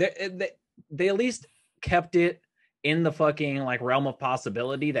they at least kept it in the fucking like realm of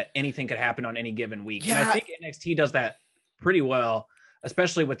possibility that anything could happen on any given week. Yeah. And I think NXT does that pretty well,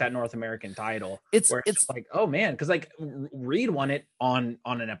 especially with that North American title. It's like, oh man, because like Reed won it on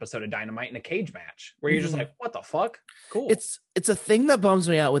an episode of Dynamite in a cage match where you're just like, what the fuck? Cool. It's a thing that bums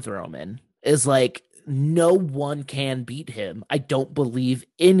me out with Roman is like no one can beat him. I don't believe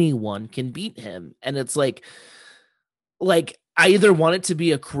anyone can beat him. And it's like I either want it to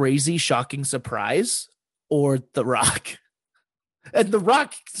be a crazy, shocking surprise or The Rock. And The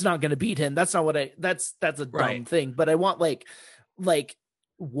Rock's not going to beat him. That's not what that's a dumb thing. But I want like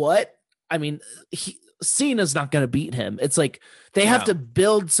what I mean, Cena's not going to beat him. It's like they have to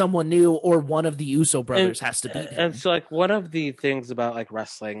build someone new, or one of the Uso brothers has to beat him. And so, like, one of the things about like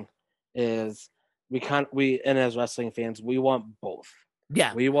wrestling is and as wrestling fans, we want both.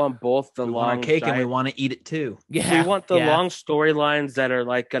 Yeah, we want both the we long want our cake and we want to eat it too. Yeah, we want the long storylines that are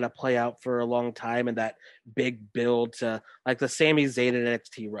like gonna play out for a long time, and that big build to like the Sami Zayn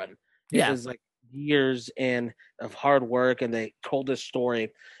NXT run. It was like years of hard work, and they told this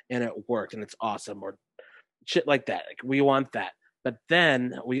story, and it worked, and it's awesome, or shit like that. Like, we want that, but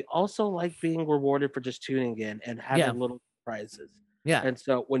then we also like being rewarded for just tuning in and having little surprises. Yeah, and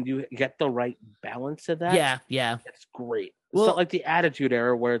so when you get the right balance of that, it's great. It's not like the Attitude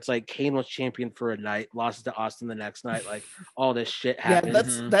Era where it's like Kane was champion for a night, lost to Austin the next night, like all this shit happened.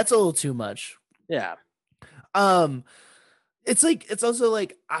 Yeah, that's a little too much. Yeah. It's like, it's also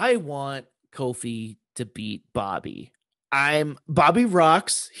like, I want Kofi to beat Bobby. Bobby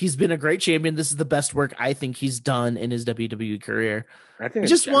rocks. He's been a great champion. This is the best work I think he's done in his WWE career. I think I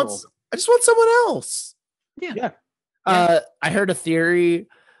just want someone else. Yeah. I heard a theory.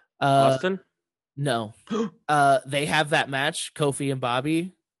 Austin? No. They have that match, Kofi and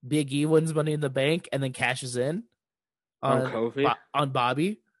Bobby. Big E wins Money in the Bank and then cashes in on Kofi? On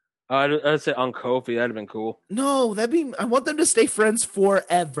Bobby. I'd say on Kofi. That'd have been cool. No, I want them to stay friends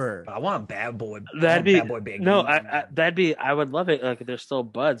forever. I want a bad boy. Bad boy Big No, I would love it. Like, they're still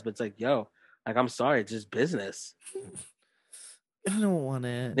buds, but it's like, yo, like, I'm sorry, it's just business. I don't want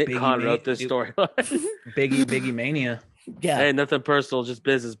it. Nick Khan wrote this story. Biggie Mania. Yeah. Hey, nothing personal, just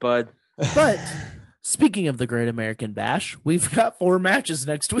business, bud. But speaking of the Great American Bash, we've got 4 matches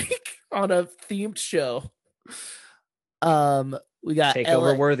next week on a themed show. We got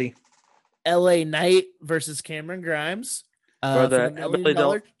Takeover worthy. LA Knight versus Cameron Grimes for the $1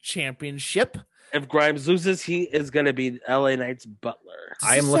 million championship. If Grimes loses, he is going to be LA Knight's butler.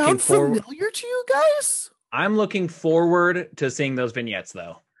 I am looking forward. Familiar to you guys? I'm looking forward to seeing those vignettes,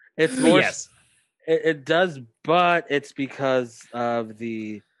 though. It's more. Yes, it does, but it's because of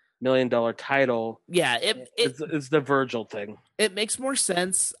the $1 million title. Yeah, it's the Virgil thing. It makes more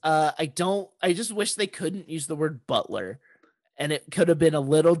sense. I just wish they couldn't use the word butler, and it could have been a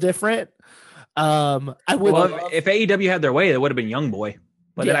little different. I would. Well, if AEW had their way, it would have been Young Boy.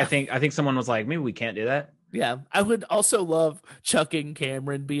 But then I think someone was like, maybe we can't do that. Yeah, I would also love Chuck and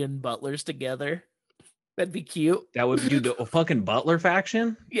Cameron being butlers together. That'd be cute. That would do the fucking Butler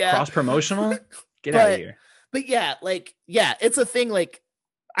faction. Yeah, cross promotional. Get out of here. But it's a thing. Like,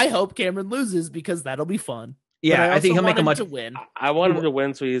 I hope Cameron loses because that'll be fun. Yeah, I think he'll make a much to win. I want him to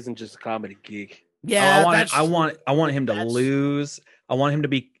win so he isn't just a comedy geek. Yeah, I want him to lose. I want him to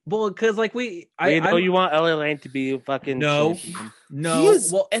be because like I know you want LA Lane to be fucking no. He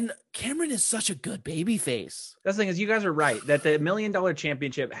is, and Cameron is such a good baby face. That's the thing is, you guys are right that the $1 million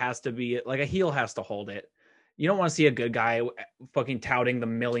championship has to be like a heel has to hold it. You don't want to see a good guy fucking touting the $1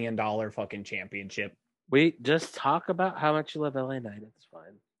 million fucking championship. We just talk about how much you love LA Knight. It's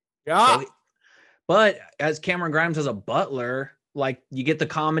fine. Yeah, but as Cameron Grimes as a butler, like, you get the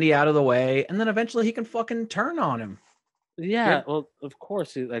comedy out of the way, and then eventually he can fucking turn on him. Yeah, well, of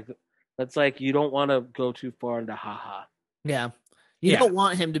course. That's like, you don't want to go too far into haha. Yeah. You don't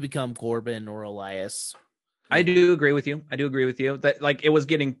want him to become Corbin or Elias. I do agree with you. That, like, it was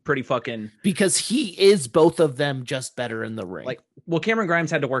getting pretty fucking... Because he is both of them, just better in the ring. Like, well, Cameron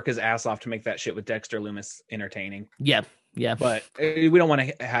Grimes had to work his ass off to make that shit with Dexter Lumis entertaining. Yeah. But we don't want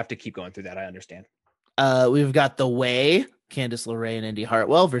to have to keep going through that. I understand. We've got The Way, Candice LeRae and Indy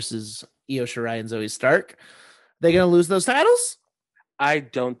Hartwell versus Io Shirai and Zoe Stark. They going to lose those titles? I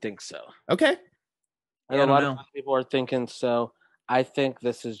don't think so. Okay. A lot of people are thinking so. I think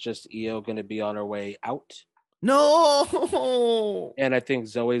this is just Io going to be on her way out. No. And I think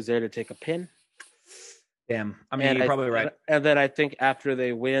Zoe's there to take a pin. Damn. I mean, you're probably right. And then I think after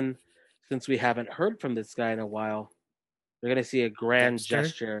they win, since we haven't heard from this guy in a while, they're going to see a grand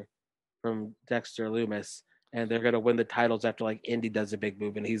gesture from Dexter Lumis, and they're going to win the titles after, like, Indy does a big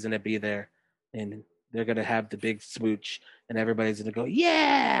move, and he's going to be there, and they're going to have the big smooch, and everybody's going to go,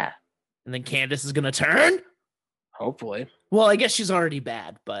 yeah! And then Candice is going to turn? Hopefully. Well, I guess she's already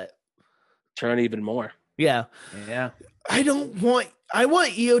bad, but... Turn even more. Yeah. I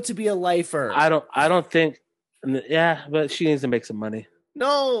want Io to be a lifer. I don't think... Yeah, but she needs to make some money.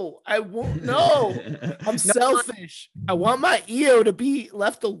 No, I won't. No, I'm selfish. I want my Io to be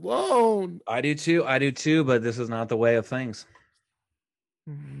left alone. I do too, but this is not the way of things.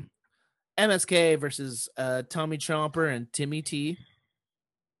 MSK versus Tommy Chomper and Timmy T.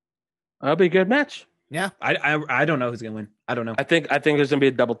 That'll be a good match. Yeah. I don't know who's gonna win. I don't know. I think there's gonna be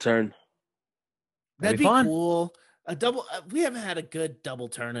a double turn. That'd be fun. Cool. A double. We haven't had a good double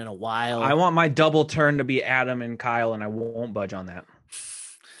turn in a while. I want my double turn to be Adam and Kyle, and I won't budge on that.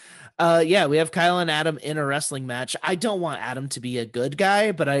 Yeah, we have Kyle and Adam in a wrestling match. I don't want Adam to be a good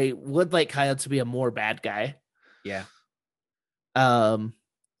guy, but I would like Kyle to be a more bad guy. Yeah.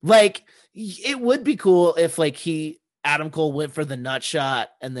 Like it would be cool if like Adam Cole went for the nut shot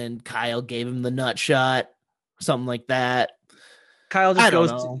and then Kyle gave him the nut shot, something like that. Kyle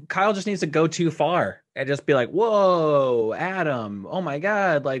just needs to go too far and just be like, "Whoa, Adam! Oh my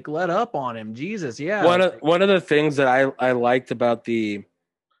God! Like, let up on him, Jesus!" Yeah. One of the things that I liked about the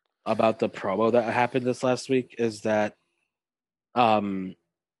promo that happened this last week is that Adam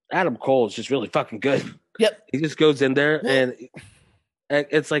Cole is just really fucking good. Yep. He just goes in there and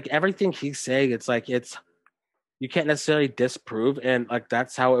it's like everything he's saying, it's like you can't necessarily disprove, and like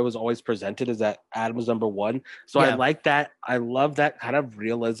that's how it was always presented, is that Adam was number one. So I like that. I love that kind of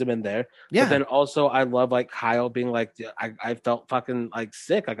realism in there. Yeah. But then also I love like Kyle being like, I felt fucking like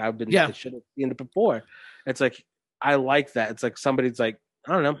sick. Like I should have seen it before. It's like I like that. It's like somebody's like,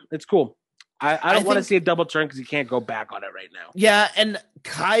 I don't know. It's cool. I don't want to see a double turn because you can't go back on it right now. Yeah, and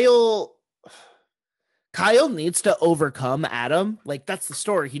Kyle needs to overcome Adam. Like that's the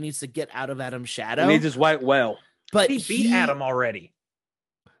story. He needs to get out of Adam's shadow. He needs his white whale. But he beat Adam already.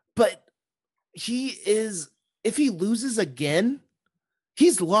 But if he loses again,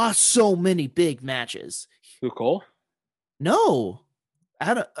 he's lost so many big matches. Who, Cole? No.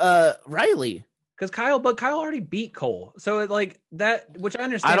 Adam, Riley. Because Kyle already beat Cole. So like that, which I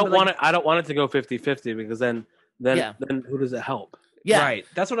understand. I don't want it to go 50-50 because then who does it help? Yeah. Right.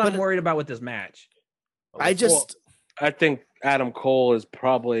 That's what I'm worried about with this match. I think Adam Cole is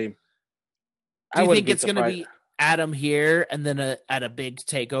probably. Do you think it's going to be Adam here and then at a big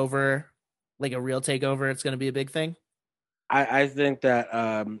takeover, like a real takeover, it's going to be a big thing? I think that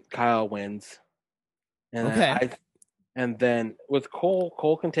Kyle wins. And and then with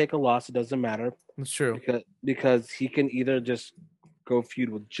Cole can take a loss. It doesn't matter. That's true. Because he can either just go feud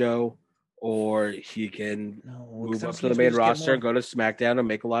with Joe or he can move up to the main roster, go to SmackDown, and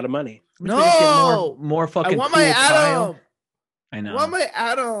make a lot of money. No! More fucking I want my Adam! Kyle. I know. I want my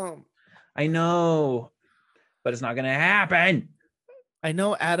Adam! I know. But it's not going to happen. I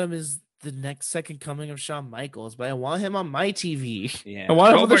know Adam is the next second coming of Shawn Michaels, but I want him on my TV. Yeah. I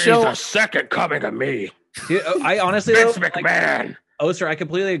want him on the show. The second coming of me. Dude, I honestly, Vince McMahon. Oster, I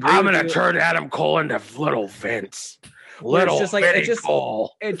completely agree. I'm going to turn Adam Cole into little Vince. Little just like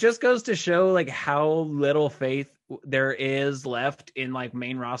Cole. It just goes to show like how little faith there is left in like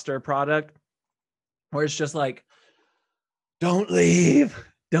main roster product, where it's just like, don't leave.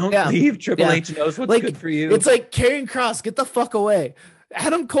 Don't leave. Triple H knows what's good for you. It's like Karrion Kross, get the fuck away.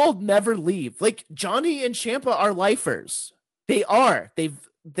 Adam Cole never leave. Like Johnny and Ciampa are lifers. They are. They've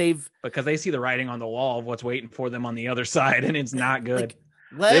because they see the writing on the wall of what's waiting for them on the other side, and it's not good.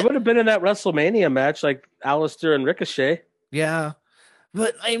 They would have been in that WrestleMania match like Alistair and Ricochet. Yeah.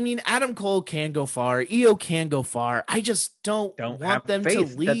 But I mean, Adam Cole can go far. EO can go far. I just don't want them to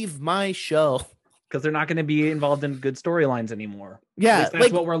leave my show. Because they're not going to be involved in good storylines anymore. Yeah,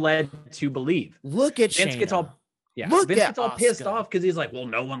 that's what we're led to believe. Look at Vince Shayna. Gets all pissed off because he's like, "Well,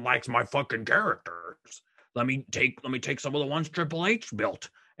 no one likes my fucking characters. Let me take some of the ones Triple H built."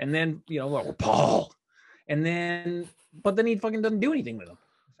 And then Paul, and then he fucking doesn't do anything with them.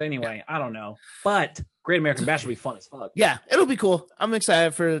 So anyway, I don't know, but Great American Bash will be fun as fuck. Yeah, it'll be cool. I'm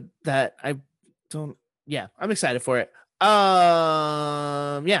excited for that. I'm excited for it.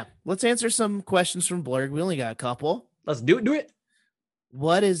 Yeah, let's answer some questions from Blurg. We only got a couple. Let's do it.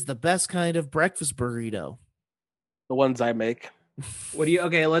 What is the best kind of breakfast burrito? The ones I make. Let's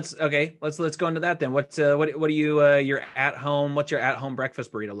go into that then. What's what do you your at home? What's your at home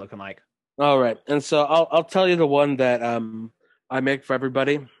breakfast burrito looking like? All right, and so I'll tell you the one that I make for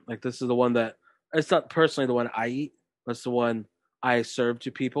everybody. Like this is the one that it's not personally the one I eat, but it's the one I serve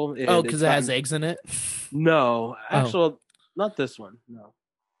to people. Because it has eggs in it? No, actually, not this one.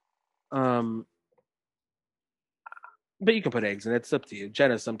 No. But you can put eggs in it. It's up to you.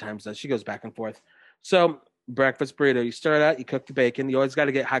 Jenna sometimes does. She goes back and forth. So breakfast burrito. You start out. You cook the bacon. You always got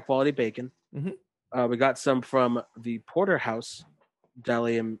to get high quality bacon. Mm-hmm. We got some from the Porterhouse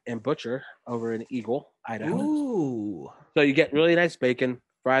Deli and Butcher over in Eagle, Idaho. Ooh. So you get really nice bacon.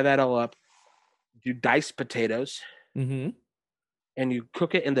 Fry that all up. Do diced potatoes. Mm-hmm. And you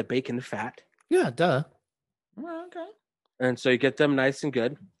cook it in the bacon fat. Yeah, duh. Oh, okay. And so you get them nice and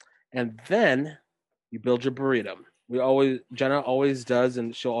good. And then you build your burrito. Jenna always does,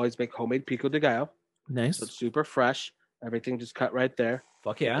 and she'll always make homemade pico de gallo. Nice. So it's super fresh. Everything just cut right there.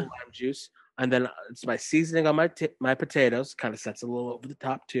 Fuck yeah. Lime juice. And then it's my seasoning on my potatoes. Kind of sets it a little over the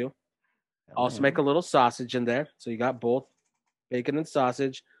top too. Also make a little sausage in there. So you got both bacon and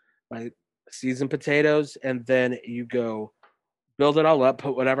sausage, my seasoned potatoes, and then you go build it all up,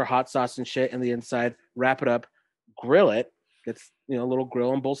 put whatever hot sauce and shit in the inside, wrap it up, grill it. Gets a little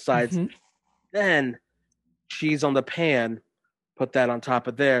grill on both sides. Mhm. Then cheese on the pan, put that on top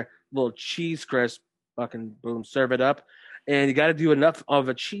of there, little cheese crisp, fucking boom, serve it up. And you got to do enough of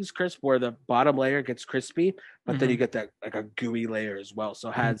a cheese crisp where the bottom layer gets crispy, but then you get that like a gooey layer as well. So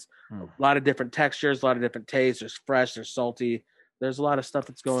it has a lot of different textures, a lot of different tastes. There's fresh, there's salty. There's a lot of stuff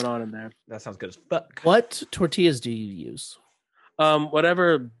that's going on in there. That sounds good as fuck. What tortillas do you use?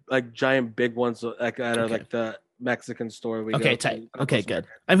 Whatever, like giant big ones, like out of like the Mexican store. We Okay, go tight. to. Okay, good.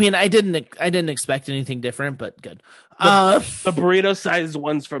 I mean, I didn't expect anything different, but good. The burrito sized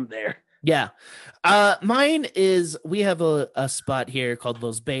ones from there. Yeah. Mine is, we have a spot here called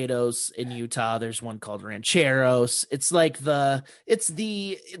Los Betos in Utah. There's one called Rancheros. It's like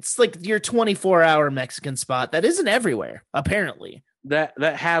it's like your 24-hour Mexican spot that isn't everywhere, apparently. But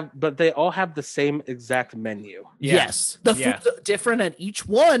they all have the same exact menu. Yeah. Yes. The food's different at each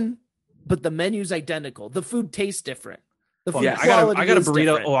one, but the menu's identical. The food tastes different. The food I got a burrito.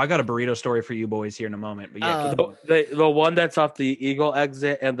 Different. Oh, I got a burrito story for you boys here in a moment. But yeah, the one that's off the Eagle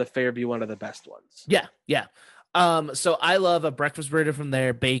exit and the Fairview, one of the best ones. Yeah. So I love a breakfast burrito from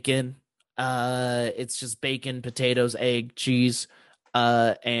there. Bacon. It's just bacon, potatoes, egg, cheese.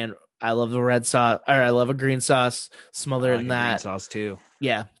 And I love the red sauce. Or I love a green sauce. Smothered in that green sauce too.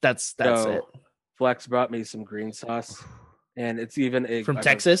 Yeah, that's it. Flex brought me some green sauce, and it's even from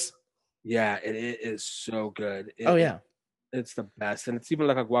Texas. Yeah, it is so good. It's the best, and it's even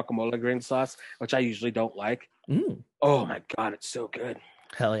like a guacamole green sauce, which I usually don't like. Oh my god, it's so good.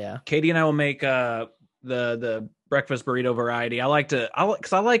 Hell yeah. Katie and I will make the breakfast burrito variety.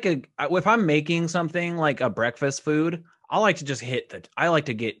 If I'm making something like a breakfast food, I like to just I like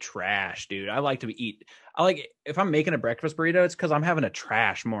to get trash, dude. If I'm making a breakfast burrito, it's because I'm having a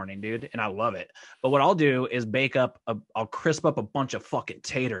trash morning, dude, and I love it. But what I'll do is I'll crisp up a bunch of fucking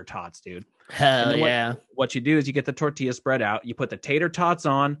tater tots, dude. Hell yeah. What you do is you get the tortilla spread out, you put the tater tots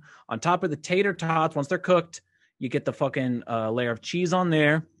on top of the tater tots. Once they're cooked, you get the fucking layer of cheese on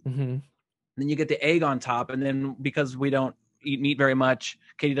there. Mm-hmm. Then you get the egg on top. And then because we don't eat meat very much,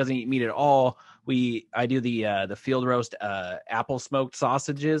 Katie doesn't eat meat at all, I do the field roast apple smoked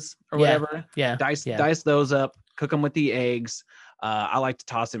sausages or whatever. Yeah. Dice those up, cook them with the eggs. I like to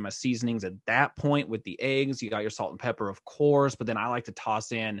toss in my seasonings at that point with the eggs. You got your salt and pepper, of course, but then I like to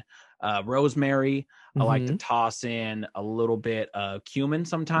toss in rosemary. I like to toss in a little bit of cumin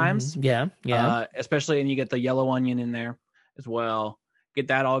sometimes. Yeah. Especially, and you get the yellow onion in there as well. Get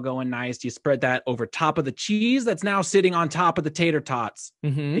that all going nice. You spread that over top of the cheese that's now sitting on top of the tater tots.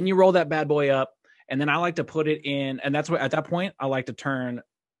 Then you roll that bad boy up, and then I like to put it in. And that's what, at that point, I like to turn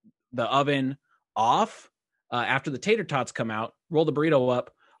the oven off after the tater tots come out. Roll the burrito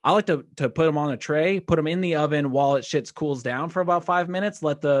up. I like to put them on a tray, put them in the oven while it cools down for about 5 minutes.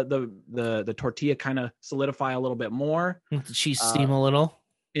 Let the tortilla kind of solidify a little bit more. Let the cheese steam a little.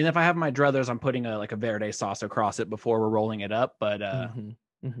 And if I have my druthers, I'm putting a verde sauce across it before we're rolling it up. But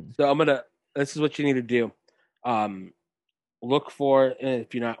so this is what you need to do. Look for,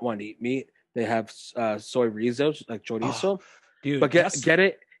 if you're not wanting to eat meat, they have soy risotto, like chorizo. Dude, but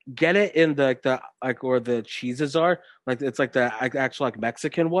get it in the where the cheeses are. Like it's like the actual like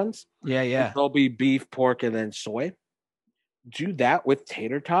Mexican ones. Yeah. There'll be beef, pork, and then soy. Do that with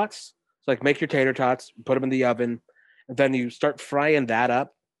tater tots. So like make your tater tots, put them in the oven, and then you start frying that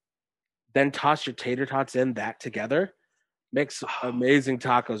up. Then toss your tater tots in that together. Makes amazing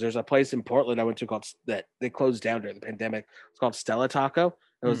tacos. There's a place in Portland I went to that they closed down during the pandemic. It's called Stella Taco.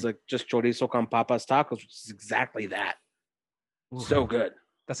 It was like just chorizo con papas tacos, which is exactly that. So good.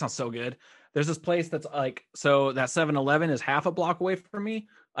 That sounds so good. There's this place that's like, so that 7-Eleven is half a block away from me.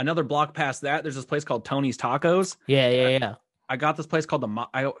 Another block past that, there's this place called Tony's Tacos. Yeah. I got this place called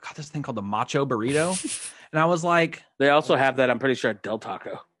I got this thing called the Macho Burrito. And I was like, they also have that, I'm pretty sure, at Del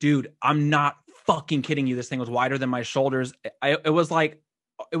Taco. Dude, I'm not fucking kidding you. This thing was wider than my shoulders. It was like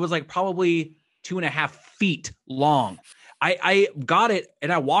probably 2.5 feet long. I got it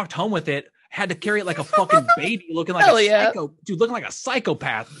and I walked home with it. Had to carry it like a fucking baby, looking like looking like a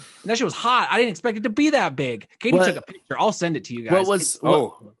psychopath. And that shit was hot. I didn't expect it to be that big. Katie took a picture. I'll send it to you guys.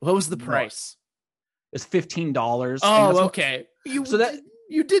 What was the price? It's $15. Oh, okay.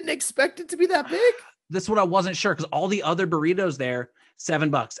 You didn't expect it to be that big? That's what I wasn't sure, because all the other burritos there, $7,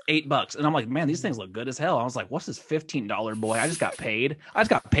 $8. And I'm like, man, these things look good as hell. I was like, what's this $15 boy? I just got paid.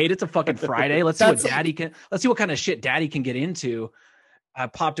 It's a fucking Friday. Let's see what what kind of shit daddy can get into. I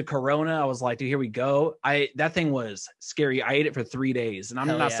popped a Corona. I was like, dude, here we go. That thing was scary. I ate it for 3 days, and I'm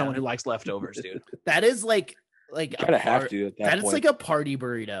not someone who likes leftovers, dude. That is like kind of have to at that point. It's like a party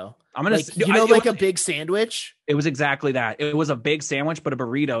burrito. I'm gonna, a big sandwich. It was exactly that. It was a big sandwich, but a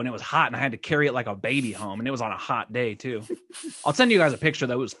burrito, and it was hot, and I had to carry it like a baby home, and it was on a hot day too. I'll send you guys a picture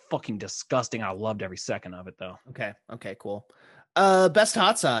though. It was fucking disgusting. I loved every second of it though. Okay, cool. Best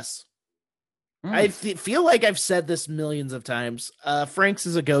hot sauce. I feel like I've said this millions of times. Frank's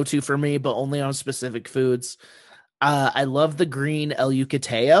is a go-to for me, but only on specific foods. I love the green El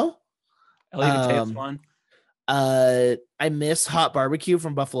Yucateo. El Yucateo's fun. I miss hot barbecue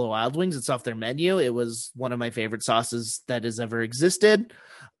from Buffalo Wild Wings. It's off their menu. It was one of my favorite sauces that has ever existed.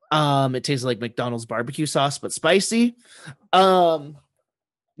 It tastes like McDonald's barbecue sauce, but spicy.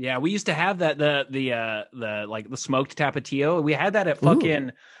 Yeah, we used to have that the like the smoked tapatio. We had that at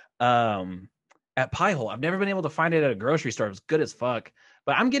fucking at Pie Hole. I've never been able to find it at a grocery store. It was good as fuck.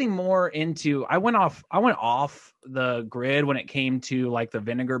 But I'm getting more into. I went off the grid when it came to like the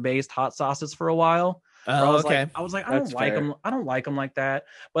vinegar based hot sauces for a while. Oh, okay. I was like, I don't like them. I don't like them like that.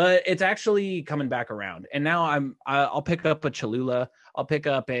 But it's actually coming back around. And now I'll pick up a Cholula. I'll pick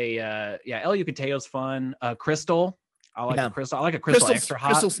up a El Yucateo's fun. Crystal. I like a Crystal. I like a Crystal extra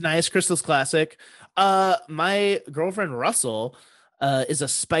hot. Crystal's nice. Crystal's classic. My girlfriend Russell is a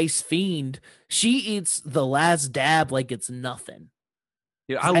spice fiend. She eats the last dab like it's nothing.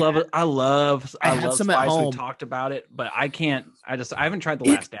 Dude, I love it. I love some at spice. home. We talked about it, but I can't. I haven't tried the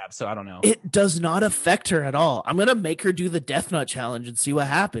last dab, so I don't know. It does not affect her at all. I'm gonna make her do the Death Nut challenge and see what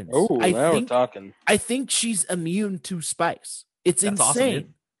happens. Oh, now we're talking. I think she's immune to spice. That's insane.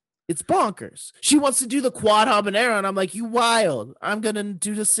 Awesome, it's bonkers. She wants to do the quad habanero, and I'm like, you wild. I'm gonna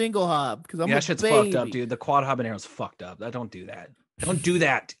do the single hob because I'm that shit's fucked up, dude. The quad habanero's fucked up. Don't do that. Don't do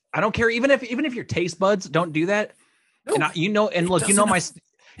that. I don't care. Even if your taste buds don't do that. No, and look, it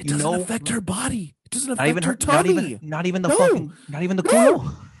doesn't affect her body. It doesn't affect her tummy. Not even the culo. Not even the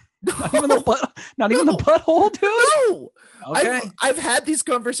butt. Not even the butthole, dude. No. Okay. I've had these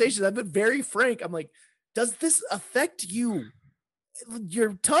conversations. I've been very frank. I'm like, does this affect you?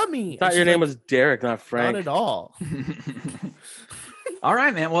 Your tummy? I thought your name was Derek, not Frank. Not at all. All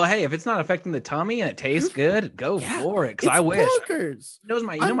right, man. Well, hey, if it's not affecting the tummy and it tastes good, go for it. Because I wish. Bonkers. You know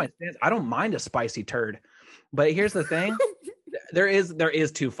my stance. I don't mind a spicy turd, but here's the thing: there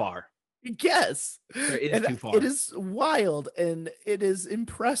is too far. Yes, there is too far. It is wild and it is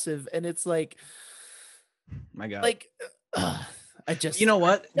impressive, and it's like, my God, like, I just, you know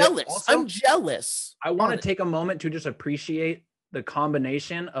what? Jealous. Also, I'm jealous. I want to take a moment to just appreciate the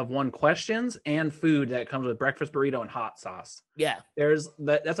combination of questions and food that comes with breakfast burrito and hot sauce. Yeah.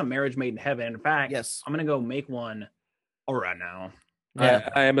 That's a marriage made in heaven. In fact, yes, I'm going to go make one right now. Yeah,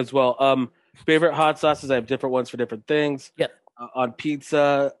 I am as well. Favorite hot sauces. I have different ones for different things. Yep. On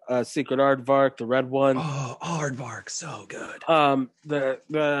pizza, Secret Aardvark, the red one. Oh, Aardvark, so good.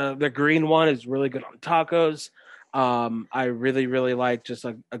 The green one is really good on tacos. I really, really like just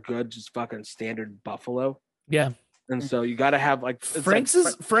a good, just fucking standard buffalo. Yeah. And so you got to have like Frank's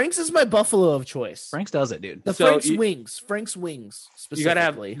is my buffalo of choice. Frank's does it, dude. Frank's wings specifically. You got to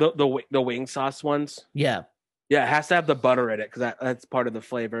have the wing sauce ones. Yeah. Yeah, it has to have the butter in it because that's part of the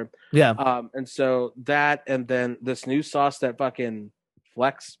flavor. Yeah. And so that, and then this new sauce that fucking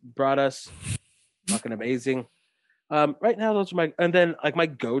Flex brought us, fucking amazing. Right now, those are and then like my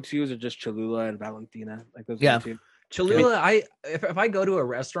go-tos are just Cholula and Valentina. Like those. Yeah. Are two. Cholula, if I go to a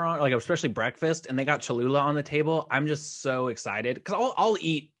restaurant, like especially breakfast, and they got Cholula on the table, I'm just so excited because I'll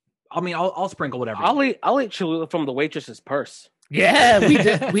eat. I mean, I'll sprinkle whatever. I'll eat Cholula from the waitress's purse.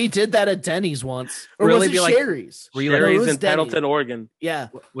 Yeah, we did that at Denny's once. Or really was it Sherry's? Were you Sherry's in Pendleton, Oregon? Yeah.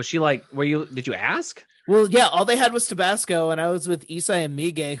 Was she like? Did you ask? Well, yeah. All they had was Tabasco, and I was with Isai and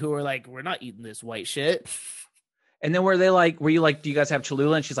Miguel, who were like, "We're not eating this white shit." And then were you like, do you guys have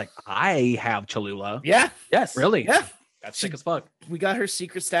Cholula? And she's like, I have Cholula. Yeah. Yes. Really? Yeah. That's sick as fuck. We got her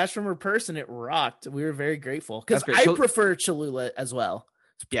secret stash from her purse, and it rocked. We were very grateful because I prefer Cholula as well.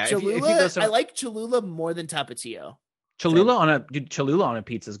 Yeah, Cholula, if you go I like Cholula more than Tapatio. Cholula on a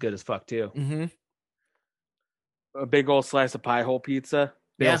pizza is good as fuck too. Mm-hmm. A big old slice of pie hole pizza.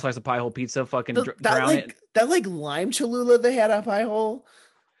 Big old slice of pie hole pizza. Fucking drown it. That like lime Cholula they had at Pie Hole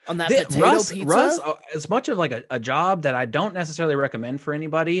on that potato pizza. Russ, as much of like a job that I don't necessarily recommend for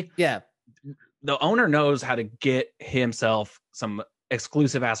anybody. Yeah. The owner knows how to get himself some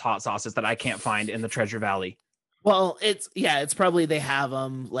exclusive ass hot sauces that I can't find in the Treasure Valley. Well, it's probably they have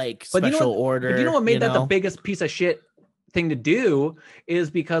them like special order. But you know what made that the biggest piece of shit thing to do is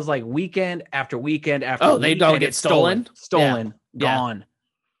because like weekend after weekend after they don't get stolen, gone.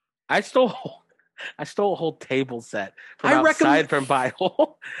 I stole I stole a whole table set from I outside from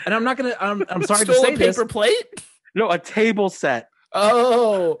Bihole. And I'm not gonna. I'm sorry to Stole say a this. paper plate. No, a table set.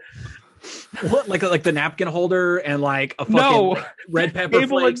 Oh, What, like the napkin holder and like a fucking No, red pepper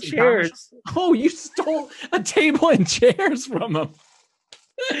table and flakes Parmesan? chairs. Oh, you stole a table and chairs from him.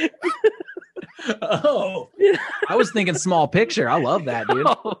 Oh, I was thinking small picture. I love that, dude.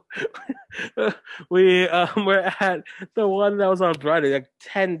 We're at the one that was on Broadway like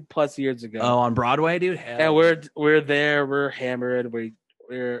 10 plus years ago. Oh, on Broadway, dude. Hell. And we're there. We're hammered.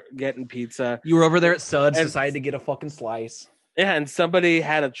 We're getting pizza. You were over there at Suds, And- decided to get a fucking slice. Yeah, and somebody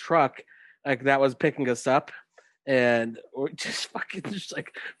had a truck like that was picking us up, and we're just fucking just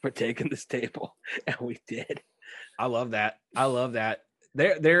like we're taking this table, and we did. I love that. I love that.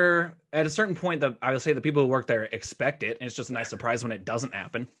 They're at a certain point that I would say the people who work there expect it, and it's just a nice surprise when it doesn't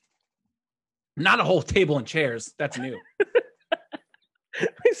happen. Not a whole table and chairs. That's new.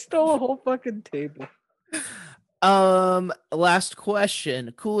 I stole a whole fucking table. Last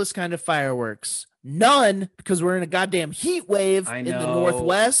question. Coolest kind of fireworks? None, because we're in a goddamn heat wave I in the know.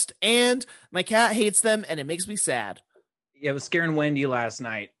 Northwest, and my cat hates them, and it makes me sad. Yeah, it was scaring Wendy last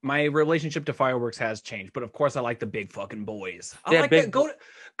night. My relationship to fireworks has changed, but of course I like the big fucking boys. I Yeah, like big- that.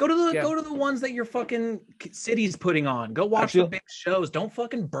 Go to Yeah. the ones that your fucking city's putting on. Go watch the big shows. Don't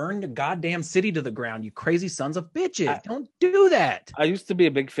fucking burn the goddamn city to the ground, you crazy sons of bitches. Don't do that. I used to be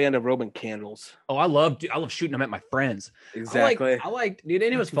a big fan of Roman candles. Oh, I love shooting them at my friends. Exactly. I like, dude,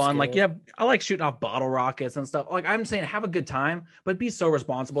 and it was too fun. Like, scared. yeah, I like shooting off bottle rockets and stuff. Like, I'm saying, have a good time, but be so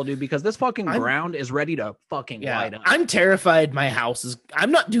responsible, dude, because this fucking ground is ready to fucking light up. I'm terrified. My house is.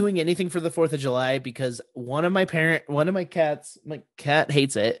 I'm not doing anything for the 4th of July because one of my cats, my cat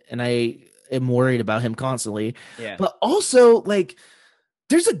hates it, and I am worried about him constantly. Yeah. But also, like,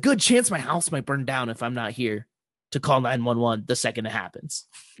 there's a good chance my house might burn down if I'm not here to call 911 the second it happens.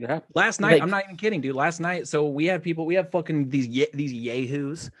 Yeah. Last night, Like- I'm not even kidding, dude. Last night, so we have fucking these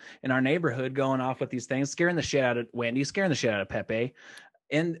yahoos in our neighborhood going off with these things, scaring the shit out of Wendy, scaring the shit out of Pepe,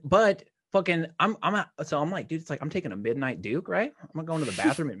 but fucking, I'm like, dude, it's like I'm taking a midnight Duke, right? I'm gonna go into the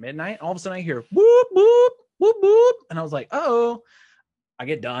bathroom at midnight. All of a sudden, I hear whoop whoop whoop whoop, and I was like, oh. I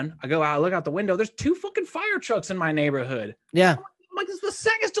get done. I go out, I look out the window. There's 2 fucking fire trucks in my neighborhood. Yeah. I'm like, it's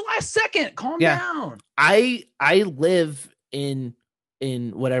July 2nd. Calm Yeah. down. I live in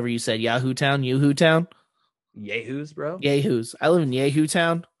whatever you said, Yahoo Town, Yahoos, bro. Yahoos. I live in Yahoo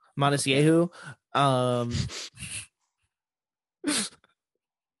Town, Monis Yahoo.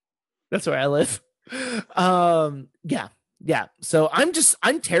 That's where I live. Yeah. So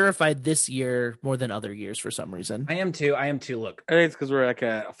I'm terrified this year more than other years for some reason. I am too. Look, I think it's because we're like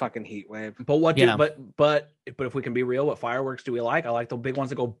a fucking heat wave. but what do Yeah. but if we can be real, what fireworks do we like? I like the big ones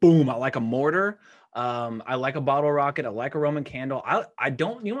that go boom. I like a mortar. I like a bottle rocket. I like a Roman candle. I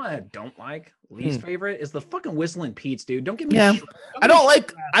don't, you know what I don't like? Least favorite is the fucking whistling Pete's, dude. Don't get me. Yeah. I don't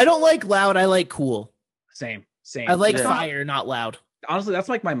like loud. I like cool. Same. I like Yeah. fire, not loud. Honestly, that's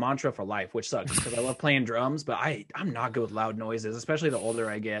like my mantra for life, which sucks because I love playing drums, but I'm not good with loud noises, especially the older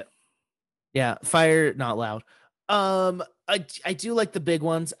I get. Yeah, fire, not loud. I do like the big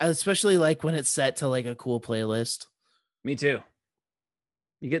ones. I especially like when it's set to like a cool playlist. Me too.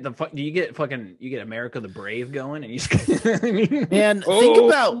 You get you get America the Brave going, and you just Man, Oh, think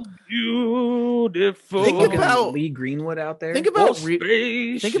about beautiful. Think about- Lee Greenwood out there. think about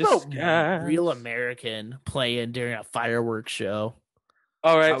spacious skies. Real American playing during a fireworks show.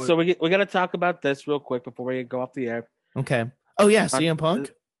 All right, I would- so we got to talk about this real quick before we go off the air. Okay. Oh yeah, CM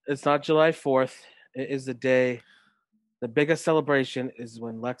Punk. It's not July 4th. It is the day. The biggest celebration is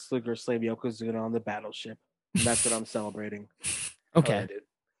when Lex Luger slayed Yokozuna on the battleship. And that's what I'm celebrating. Okay, Oh, dude.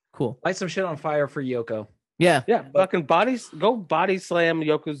 cool. Light some shit on fire for Yoko. Yeah, Yeah, fucking body slam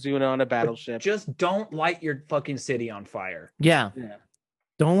Yokozuna on a battleship. Just don't light your fucking city on fire. yeah. Yeah.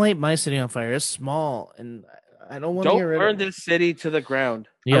 Don't light my city on fire. It's small, and I don't want to Don't get rid burn of this city to the ground.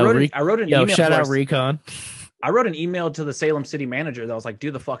 Yo, I wrote an yo, email. shout to out our- Recon. I wrote an email to the Salem city manager that was like,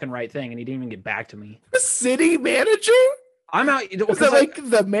 "Do the fucking right thing," and he didn't even get back to me. The city manager? I'm out. Is that like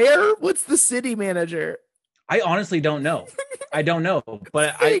the mayor? What's the city manager? I honestly don't know. I don't know,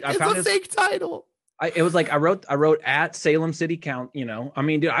 but I It's found a his. fake title. It was like I wrote at Salem City Count. You know, I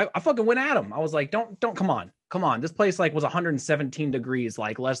mean, dude, I fucking went at him. I was like, don't come on. This place like was 117 degrees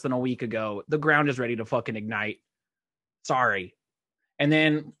like less than a week ago. The ground is ready to fucking ignite. Sorry. And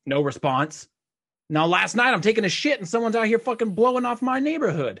then no response. Now last night I'm taking a shit and someone's out here fucking blowing off my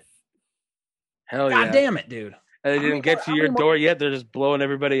neighborhood. Hell God yeah. damn it, dude. And they How many didn't get more- to how your many more- door yet. They're just blowing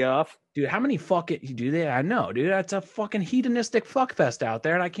everybody off. Dude, how many fucking do they? I know, dude. That's a fucking hedonistic fuckfest out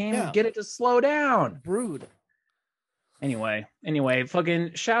there, and I can't even Yeah. get it to slow down. Rude. Anyway,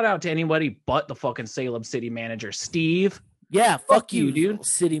 fucking shout out to anybody but the fucking Salem City manager, Steve. Yeah, fuck you, dude.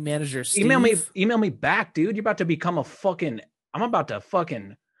 City manager Steve. Email me back, dude. You're about to become a fucking. I'm about to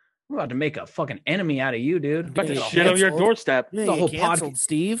make a fucking enemy out of you, dude. About to shit on your doorstep. Yeah, the whole canceled,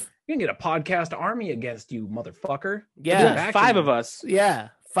 Steve. You can get a podcast army against you, motherfucker. Yeah, 5 of us. Yeah,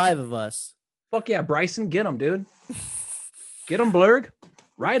 5 of us. Fuck yeah, Bryson, get him, dude. Get him, Blurg.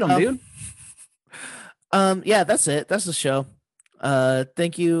 Ride him, dude. Yeah, that's it. That's the show.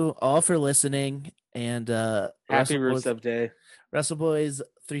 Thank you all for listening, and happy Rusev Day. Wrestle Boys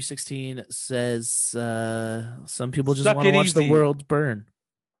 316 says some people just Suck want to it watch the easy. world burn.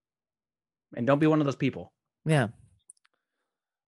 And don't be one of those people. Yeah.